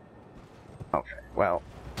 Okay, well...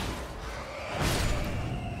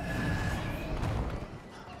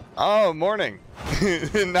 Oh, morning!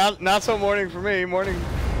 not so morning for me, morning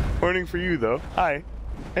for you though. Hi.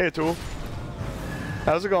 Hey, Atul.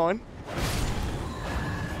 How's it going?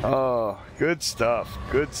 Oh, good stuff,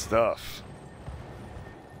 good stuff.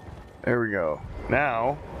 There we go.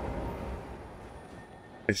 Now,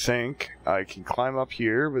 I think I can climb up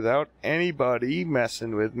here without anybody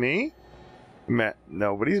messing with me.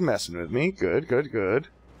 Nobody's messing with me. Good, good, good.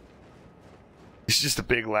 It's just a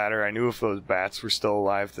big ladder. I knew if those bats were still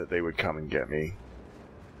alive that they would come and get me.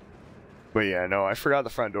 But yeah, no, I forgot the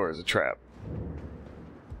front door is a trap.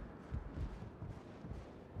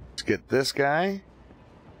 Let's get this guy.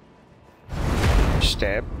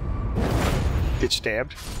 Stab. Get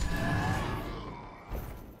stabbed.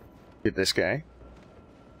 Get this guy.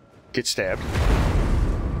 Get stabbed.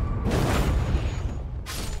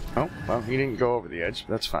 Oh, well, he didn't go over the edge.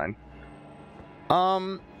 That's fine.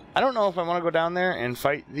 I don't know if I want to go down there and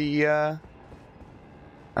fight the, I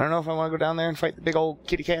don't know if I want to go down there and fight the big old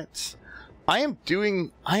kitty cats. I am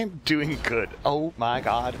doing good. Oh my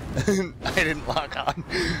god. I didn't lock on.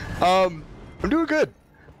 I'm doing good.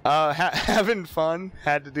 Having fun.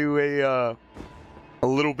 Had to do a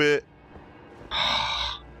little bit.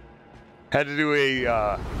 Had to do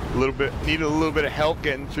a little bit. Needed a little bit of help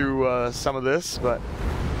getting through some of this, but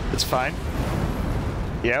it's fine.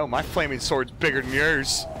 Yeah, well, my flaming sword's bigger than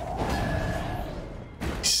yours.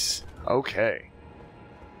 Okay.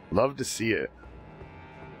 Love to see it.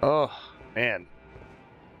 Oh, man.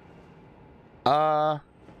 Yeah,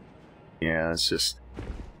 let's just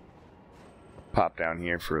pop down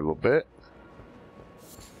here for a little bit.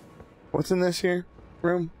 What's in this here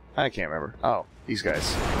room? I can't remember. Oh, these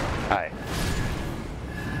guys. Hi.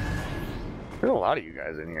 There's a lot of you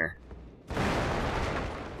guys in here.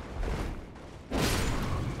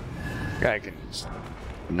 I can just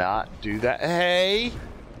not do that. Hey!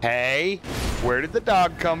 Hey! Where did the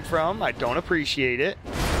dog come from? I don't appreciate it.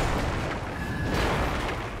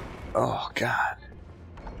 Oh, God.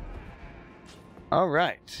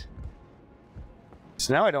 Alright.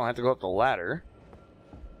 So now I don't have to go up the ladder.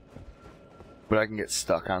 But I can get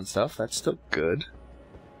stuck on stuff. That's still good.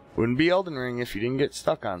 Wouldn't be Elden Ring if you didn't get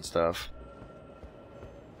stuck on stuff.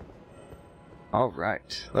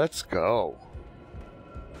 Alright. Let's go.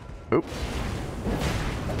 Oop.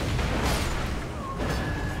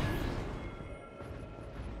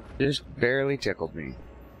 Just barely tickled me.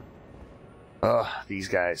 Ugh, these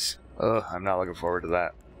guys. Ugh, I'm not looking forward to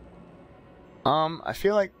that. I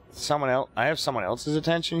feel like I have someone else's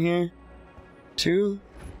attention here. Too?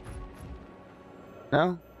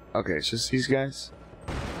 No? Okay, it's just these guys.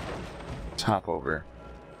 Let's hop over.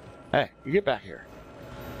 Hey, you get back here.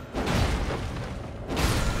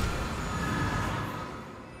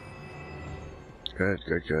 Good,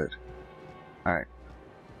 good, good. Alright.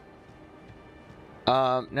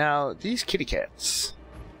 Now, these kitty cats.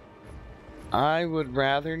 I would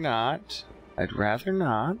rather not. I'd rather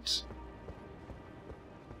not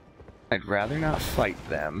fight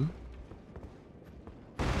them.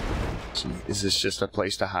 Is this just a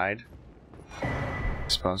place to hide? I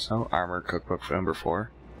suppose so. Armor cookbook for number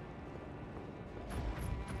 4.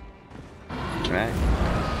 Can I?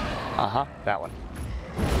 Uh-huh, that one.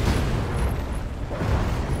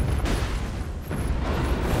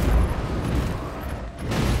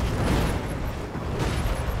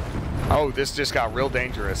 Oh, this just got real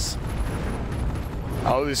dangerous.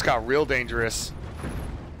 Oh, this got real dangerous.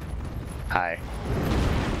 Hi.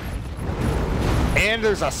 And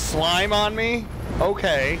there's a slime on me?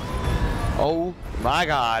 Okay. Oh my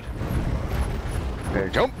god. There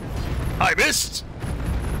you go. I missed!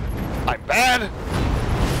 I'm bad!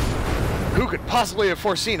 Who could possibly have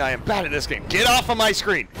foreseen I am bad at this game? Get off of my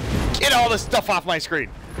screen! Get all this stuff off my screen!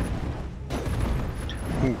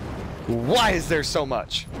 Why is there so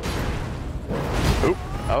much? Oop.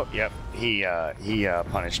 Oh, yep. He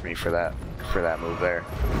punished me for that move there.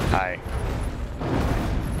 Hi.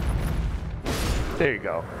 There you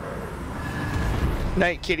go.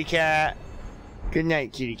 Night, kitty cat. Good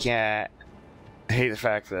night, kitty cat. I hate the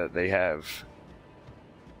fact that they have...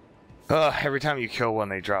 every time you kill one,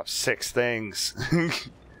 they drop 6 things.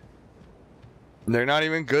 They're not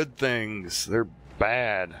even good things. They're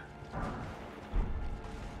bad.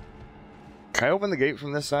 Can I open the gate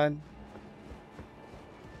from this side?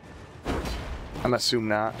 I'm assuming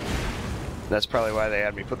not. That's probably why they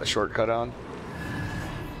had me put the shortcut on.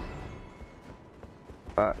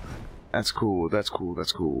 That's cool, that's cool,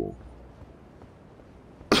 that's cool.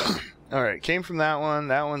 Alright, came from that one.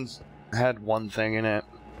 That one's had one thing in it.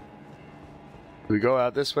 We go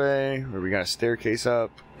out this way, or we got a staircase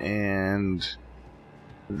up, and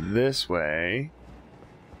this way.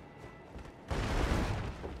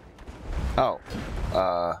 Oh,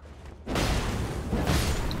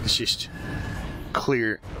 it's just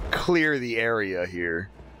clear the area here.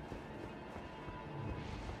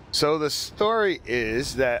 So the story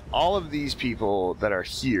is that all of these people that are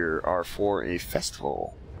here are for a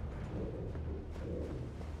festival.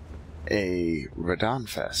 A Radon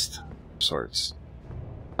Fest of sorts.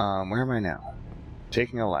 Where am I now?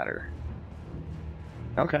 Taking a ladder.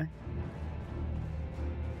 Okay.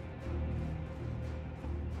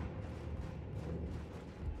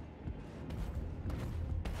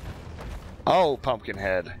 Oh,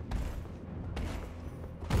 Pumpkinhead.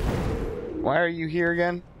 Why are you here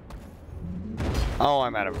again? Oh,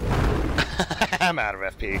 I'm out of... I'm out of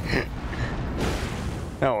FP.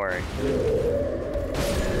 Don't worry.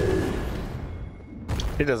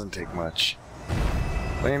 It doesn't take much.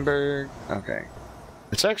 Flameberg. Okay.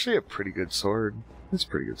 It's actually a pretty good sword. It's a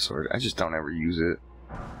pretty good sword. I just don't ever use it.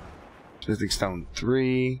 Smithing Stone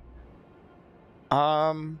 3.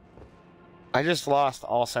 I just lost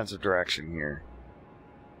all sense of direction here.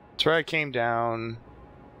 That's where I came down,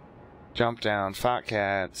 jumped down, fought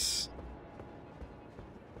cats.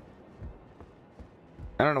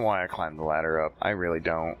 I don't know why I climbed the ladder up. I really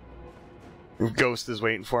don't. Ghost is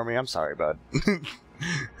waiting for me. I'm sorry, bud.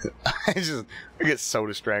 I get so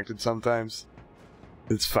distracted sometimes.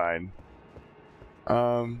 It's fine.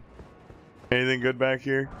 Anything good back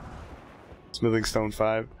here? Smithing Stone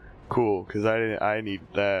 5. Cool, because I need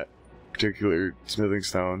that particular smithing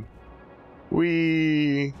stone.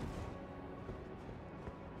 Whee!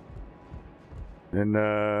 And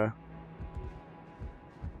let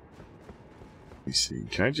me see.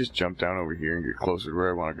 Can I just jump down over here and get closer to where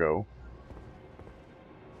I want to go?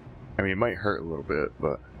 I mean, it might hurt a little bit,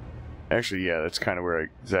 but actually, yeah, that's kind of where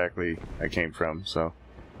exactly I came from, so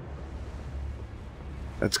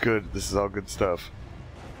that's good. This is all good stuff.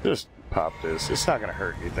 Just pop this. It's not gonna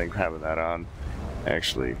hurt anything having that on,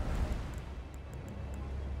 actually.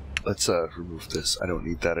 Let's remove this. I don't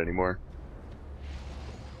need that anymore.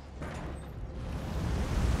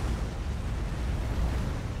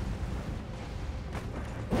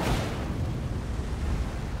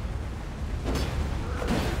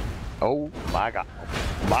 Oh my god.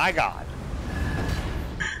 My god.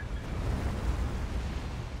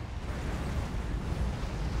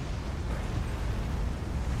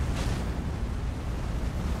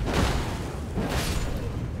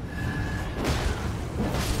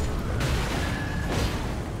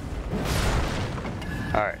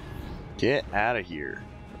 Alright. Get out of here.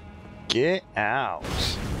 Get out.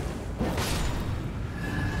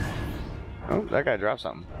 Oh, that guy dropped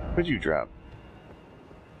something. What did you drop?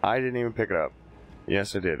 I didn't even pick it up.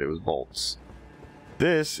 Yes, I did. It was bolts.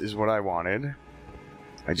 This is what I wanted.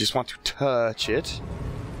 I just want to touch it.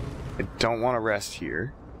 I don't want to rest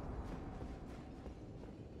here.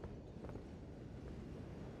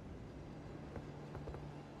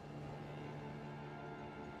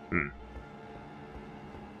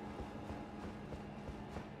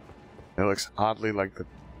 It looks oddly like the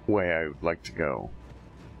way I would like to go.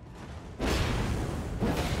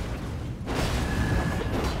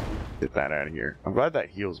 Get that out of here. I'm glad that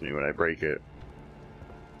heals me when I break it.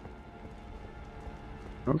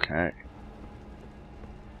 Okay.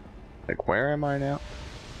 Like, where am I now?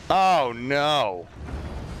 Oh, no!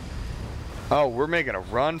 Oh, we're making a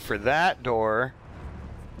run for that door.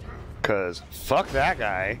 'Cause fuck that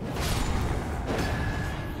guy.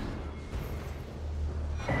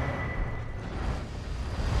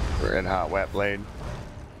 Red hot wet blade.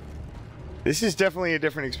 This is definitely a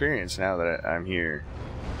different experience now that I'm here.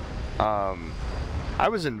 I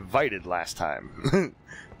was invited last time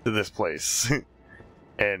to this place.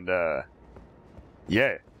 And,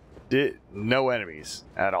 yeah. No enemies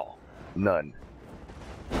at all. None.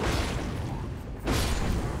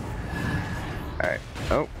 Alright.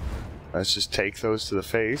 Oh. Let's just take those to the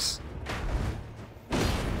face.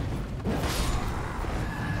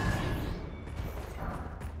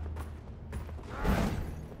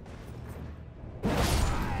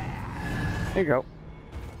 There you go.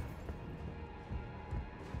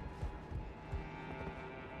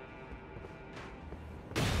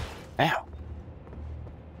 Ow.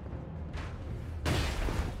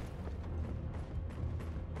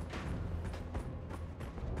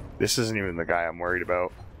 This isn't even the guy I'm worried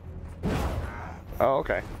about. Oh,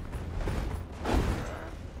 okay.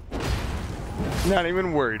 Not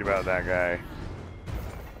even worried about that guy.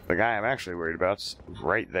 The guy I'm actually worried about's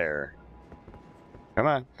right there. Come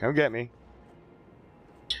on, come get me.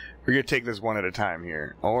 We're gonna take this one at a time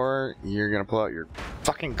here. Or you're gonna pull out your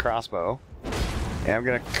fucking crossbow. And I'm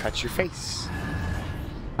gonna cut your face.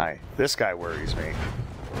 Hi, this guy worries me.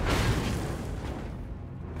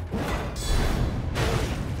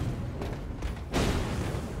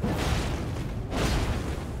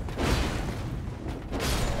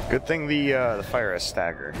 Good thing the fire has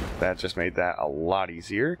stagger. That just made that a lot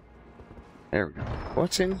easier. There we go.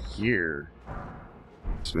 What's in here?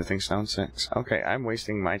 Smithing Stone 6. Okay, I'm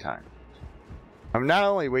wasting my time. I'm not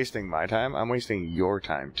only wasting my time, I'm wasting your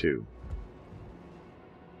time too.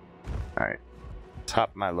 Alright. Let's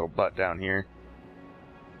hop my little butt down here.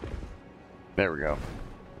 There we go.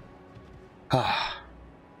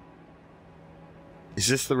 Is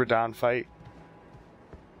this the fight?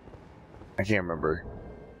 I can't remember.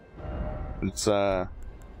 Let's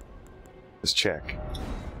check.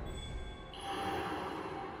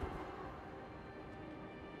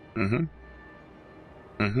 I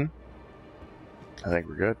think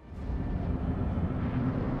we're good.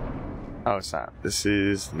 Oh, it's not. This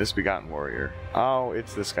is Misbegotten Warrior. Oh,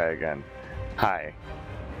 it's this guy again. Hi.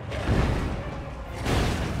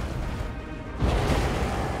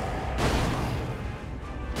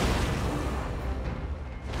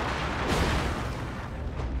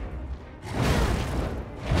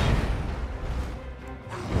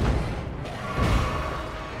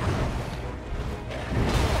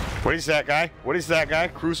 What is that guy? What is that guy?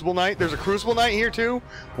 Crucible Knight? There's a Crucible Knight here too?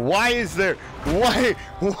 Why is there a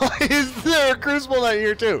Crucible Knight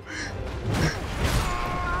here too?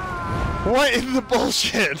 What in the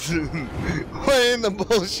bullshit? What in the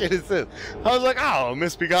bullshit is this? I was like, oh,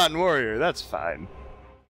 Misbegotten Warrior, that's fine.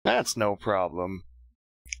 That's no problem.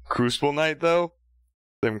 Crucible Knight though?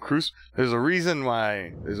 There's a reason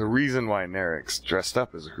why Nerek's dressed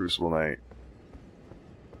up as a Crucible Knight.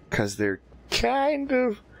 'Cause they're kind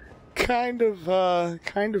of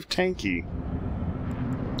tanky.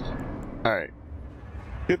 Alright.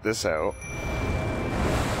 Get this out.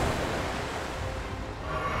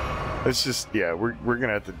 Let's just, yeah, we're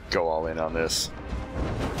gonna have to go all in on this.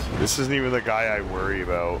 This isn't even the guy I worry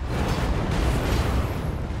about.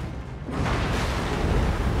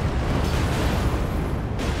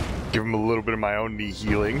 Give him a little bit of my own knee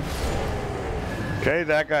healing. Okay,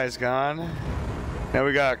 that guy's gone. Now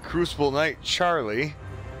we got Crucible Knight Charlie.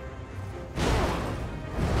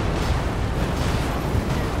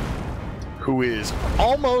 Who is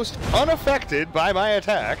almost unaffected by my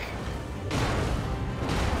attack.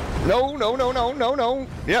 No, no, no, no, no, no.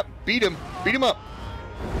 Yep, beat him. Beat him up.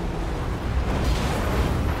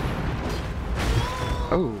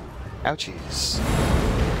 Oh, ouchies.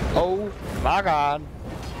 Oh my god.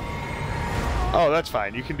 Oh, that's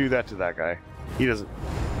fine. You can do that to that guy. He doesn't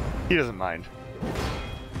mind.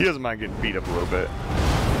 He doesn't mind getting beat up a little bit.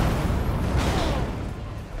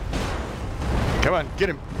 Come on, get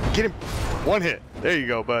him. Get him. One hit. There you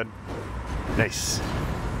go, bud. Nice.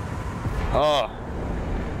 Oh.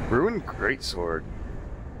 Ruined Greatsword.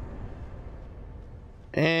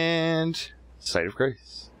 And Sight of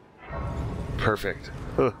Grace. Perfect.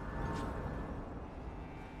 Ugh.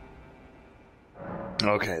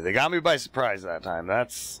 Okay, they got me by surprise that time.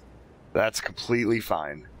 That's completely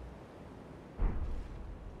fine.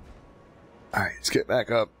 Alright, let's get back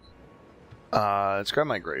up. Let's grab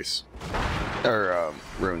my Grace. Or,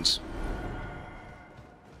 runes.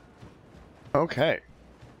 Okay.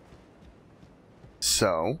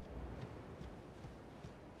 So.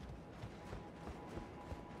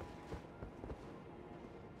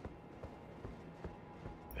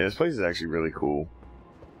 Yeah, this place is actually really cool.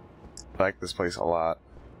 I like this place a lot.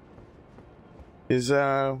 Is,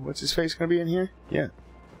 what's his face gonna be in here? Yeah.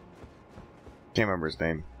 Can't remember his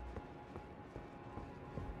name.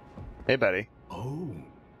 Hey, buddy. Oh.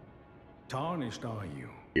 Tarnished, are you?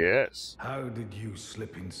 Yes. How did you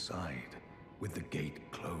slip inside with the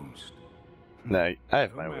gate closed? No, I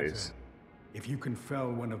have No my matter. ways. If you can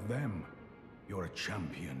fell one of them, you're a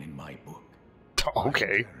champion in my book.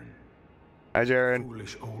 Okay. Jaren, Hi, Jaren.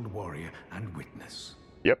 foolish old warrior and witness.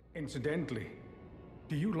 Yep. Incidentally,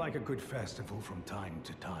 do you like a good festival from time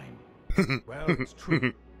to time? Well, it's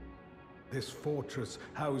true. This fortress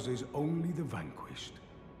houses only the vanquished.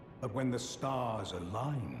 But when the stars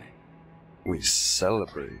align, We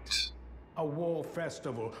celebrate. a war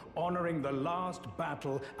festival honoring the last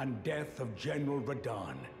battle and death of General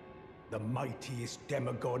Radahn, the mightiest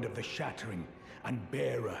demigod of the Shattering and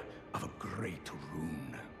bearer of a great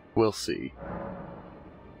rune. We'll see.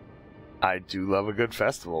 I do love a good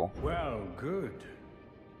festival. Well, good.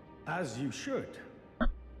 As you should.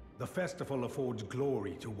 The festival affords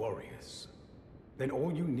glory to warriors. Then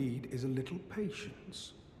all you need is a little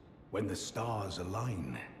patience. When the stars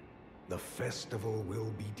align, the festival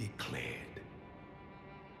will be declared.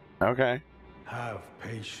 Okay. Have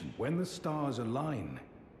patience. When the stars align,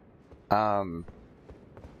 Can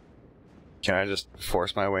I just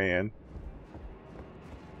force my way in?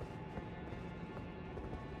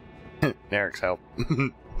 Nerek's help.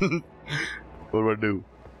 What do I do?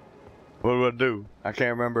 What do I do? I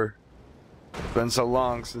can't remember. It's been so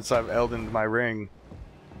long since I've Eldened my ring.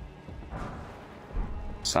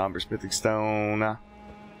 Somber Smithing Stone.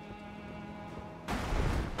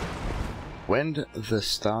 When the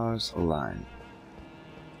stars align.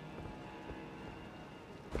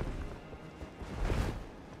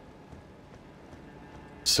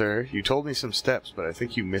 Sir, you told me some steps, but I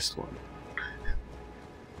think you missed one.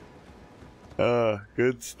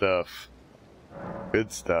 Good stuff.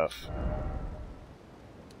 Good stuff.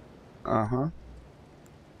 Uh-huh.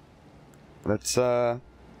 Let's,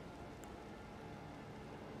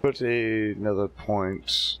 put another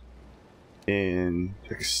point in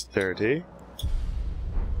dexterity.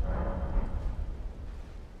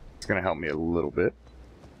 It's gonna help me a little bit.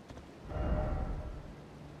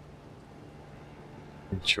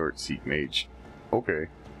 Short seek mage. Okay.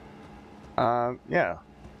 Yeah.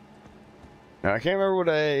 Now, I can't remember what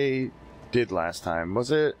I did last time.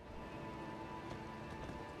 Was it...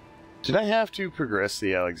 Did I have to progress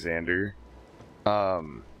the Alexander,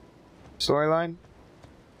 storyline?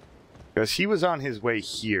 Because he was on his way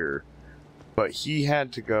here, but he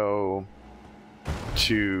had to go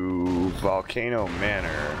to Volcano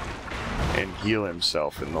Manor and heal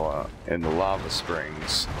himself in the lava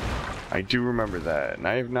springs. I do remember that, and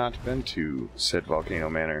I have not been to said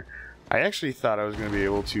Volcano Manor. I actually thought I was going to be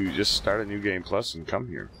able to just start a new game plus and come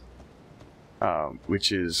here.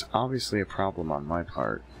 Which is obviously a problem on my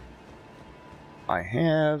part. I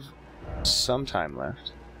have some time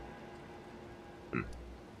left.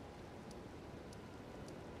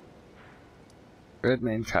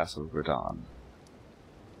 Redmane Castle Gradon.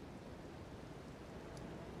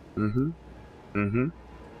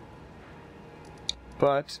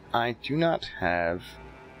 But I do not have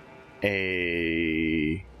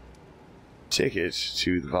a ticket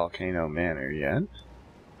to the Volcano Manor yet.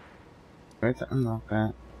 Where to unlock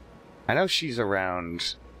that? I know she's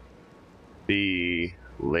around the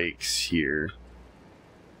lakes here.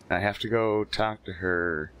 I have to go talk to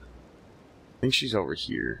her. I think she's over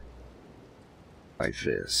here. Like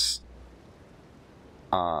this.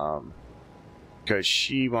 Because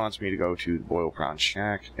she wants me to go to the Boil Prawn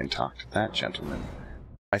Shack and talk to that gentleman.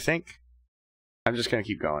 I think I'm just gonna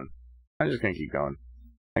keep going. I'm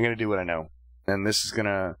gonna do what I know. And this is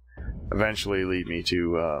gonna eventually lead me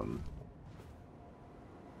to,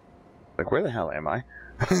 like, where the hell am I?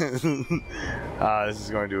 This is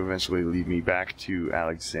going to eventually lead me back to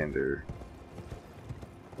Alexander,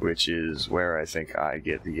 which is where I think I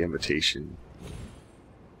get the invitation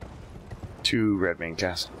to Redmane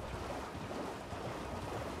Castle.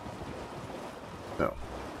 So.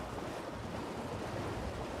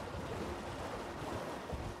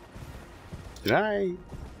 Did I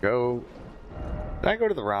go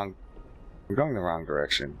to the wrong... I'm going the wrong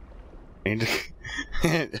direction. I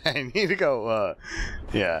need to go,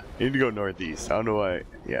 yeah, I need to go northeast. I don't know why,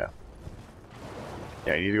 yeah.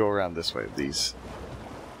 Yeah, I need to go around this way, please.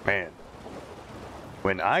 Man.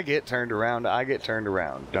 When I get turned around,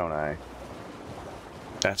 don't I?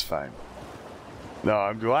 That's fine. No,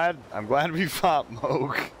 I'm glad we fought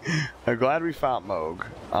Mohg. I'm glad we fought Mohg.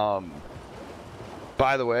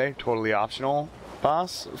 By the way, totally optional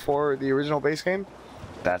boss for the original base game.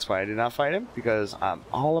 That's why I did not fight him, because I'm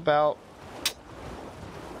all about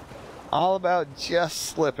just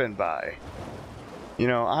slipping by. You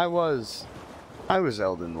know, I was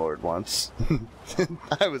Elden Lord once.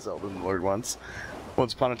 I was Elden Lord once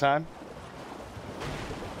upon a time.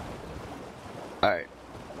 Alright.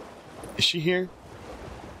 Is she here?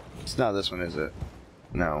 It's not this one, is it?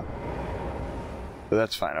 No. But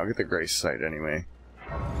that's fine, I'll get the Grace Sight anyway.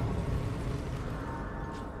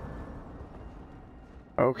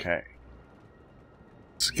 Okay.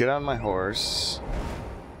 Let's get on my horse.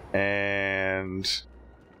 And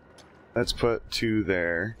let's put 2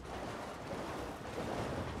 there.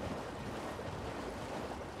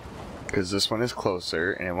 Because this one is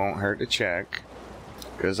closer and it won't hurt to check.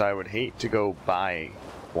 Because I would hate to go buy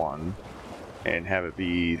one and have it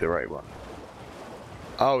be the right one.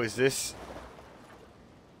 Oh, is this...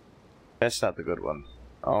 That's not the good one.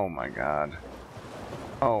 Oh my god.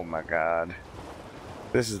 Oh my god.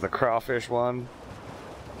 This is the crawfish one.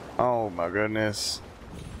 Oh my goodness.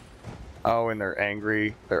 Oh, and they're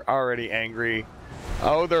angry. They're already angry.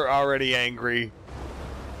 Oh, they're already angry.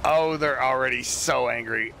 Oh, they're already so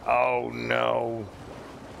angry. Oh no.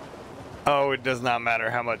 Oh, it does not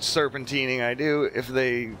matter how much serpentining I do if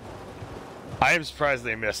they... I am surprised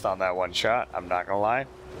they missed on that one shot, I'm not gonna lie.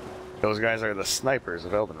 Those guys are the snipers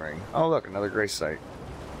of Elden Ring. Oh look, another Grace Sight.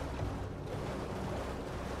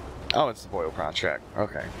 Oh, it's the Boil Prawn Shack.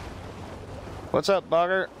 Okay. What's up,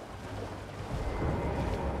 Bogger?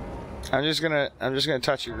 I'm just gonna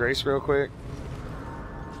touch your Grace real quick.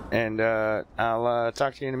 And I'll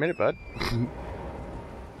talk to you in a minute, bud.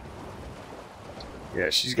 Yeah,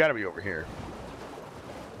 she's gotta be over here.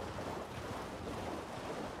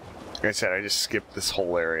 Like I said, I just skipped this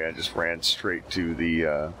whole area. I just ran straight to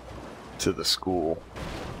the school.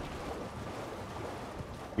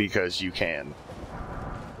 Because you can.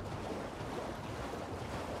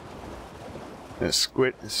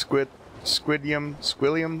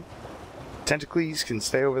 Squillium, Tentacles can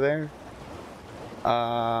stay over there.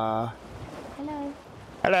 Hello.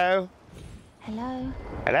 Hello. Hello.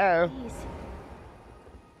 Hello. Please.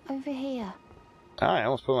 Over here. Oh, I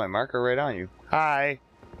almost put my marker right on you. Hi.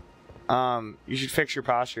 You should fix your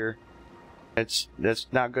posture. That's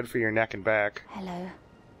not good for your neck and back. Hello.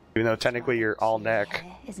 Even though technically you're all neck.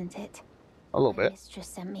 Here, isn't it? A little bit. Mistress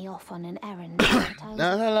sent me off on an errand.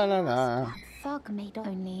 No. That thug made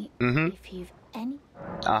only if you've any.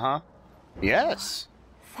 Yes.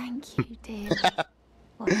 Thank you, dear.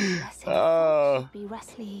 What a blessed should be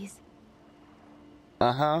Wesley's.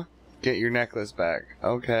 Get your necklace back.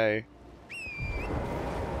 Okay.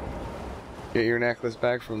 Get your necklace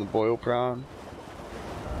back from the boil prawn.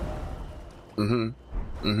 Like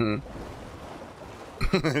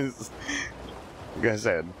I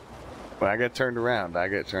said, when I get turned around, I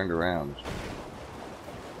get turned around.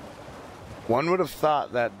 One would have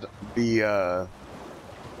thought that the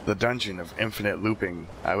dungeon of infinite looping,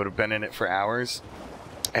 I would have been in it for hours.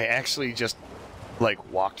 I actually just,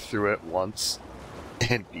 like, walked through it once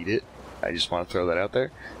and beat it. I just want to throw that out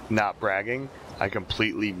there. Not bragging. I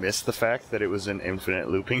completely missed the fact that it was an infinite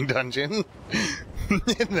looping dungeon.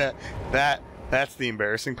 That's the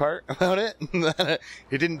embarrassing part about it.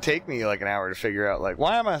 It didn't take me like an hour to figure out, like,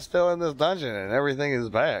 why am I still in this dungeon and everything is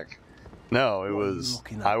back? No, it was,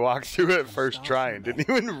 I walked through it first try and didn't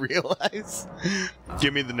even realize.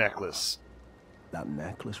 Give me the necklace. That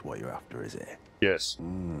necklace what you're after, is it? Yes.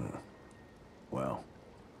 Well,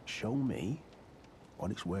 show me what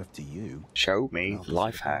it's worth to you. Show me the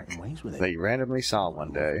life hack that you randomly saw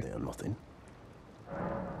one day. Nothing.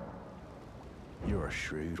 You're a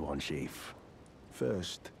shrewd one, Chief.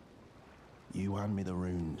 First, you hand me the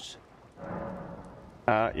runes.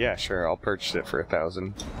 Yeah, sure, I'll purchase it for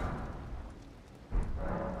 1,000.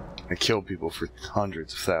 I kill people for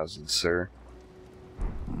hundreds of thousands, sir.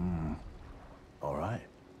 Alright.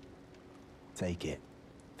 Take it.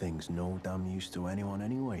 Thing's no damn use to anyone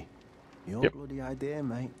anyway. Your bloody idea,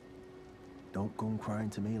 mate. Don't come crying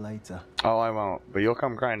to me later. Oh, I won't. But you'll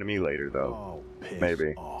come crying to me later, though. Oh, piss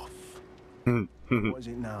maybe. Off. What is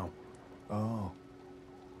it now? Oh,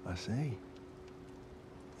 I see.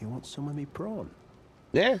 You want some of me prawn?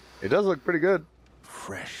 Yeah, it does look pretty good.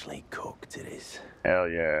 Freshly cooked it is. Hell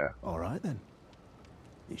yeah. Alright then.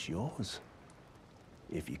 It's yours.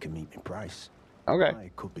 If you can meet me price. Okay.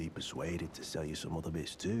 I could be persuaded to sell you some other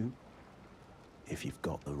bits too. If you've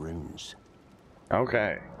got the runes.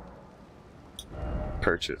 Okay.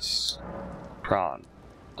 Purchase. Prawn.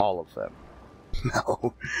 All of them.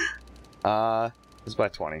 No. Let's buy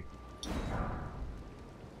 20.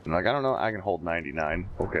 I'm like, I don't know, I can hold 99.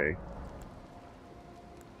 Okay.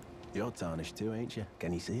 You're tarnished too, ain't you?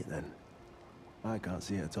 Can you see it then? I can't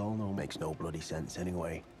see it at all, no. Makes no bloody sense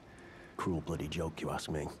anyway. Cruel bloody joke, you ask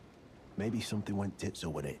me. Maybe something went tits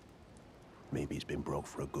up with it. Maybe it's been broke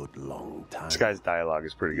for a good long time. This guy's dialogue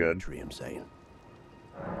is pretty good. I'm saying.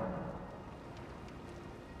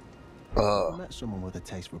 I met someone with a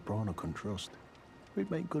taste for prawn I couldn't trust. We'd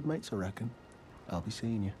make good mates, I reckon. I'll be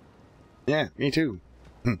seeing you. Yeah, me too.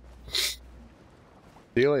 See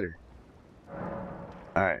you later.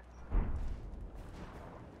 Alright.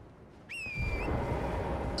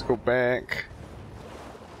 Let's go back.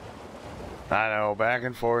 I know, back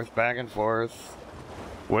and forth, back and forth.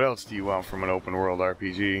 What else do you want from an open world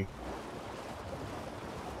RPG?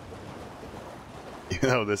 Even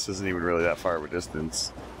though this isn't even really that far of a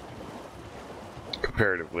distance.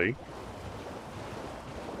 Comparatively.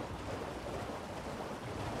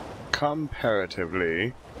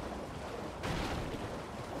 Comparatively.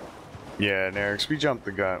 Yeah, Nerix, we jumped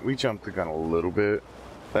the gun. We jumped the gun a little bit.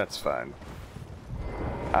 That's fine.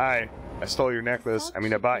 Hi. I stole your necklace. I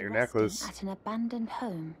mean, I bought your necklace. At an abandoned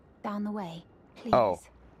home down the way, please. Oh.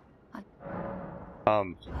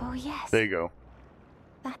 Oh yes. There you go.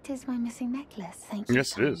 That is my missing necklace. Thank you.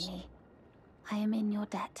 Yes, it is. Kindly. I am in your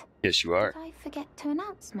debt. Yes, you are. Did I forget to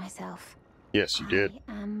announce myself? Yes, you did.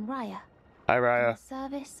 I am Raya. Hi, In Raya. the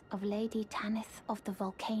service of Lady Tanith of the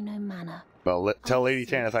Volcano Manor. Well, tell Lady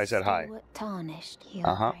Tanith I said hi. Tarnished.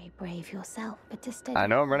 You're very brave yourself, but to study. I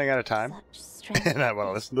know I'm running out of time, and I want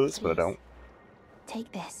to listen to this, but I don't.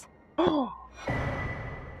 Take this.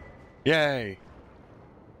 Yay!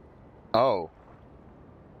 Oh,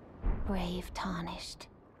 Brave Tarnished.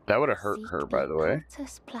 that would have hurt her, by the way.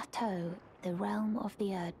 Cultus Plateau, the realm of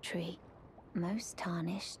the Erd Tree. Most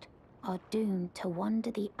Tarnished are doomed to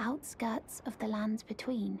wander the outskirts of the lands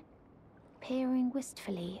between, peering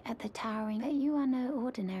wistfully at the towering. But you are no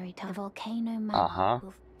ordinary volcano man.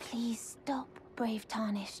 Please stop, brave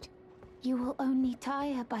Tarnished. You will only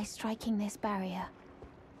tire by striking this barrier.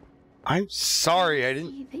 I'm sorry, I See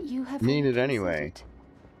didn't that you have mean it reconsidered. anyway.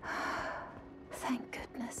 Thank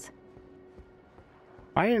goodness.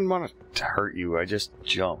 I didn't want to hurt you, I just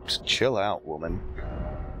jumped. Chill out, woman.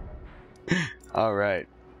 Alright.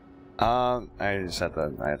 I just have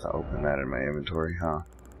to open that in my inventory, huh?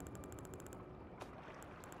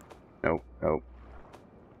 Nope, nope.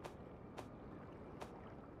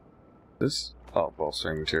 This? Oh,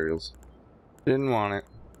 bolstering materials. Didn't want it.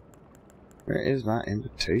 Where is my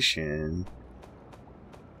invitation?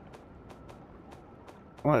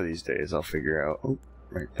 One of these days I'll figure out. Oh,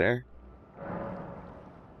 right there.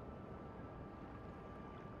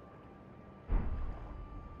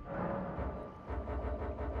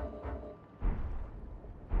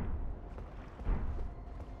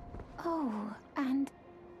 Oh, and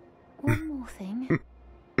one more thing.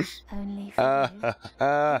 Only for you.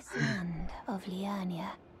 This land of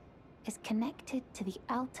Liurnia is connected to the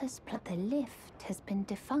Altus Plateau. The lift has been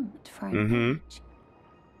defunct for an age,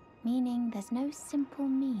 meaning there's no simple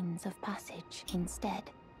means of passage. Instead,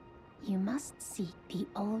 you must seek the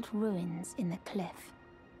old ruins in the cliff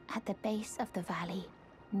at the base of the valley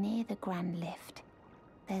near the Grand Lift.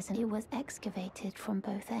 It was excavated from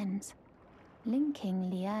both ends, linking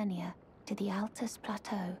Liurnia to the Altus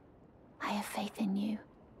Plateau. I have faith in you.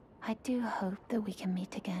 I do hope that we can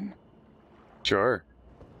meet again. Sure.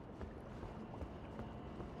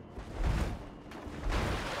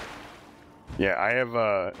 Yeah, I have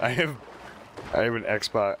an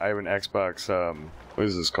Xbox, what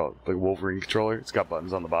is this called? The Wolverine controller. It's got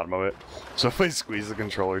buttons on the bottom of it. So if I squeeze the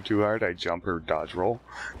controller too hard, I jump or dodge roll.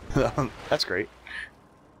 That's great.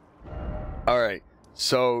 Alright,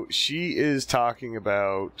 so she is talking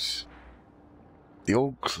about the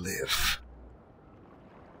old cliff.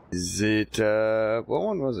 Is it, what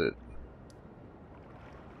one was it?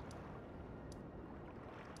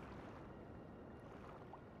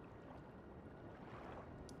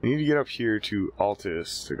 I need to get up here to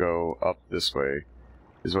Altus to go up this way,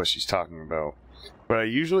 is what she's talking about. But I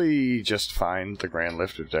usually just find the Grand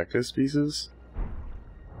Lift objectives pieces,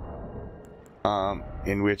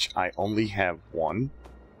 in which I only have one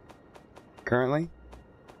currently.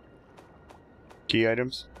 Key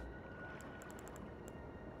items.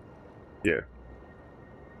 Yeah.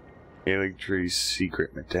 Alec Tree's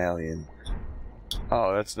secret medallion.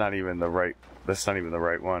 Oh, that's not even the right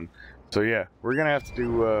one. So yeah, we're gonna have to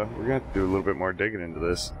do a little bit more digging into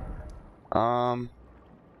this.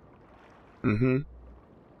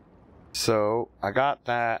 So I got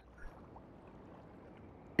that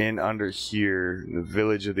in under here, the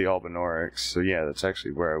village of the Albinorics. So yeah, that's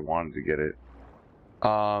actually where I wanted to get it.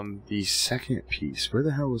 The second piece. Where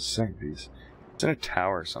the hell was the second piece? It's in a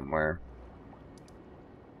tower somewhere.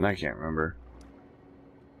 And I can't remember.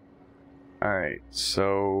 Alright,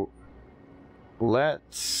 so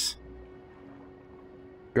let's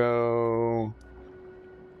go.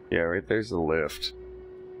 Yeah, right there's the lift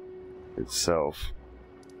itself.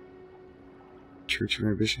 Church of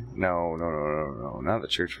Inhibition? No, not the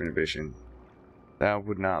Church of Inhibition. That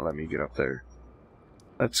would not let me get up there.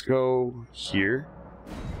 Let's go here.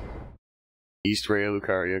 East Ray of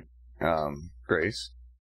Lucaria, Grace.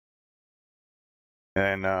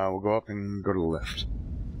 And we'll go up and go to the left.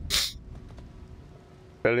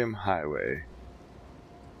 Bellium Highway.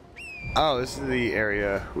 Oh, this is the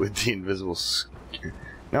area with the invisible...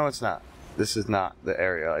 No, it's not. This is not the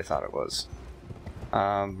area I thought it was.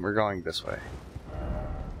 We're going this way.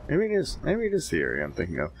 Maybe it is. Maybe it is the area I'm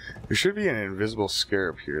thinking of. There should be an invisible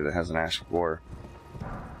scarab here that has an Ash of War.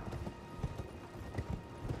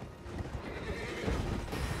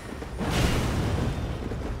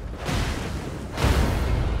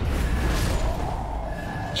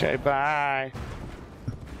 Okay, bye.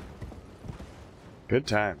 Good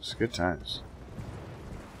times, good times.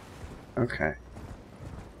 Okay.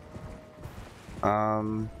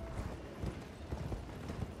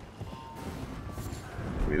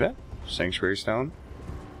 Give me that. Sanctuary Stone.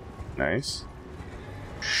 Nice.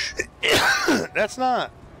 That's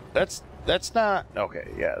not. Okay,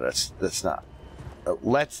 yeah, that's not.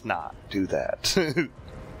 Let's not do that.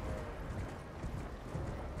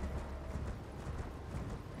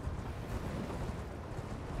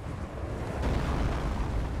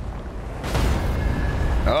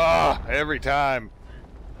 Ah, every time.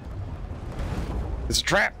 It's a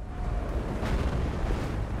trap.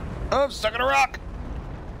 Oh, I'm stuck in a rock.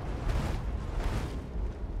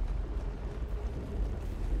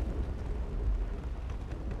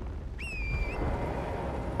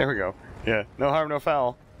 There we go. Yeah, no harm, no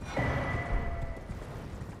foul.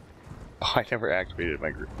 Oh, I never activated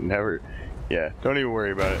my group. Never Yeah, don't even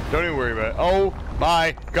worry about it. Don't even worry about it. Oh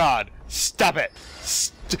my god. Stop it.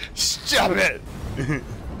 Stop it.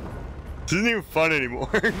 This isn't even fun anymore.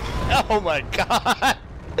 Oh my god.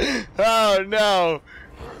 Oh no.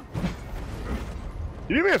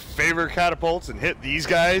 You do me a favor, catapults, and hit these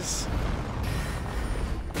guys?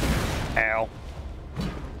 Ow.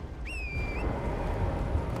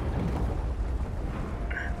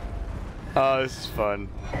 Oh, this is fun.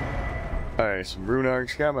 Alright, some rune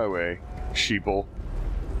arcs got my way. Sheeple.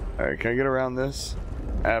 Alright, can I get around this?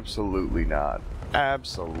 Absolutely not.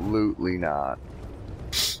 Absolutely not.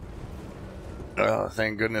 Oh,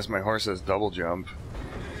 thank goodness my horse has double jump.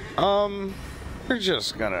 We're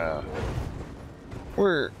just gonna...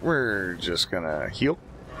 We're just gonna heal.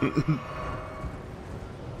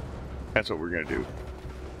 That's what we're gonna do.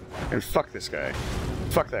 And fuck this guy.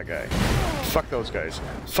 Fuck that guy. Fuck those guys.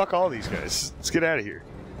 Fuck all these guys. Let's get out of here.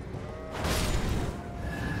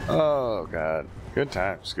 Oh god. Good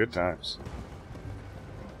times. Good times.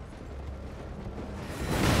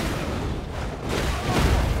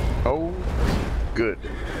 Oh, good.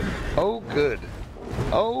 Oh, good.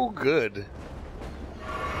 Oh, good.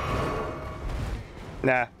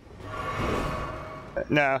 Nah.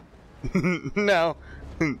 Nah. No.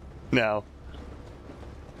 No.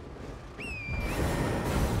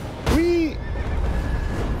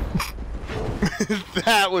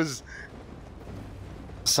 That was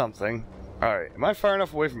something. Alright, am I far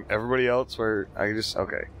enough away from everybody else where I just...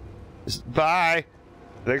 Okay. Just, bye!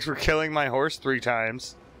 Thanks for killing my horse 3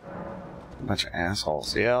 times. Bunch of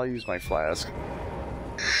assholes. Yeah, I'll use my flask.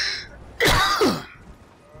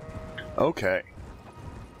 Okay.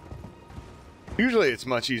 Usually it's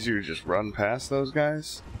much easier to just run past those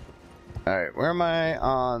guys. Alright, where am I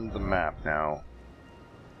on the map now?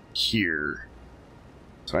 Here.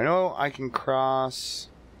 So I know I can cross...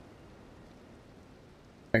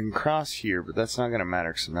 I can cross here, but that's not going to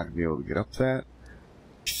matter because I'm not going to be able to get up that.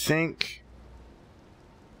 I think...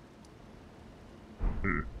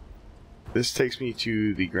 This takes me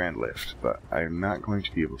to the Grand Lift, but I'm not going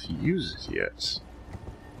to be able to use it yet.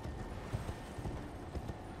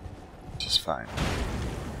 Which is fine.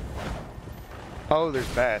 Oh, there's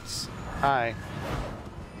bats. Hi.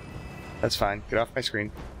 That's fine. Get off my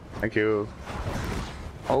screen. Thank you.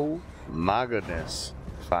 Oh my goodness.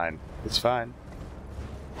 Fine. It's fine.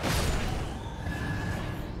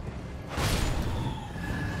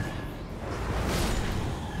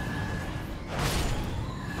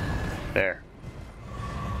 There.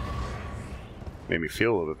 Made me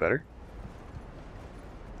feel a little bit better.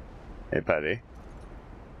 Hey, buddy.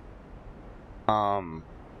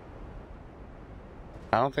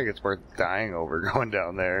 I don't think it's worth dying over going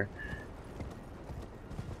down there.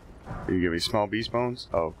 You give me small beast bones?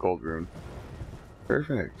 Oh, gold rune.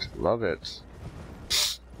 Perfect. Love it.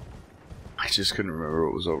 I just couldn't remember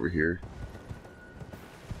what was over here.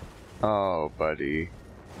 Oh, buddy.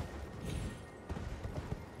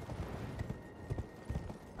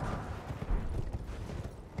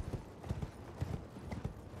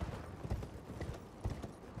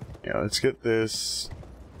 Yeah, let's get this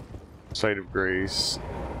Site of Grace.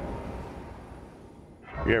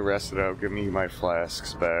 Get rested out, give me my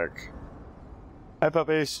flasks back. Hi,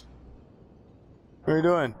 puppies. What are you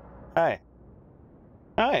doing? Hi.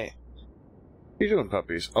 Hi. What are you doing,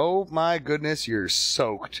 puppies? Oh my goodness, you're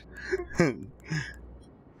soaked.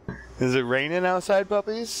 Is it raining outside,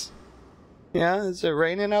 puppies? Yeah, is it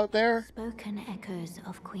raining out there? Spoken echoes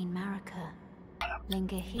of Queen Marika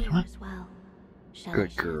linger here as well. Shall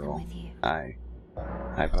Good I share them girl. with you? Hi.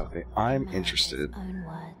 Hi, puppy. I'm Marika's interested. own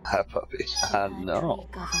words. Hi, puppy. I know.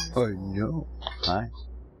 I know. Hi.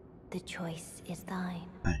 The choice is thine.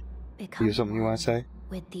 Hi. Become You have something you want to say?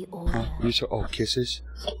 with the Huh? order. You so oh kisses?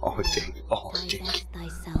 Oh thank you. Oh thank you. Divest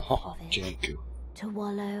thyself Oh of it. thank you. To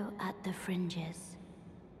wallow at the fringes.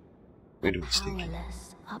 We're doing stinky.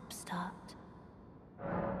 Powerless upstart.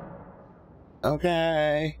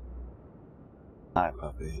 Okay. Hi,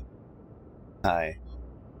 puppy. Hi.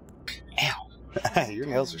 Ow. Your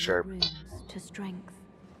nails are sharp. Runes to strength.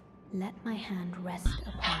 Let my hand rest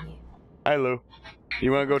upon you. Hi, Lou.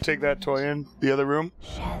 You want to go take that toy in the other room?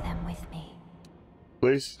 Share them with me.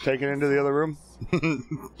 Please, take it into the other room. Your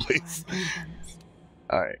Please. ambitions,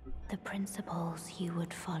 Alright. the principles you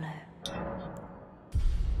would follow.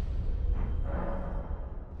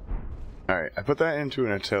 Alright, I put that into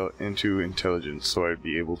intelligence so I'd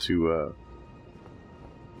be able to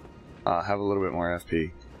have a little bit more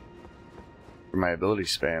FP for my ability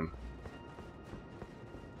spam.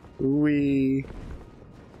 We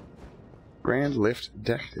Grand Lift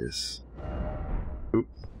deck this. Oop.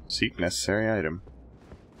 Seek necessary item.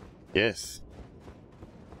 Yes.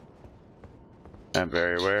 I'm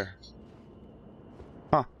very aware.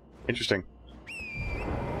 Huh. Interesting.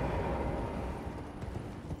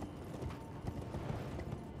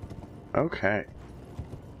 Okay.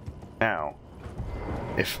 Now,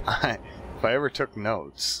 if I ever took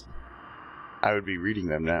notes, I would be reading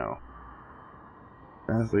them now.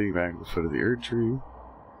 Path leading back to the foot of the Erd Tree.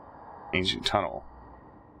 Ancient tunnel.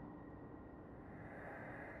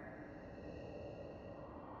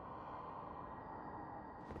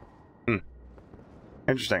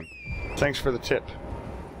 Interesting. Thanks for the tip.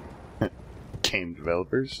 Game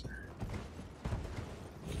developers.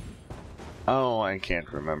 Oh, I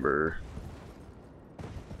can't remember.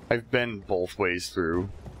 I've been both ways through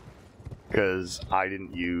because I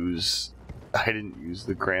didn't use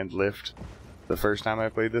the Grand Lift the first time I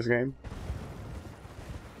played this game,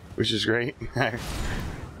 which is great.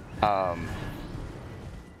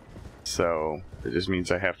 So it just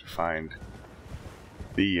means I have to find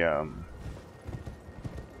the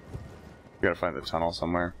gotta find the tunnel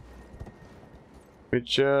somewhere,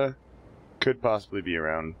 which could possibly be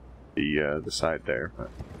around the side there, but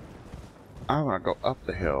I want to go up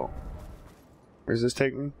the hill. Where does this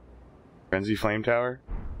take me? Frenzy Flame Tower?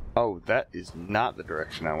 Oh, that is not the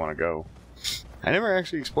direction I want to go. I never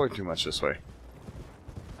actually explored too much this way,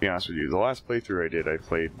 to be honest with you. The last playthrough I did, I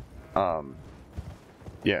played,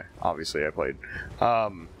 yeah, obviously I played.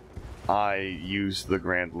 I used the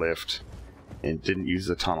Grand Lift and didn't use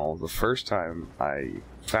the tunnel. The first time I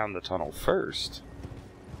found the tunnel first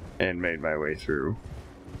and made my way through.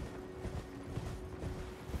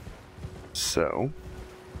 So,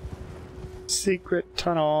 secret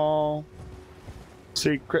tunnel.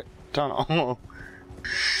 Secret tunnel.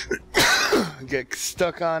 Get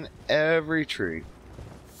stuck on every tree.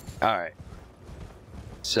 Alright.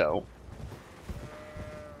 So,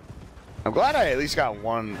 I'm glad I at least got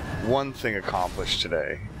one thing accomplished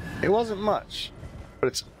today. It wasn't much, but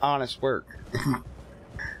it's honest work.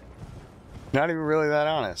 Not even really that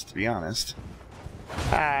honest, to be honest.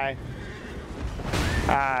 Hi.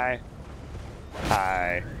 Hi.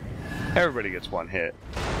 Hi. Everybody gets one hit.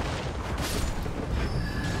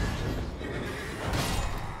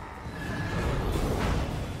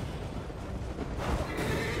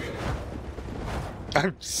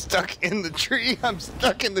 I'm stuck in the tree. I'm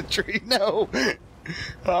stuck in the tree. No.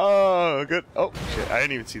 Oh, good. Oh, shit. I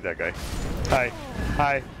didn't even see that guy. Hi.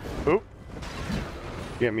 Hi. Oop.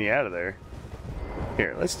 Get me out of there.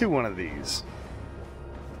 Here, let's do one of these.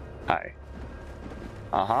 Hi.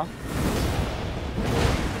 Uh-huh.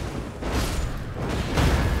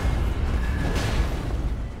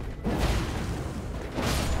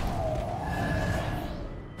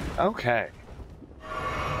 Okay.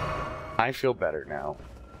 I feel better now.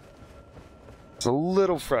 It's a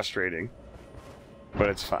little frustrating, but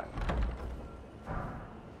it's fine.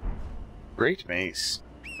 Great mace.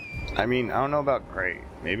 I mean, I don't know about great.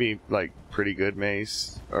 Maybe, like, pretty good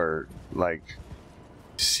mace, or, like,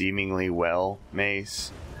 seemingly well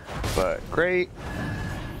mace. But great,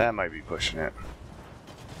 that might be pushing it.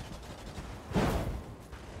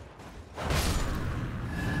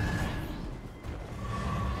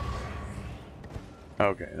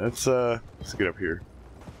 Okay, let's get up here.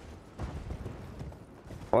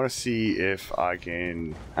 I want to see if I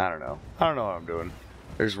can... I don't know what I'm doing.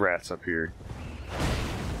 There's rats up here.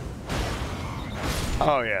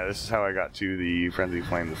 Oh yeah, this is how I got to the Frenzy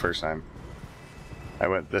Flame the first time. I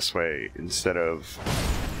went this way instead of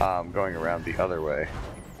going around the other way.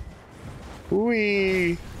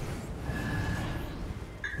 Whee!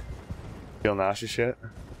 Feel nauseous yet?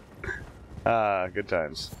 Good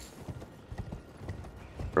times.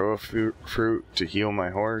 Grow a fruit to heal my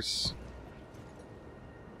horse.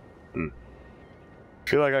 I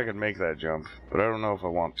feel like I could make that jump, but I don't know if I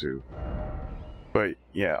want to. But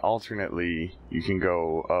yeah, alternately, you can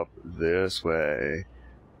go up this way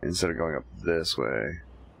instead of going up this way.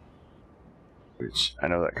 Which, I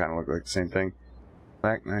know that kind of looked like the same thing.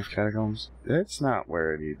 Black Knife Catacombs? That's not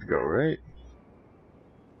where I need to go, right?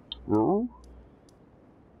 Ooh.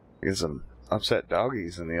 I guess some upset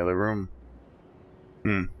doggies in the other room.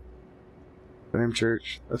 Same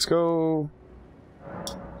church. Let's go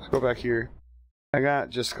back here. I got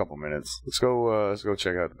just a couple minutes. Let's go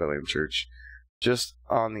check out the Bethlehem Church. Just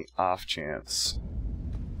on the off chance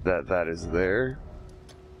that that is there.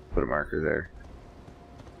 Put a marker there.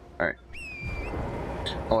 Alright.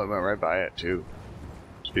 Oh, I went right by it too.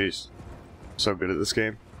 Jeez. So good at this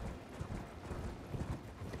game.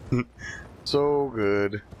 So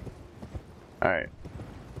good. Alright.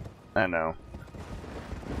 I know.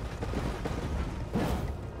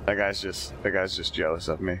 That guy's just jealous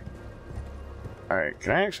of me. Alright,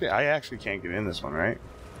 can I actually can't get in this one, right?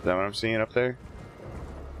 Is that what I'm seeing up there?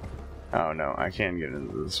 Oh no, I can't get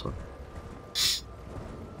into this one.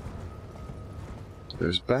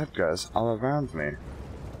 There's bad guys all around me.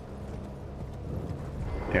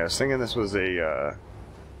 Yeah, I was thinking this was a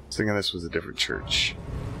different church.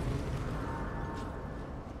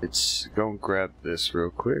 Let's go and grab this real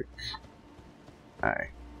quick. Hi.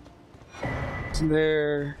 Isn't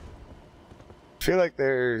there... I feel like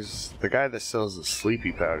there's the guy that sells the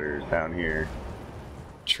sleepy powder down here.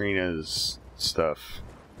 Trina's stuff.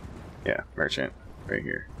 Yeah, merchant. Right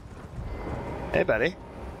here. Hey, buddy.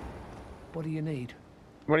 What do you need?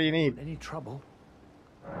 What do you need? Any trouble?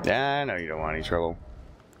 Yeah, I know you don't want any trouble.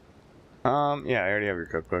 Yeah, I already have your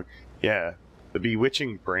cookbook. Yeah, the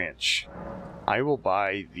Bewitching Branch. I will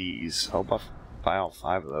buy these. I'll buy all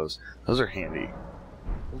 5 of those. Those are handy.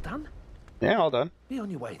 All done? Yeah, all done. Be on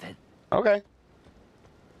your way then. Okay.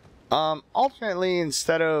 Alternately,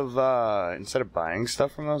 instead of buying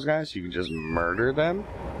stuff from those guys, you can just murder them,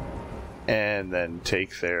 and then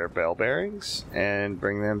take their bell bearings and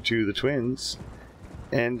bring them to the twins,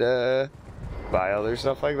 and buy other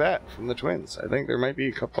stuff like that from the twins. I think there might be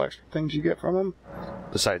a couple extra things you get from them,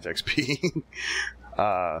 besides XP.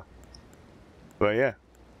 But yeah,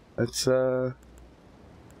 let's, do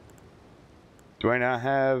I not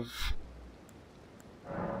have...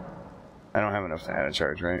 I don't have enough to add a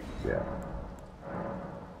charge, right? Yeah.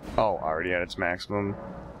 Oh, already at its maximum.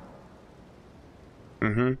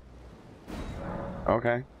 Mm-hmm.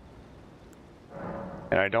 Okay.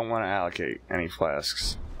 And I don't want to allocate any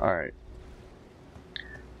flasks. Alright.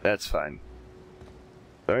 That's fine.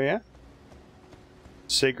 So yeah.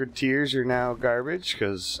 Sacred Tears are now garbage,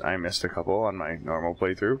 because I missed a couple on my normal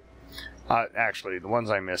playthrough. Actually, the ones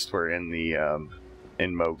I missed were in the,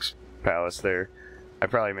 in Mohg's palace there. I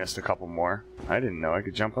probably missed a couple more. I didn't know I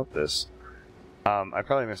could jump up this. I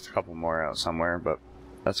probably missed a couple more out somewhere, but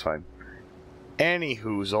that's fine.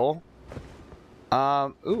 Anyhoozle.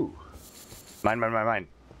 Ooh. Mine.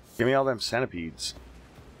 Give me all them centipedes.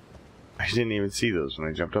 I didn't even see those when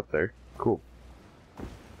I jumped up there. Cool.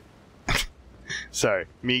 Sorry,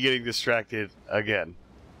 me getting distracted again.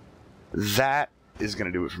 That is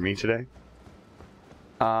gonna do it for me today.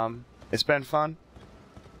 It's been fun.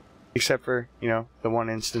 Except for, you know, the one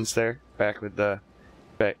instance there, back with the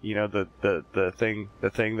thing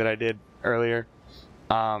that I did earlier.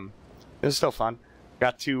 It was still fun.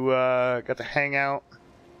 Got to hang out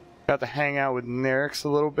with Nerix a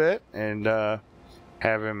little bit and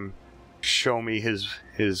have him show me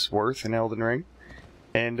his worth in Elden Ring,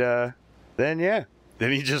 and then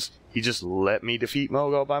he just let me defeat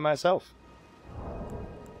Mohg all by myself.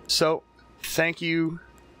 So thank you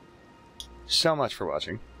so much for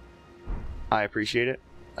watching. I appreciate it.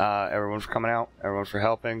 Everyone for coming out, everyone for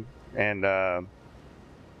helping, and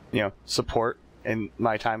you know, support in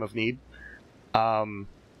my time of need. And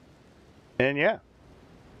yeah,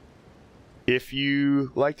 if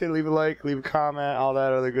you liked it, leave a like, leave a comment, all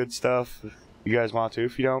that other good stuff. If you guys want to.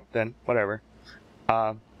 If you don't, then whatever.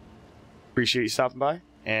 Appreciate you stopping by,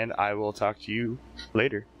 and I will talk to you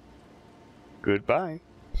later. Goodbye.